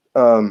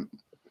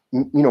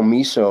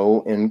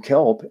 miso and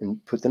kelp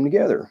and put them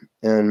together,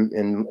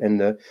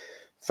 and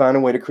find a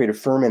way to create a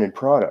fermented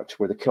product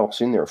where the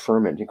kelp's in there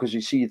fermenting. Because you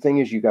see, the thing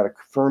is, you got to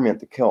ferment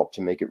the kelp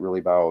to make it really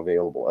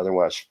bioavailable.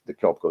 Otherwise, the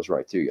kelp goes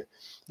right through you.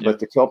 Yeah. But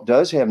the kelp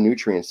does have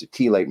nutrients that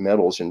chelate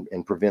metals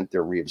and prevent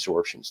their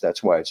reabsorptions.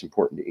 That's why it's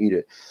important to eat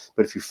it.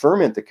 But if you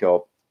ferment the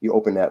kelp, you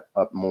open that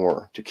up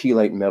more to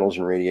chelate metals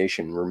and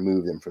radiation and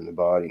remove them from the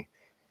body.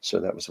 So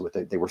that was what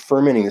they were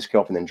fermenting this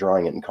kelp and then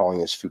drying it and calling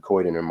this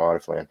fucoidan and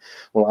modiflan.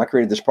 Well, I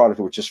created this product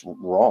that was just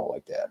raw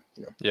like that.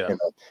 Yeah.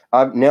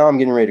 And, now I'm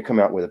getting ready to come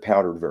out with a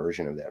powdered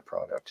version of that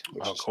product,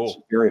 which is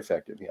very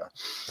effective. Yeah.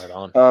 Right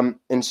on.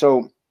 And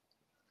so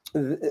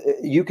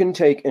you can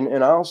take,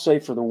 and I'll say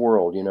for the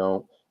world,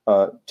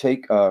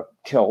 take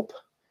kelp,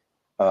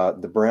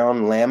 the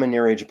brown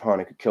Laminaria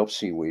japonica kelp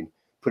seaweed,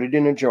 put it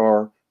in a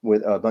jar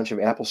with a bunch of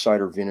apple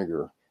cider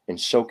vinegar and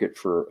soak it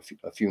for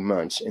a few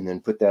months, and then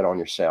put that on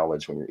your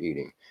salads when you're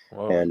eating.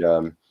 Whoa.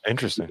 And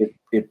interesting.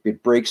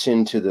 It breaks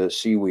into the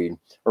seaweed,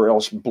 or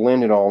else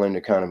blend it all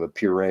into kind of a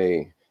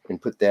puree and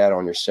put that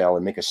on your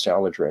salad. Make a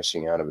salad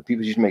dressing out of it.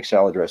 People used to make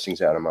salad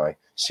dressings out of my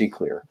Sea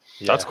Clear.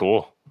 That's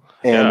cool.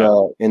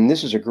 And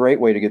this is a great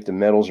way to get the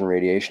metals and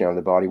radiation out of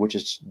the body, which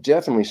is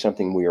definitely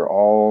something we are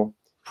all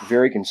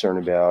very concerned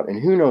about.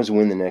 And who knows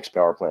when the next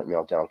power plant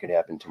meltdown could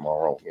happen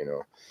tomorrow,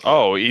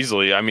 Oh,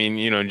 easily. I mean,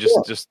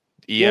 just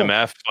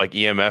EMF, like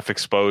EMF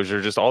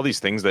exposure, just all these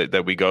things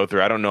that we go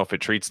through. I don't know if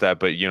it treats that,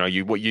 but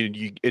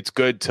it's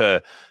good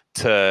to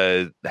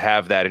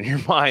have that in your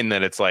mind,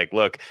 that it's like,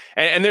 look,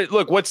 and there,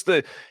 look, what's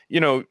the,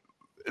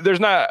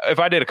 there's not, if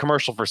I did a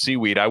commercial for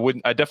seaweed, I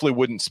definitely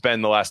wouldn't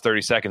spend the last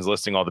 30 seconds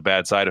listing all the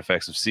bad side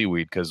effects of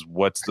seaweed, because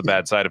what's the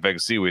bad side effect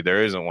of seaweed?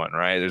 There isn't one,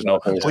 right? There's no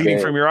bleeding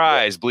from your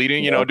eyes,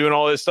 bleeding, doing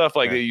all this stuff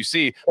like that you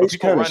see. But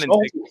people run and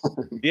take,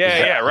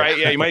 right.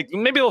 Yeah, you might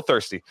maybe a little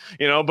thirsty,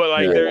 but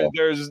like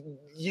there's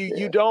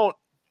you don't,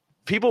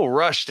 people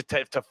rush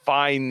to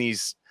find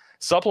these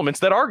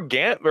supplements that are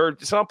or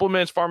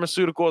supplements,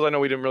 pharmaceuticals. I know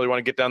we didn't really want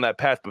to get down that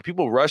path, but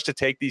people rush to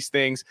take these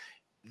things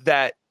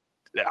that,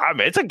 I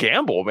mean, it's a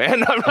gamble,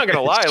 man. I'm not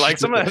gonna lie. Like,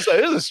 some of this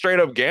is a straight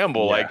up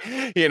gamble. And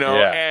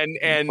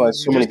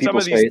so many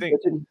people say things.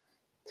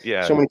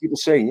 So many people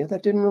say,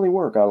 that didn't really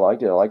work. I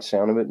liked it. I liked the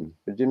sound of it, and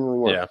it didn't really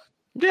work.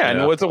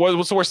 And what's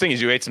the worst thing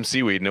is you ate some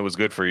seaweed and it was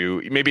good for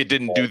you. Maybe it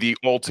didn't do the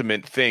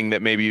ultimate thing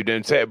that maybe you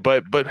didn't say,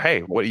 but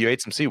hey, you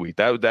ate some seaweed.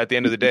 That at the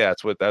end of the day,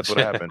 that's what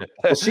happened.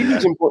 Well,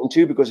 seaweed's important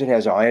too because it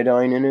has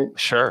iodine in it.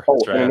 Sure.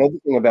 That's right. And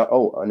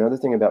another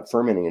thing about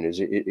fermenting it is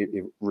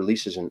it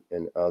releases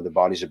the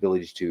body's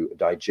ability to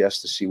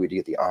digest the seaweed to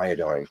get the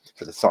iodine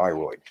for the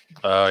thyroid.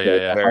 Oh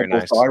yeah, very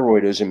nice.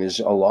 Hypothyroidism is,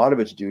 a lot of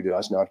it's due to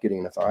us not getting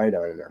enough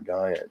iodine in our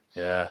diet.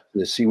 Yeah.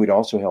 The seaweed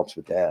also helps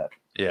with that.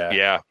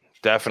 Yeah.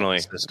 Definitely.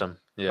 System.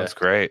 Yeah. That's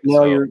great.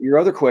 Now, your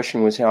other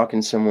question was, how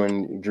can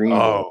someone dream?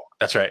 Oh,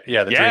 that's right.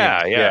 Yeah. The dream.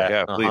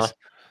 Yeah. Please.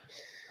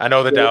 I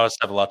know the Taoists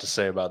have a lot to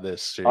say about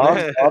this.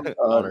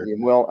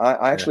 Well,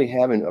 I actually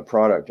have a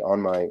product on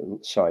my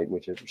site,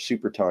 which is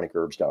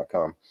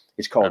supertonicherbs.com.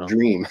 It's called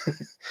Dream.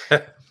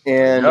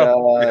 And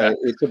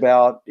it's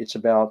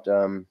about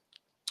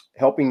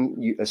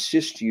helping you,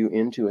 assist you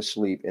into a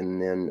sleep,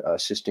 and then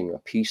assisting a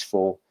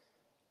peaceful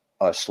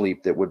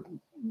sleep that would,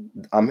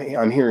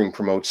 I'm hearing,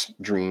 promotes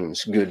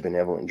dreams, good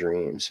benevolent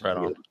dreams. Right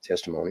on.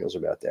 Testimonials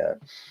about that.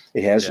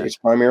 It has it's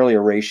primarily a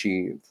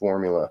reishi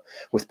formula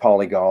with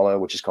polygala,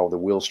 which is called the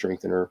will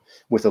strengthener,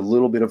 with a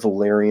little bit of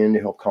valerian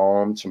to help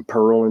calm, some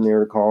pearl in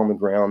there to calm and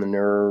ground the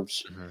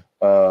nerves,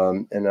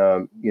 and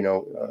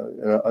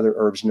other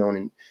herbs known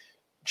in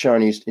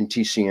Chinese in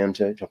TCM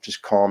to help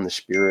just calm the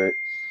spirit.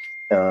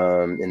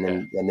 And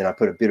then I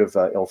put a bit of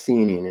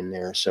L-theanine in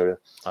there, so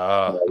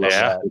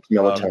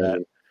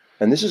melatonin.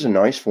 And this is a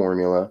nice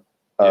formula.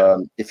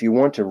 If you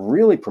want to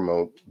really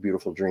promote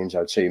beautiful dreams,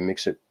 I'd say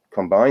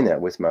combine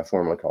that with my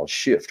formula called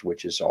Shift,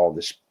 which is all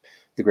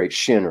the great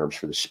Shin herbs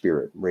for the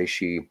spirit: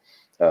 reishi,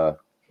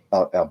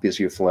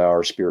 albizia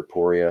flower, spirit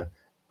poria,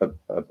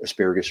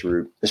 asparagus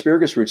root.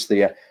 Asparagus root's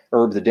the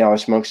herb the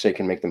Taoist monks say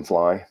can make them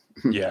fly.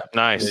 Yeah,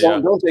 nice.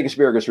 Don't take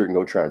asparagus root and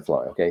go try and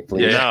fly, okay?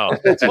 Please. No.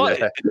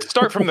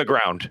 Start from the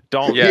ground.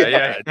 Don't.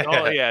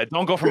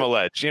 Don't go from a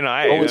ledge.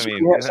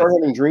 Start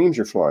having dreams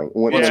you're flying.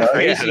 When I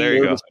there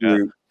you go.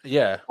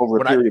 Over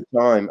a period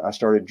of time, I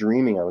started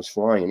dreaming I was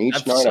flying, and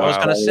each night I was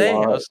going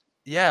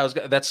to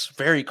say, that's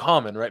very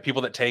common, right?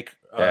 People that take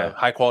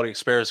high quality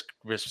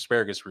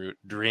asparagus root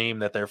dream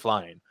that they're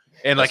flying,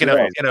 and like in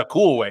a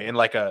cool way, in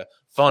like a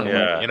fun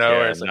way,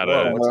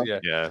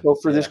 So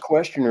for this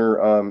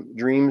questioner,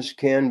 dreams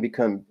can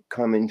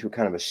come into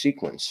kind of a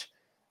sequence.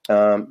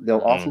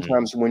 They'll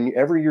oftentimes,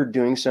 whenever you're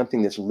doing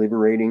something that's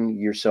liberating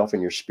yourself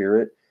and your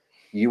spirit,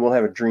 you will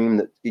have a dream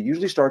that it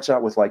usually starts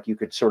out with, like, you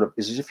could sort of,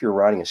 it's as if you're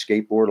riding a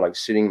skateboard, like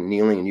sitting,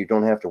 kneeling, and you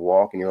don't have to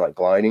walk, and you're like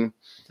gliding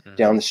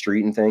down the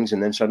street and things.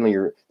 And then suddenly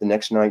the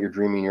next night you're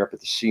dreaming you're up at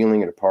the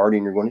ceiling at a party,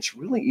 and you're going, it's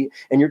really,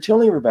 and you're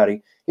telling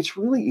everybody, it's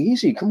really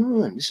easy.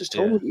 Come on. This is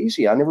totally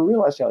easy. I never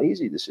realized how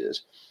easy this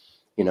is,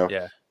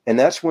 And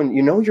that's when,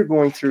 you're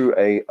going through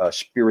a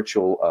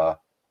spiritual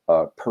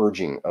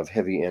purging of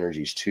heavy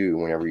energies too,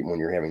 when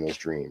you're having those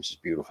dreams.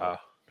 It's beautiful.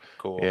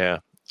 Cool. Yeah.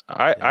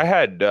 I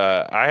had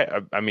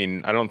I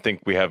mean, I don't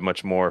think we have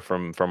much more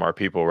from our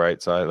people,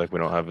 right? So we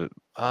don't have it.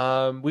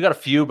 We got a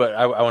few, but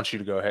I want you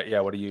to go ahead.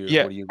 Yeah. What do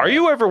you? Are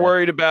you ever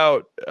worried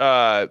about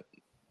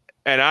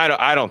And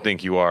I don't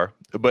think you are.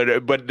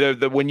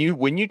 But when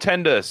you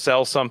tend to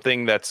sell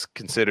something that's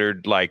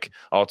considered like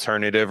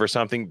alternative or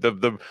something,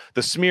 the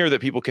smear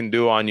that people can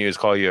do on you is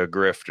call you a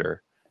grifter.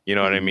 You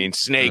know what I mean?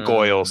 Snake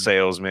oil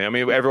salesman. I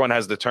mean, everyone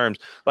has the terms.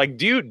 Like,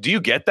 do you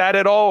get that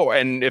at all?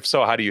 And if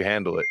so, how do you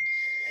handle it?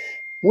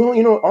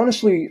 Well,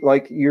 honestly,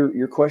 like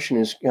your question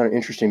is kind of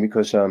interesting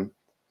because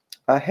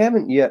I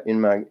haven't yet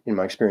in my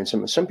experience.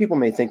 Some people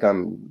may think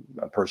I'm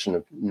a person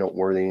of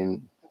noteworthy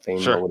and fame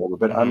Sure. or whatever,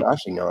 but I'm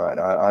actually not.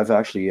 I've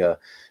actually,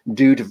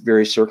 due to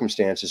various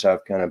circumstances,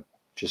 I've kind of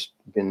just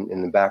been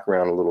in the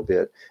background a little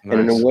bit, and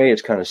in a way,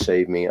 it's kind of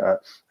saved me. I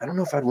don't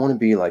know if I'd want to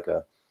be like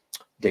a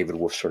David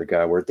Wolf sort of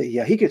guy where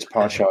he gets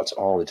pot shots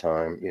all the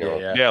time,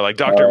 Yeah, like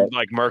Dr.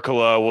 like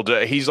Mercola will do.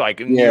 He's like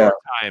New York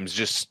Times,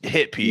 just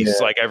hit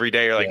piece like every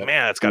day. You're like,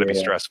 man, that's got to be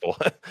stressful.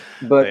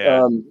 But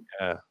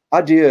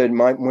I did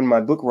when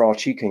my book Raw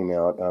Chi came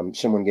out.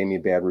 Someone gave me a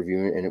bad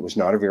review, and it was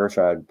not a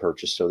verified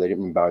purchase, so they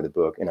didn't buy the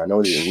book. And I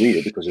know they didn't read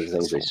it because of the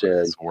things they said.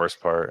 That's the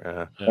worst part.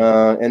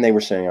 And they were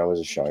saying I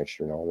was a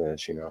shyster and all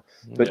this,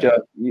 But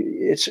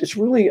it's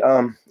really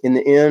in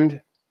the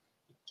end.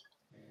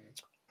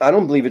 I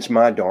don't believe it's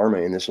my dharma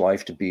in this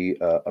life to be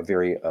a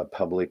very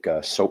public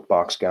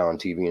soapbox guy on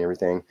TV and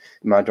everything.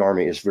 My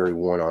dharma is very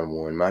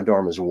one-on-one. My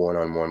dharma is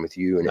one-on-one with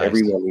you and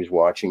everyone who's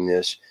watching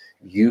this.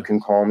 You can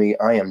call me.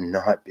 I am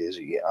not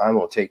busy.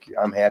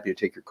 I'm happy to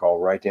take your call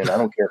right then. I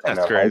don't care if I'm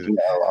not crazy.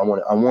 I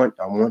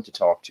want to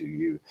talk to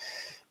you.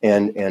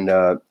 And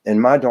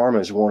my dharma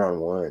is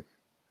one-on-one.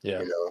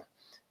 Yeah.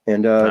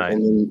 And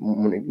then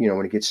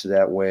when it gets to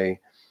that way,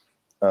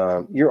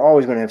 you're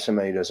always going to have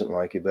somebody who doesn't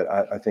like you, but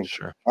I think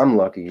I'm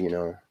lucky,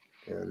 in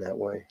that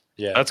way.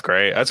 Yeah, that's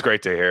great. That's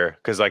great to hear.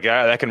 Cause like,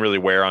 that can really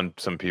wear on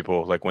some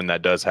people. Like when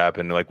that does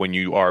happen, like when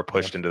you are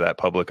pushed into that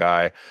public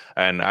eye,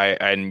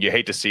 and you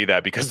hate to see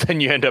that because then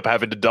you end up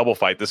having to double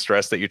fight the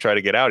stress that you try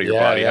to get out of your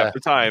body half the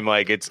time.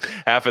 Like it's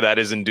half of that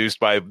is induced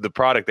by the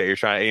product that you're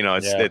trying,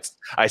 it's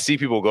I see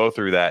people go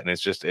through that and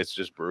it's just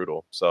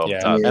brutal. So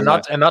and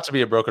not to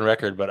be a broken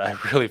record, but I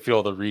really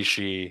feel the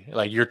Rishi,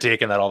 like you're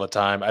taking that all the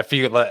time. I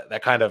feel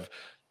that kind of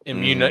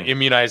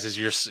immunizes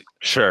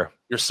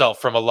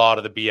yourself from a lot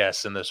of the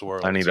BS in this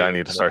world. I need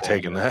to start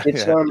taking that.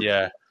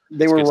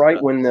 They were right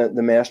stuff. When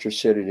the master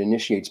said it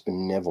initiates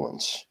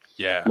benevolence.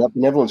 Yeah. That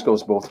benevolence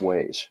goes both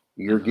ways.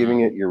 You're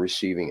giving it, you're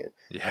receiving it.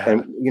 Yeah.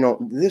 And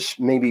this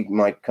maybe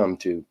might come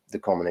to the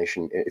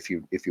culmination, if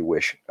you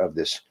wish, of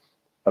this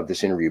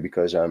interview,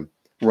 because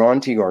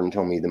Ron Teagarden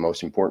told me the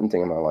most important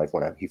thing in my life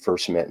when he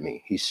first met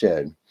me. He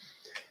said,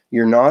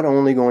 "You're not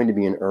only going to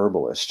be an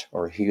herbalist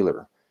or a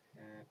healer,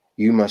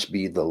 you must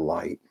be the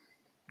light."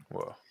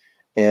 Whoa.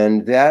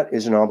 And that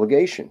is an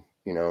obligation,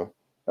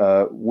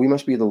 we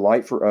must be the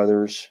light for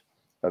others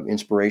of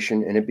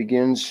inspiration. And it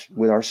begins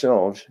with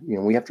ourselves.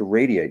 We have to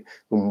radiate.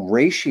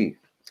 Reishi,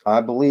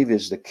 I believe,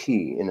 is the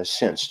key in a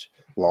sense,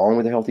 along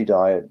with a healthy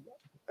diet,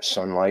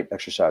 sunlight,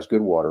 exercise,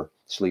 good water,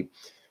 sleep.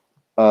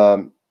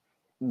 When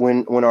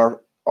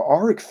our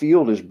auric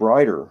field is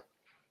brighter,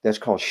 that's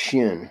called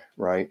Shin,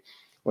 right?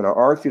 When our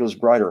auric field is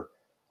brighter,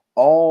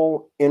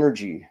 all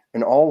energy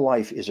and all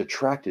life is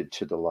attracted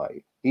to the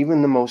light.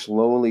 Even the most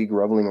lowly,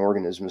 groveling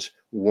organisms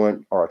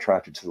are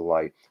attracted to the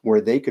light,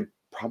 where they could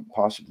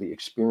possibly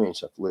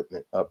experience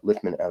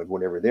upliftment out of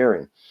whatever they're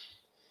in.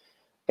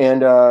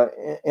 And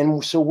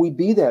so we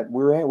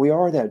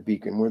are that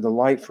beacon. We're the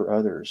light for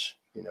others,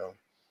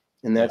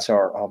 and that's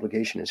our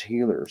obligation as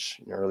healers.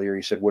 Earlier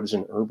you said, what is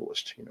an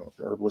herbalist? An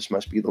herbalist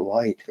must be the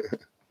light.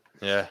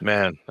 Yeah,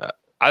 man.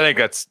 I think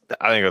that's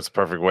a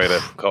perfect way to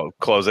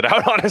close it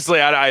out. Honestly,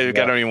 I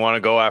don't even want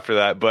to go after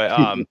that, but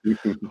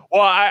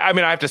well, I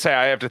mean, I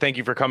have to thank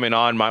you for coming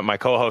on. My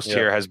co-host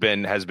here has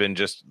been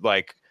just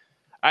like,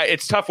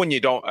 it's tough when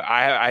you don't.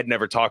 I'd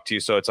never talked to you,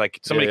 so it's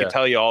like somebody can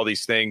tell you all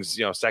these things,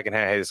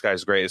 secondhand. Hey, this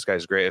guy's great. This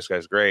guy's great. This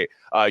guy's great.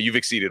 You've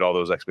exceeded all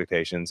those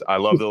expectations. I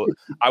love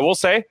I will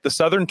say the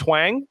Southern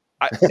twang.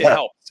 It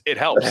helps. It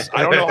helps.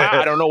 I don't know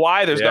how. I don't know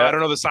why. I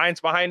don't know the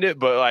science behind it,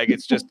 but like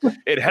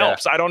it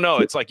helps. I don't know.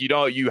 It's like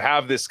you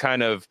have this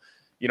kind of,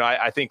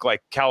 I think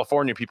like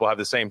California people have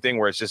the same thing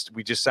where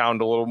we just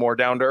sound a little more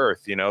down to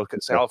earth,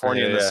 because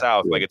California in the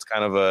South, like it's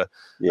kind of a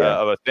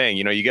thing.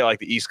 You get like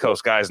the East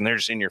Coast guys and they're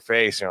just in your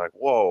face and you're like,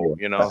 whoa,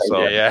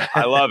 so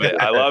I love it.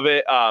 I love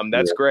it.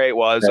 That's great.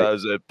 Well, it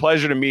was a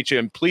pleasure to meet you.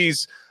 And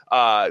please,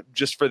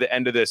 just for the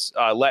end of this,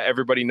 let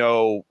everybody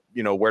know,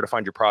 where to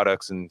find your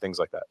products and things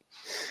like that.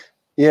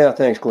 Yeah,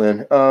 thanks,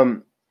 Glenn.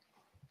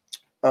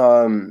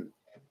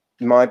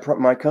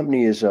 My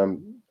company is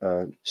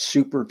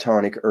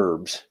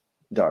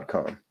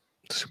supertonicherbs.com.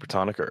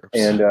 Supertonic Herbs.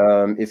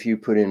 And if you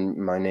put in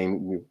my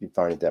name, you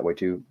find it that way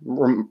too.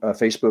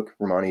 Facebook,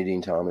 Romani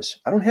Dean Thomas.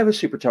 I don't have a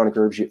Supertonic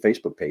Herbs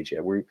Facebook page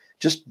yet. We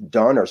just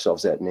donned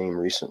ourselves that name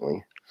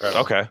recently.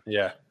 Okay.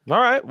 Yeah. All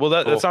right. Well,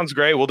 that sounds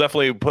great. We'll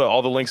definitely put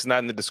all the links in that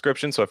in the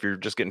description. So if you're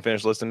just getting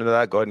finished listening to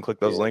that, go ahead and click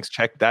those links.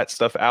 Check that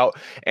stuff out.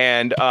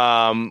 And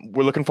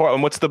we're looking forward.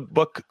 And what's the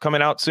book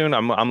coming out soon?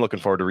 I'm looking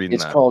forward to reading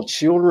that. It's called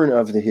Children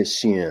of the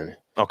Hsien.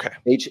 Okay.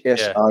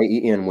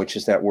 Hsien, which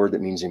is that word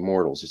that means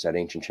immortals. It's that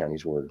ancient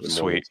Chinese word. Immortals.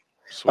 Sweet.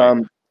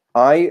 Sweet.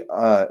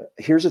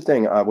 Here's the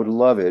thing. I would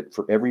love it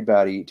for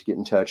everybody to get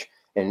in touch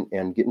and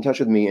get in touch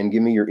with me and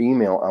give me your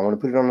email. I want to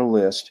put it on a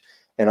list.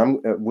 And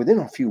I'm within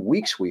a few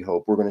weeks, we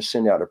hope we're going to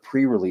send out a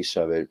pre-release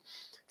of it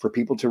for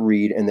people to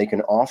read, and they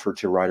can offer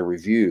to write a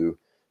review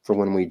for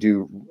when we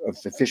do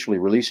officially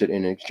release it.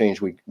 In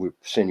exchange, we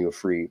send you a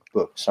free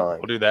book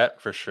signed. We'll do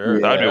that for sure.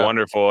 Yeah. That'd be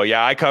wonderful.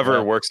 Yeah, I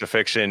cover works of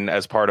fiction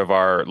as part of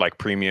our like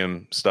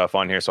premium stuff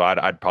on here, so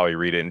I'd probably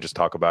read it and just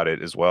talk about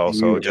it as well.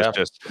 So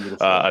just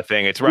a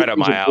thing. It's right up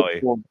my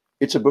alley.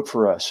 It's a book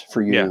for us,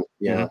 for you.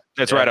 Yeah.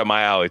 It's right up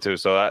my alley too.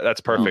 So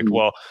that's perfect.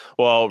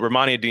 Well,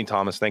 Ramani Dean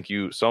Thomas, thank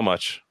you so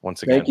much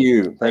once again. Thank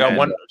you. I got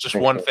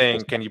one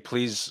thing. Can you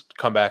please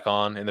come back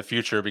on in the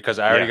future? Because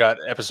I already got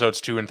episodes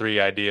 2 and 3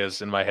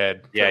 ideas in my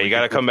head. Yeah, you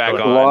got to come back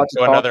on.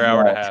 So another hour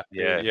and a half.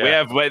 Yeah. We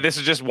have. This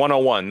is just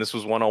 101. This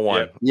was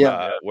 101.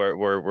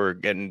 We're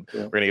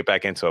gonna get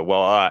back into it.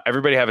 Well,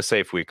 everybody have a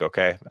safe week.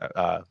 Okay.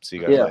 See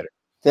you guys later.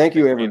 Thank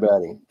you,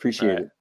 everybody. Appreciate it.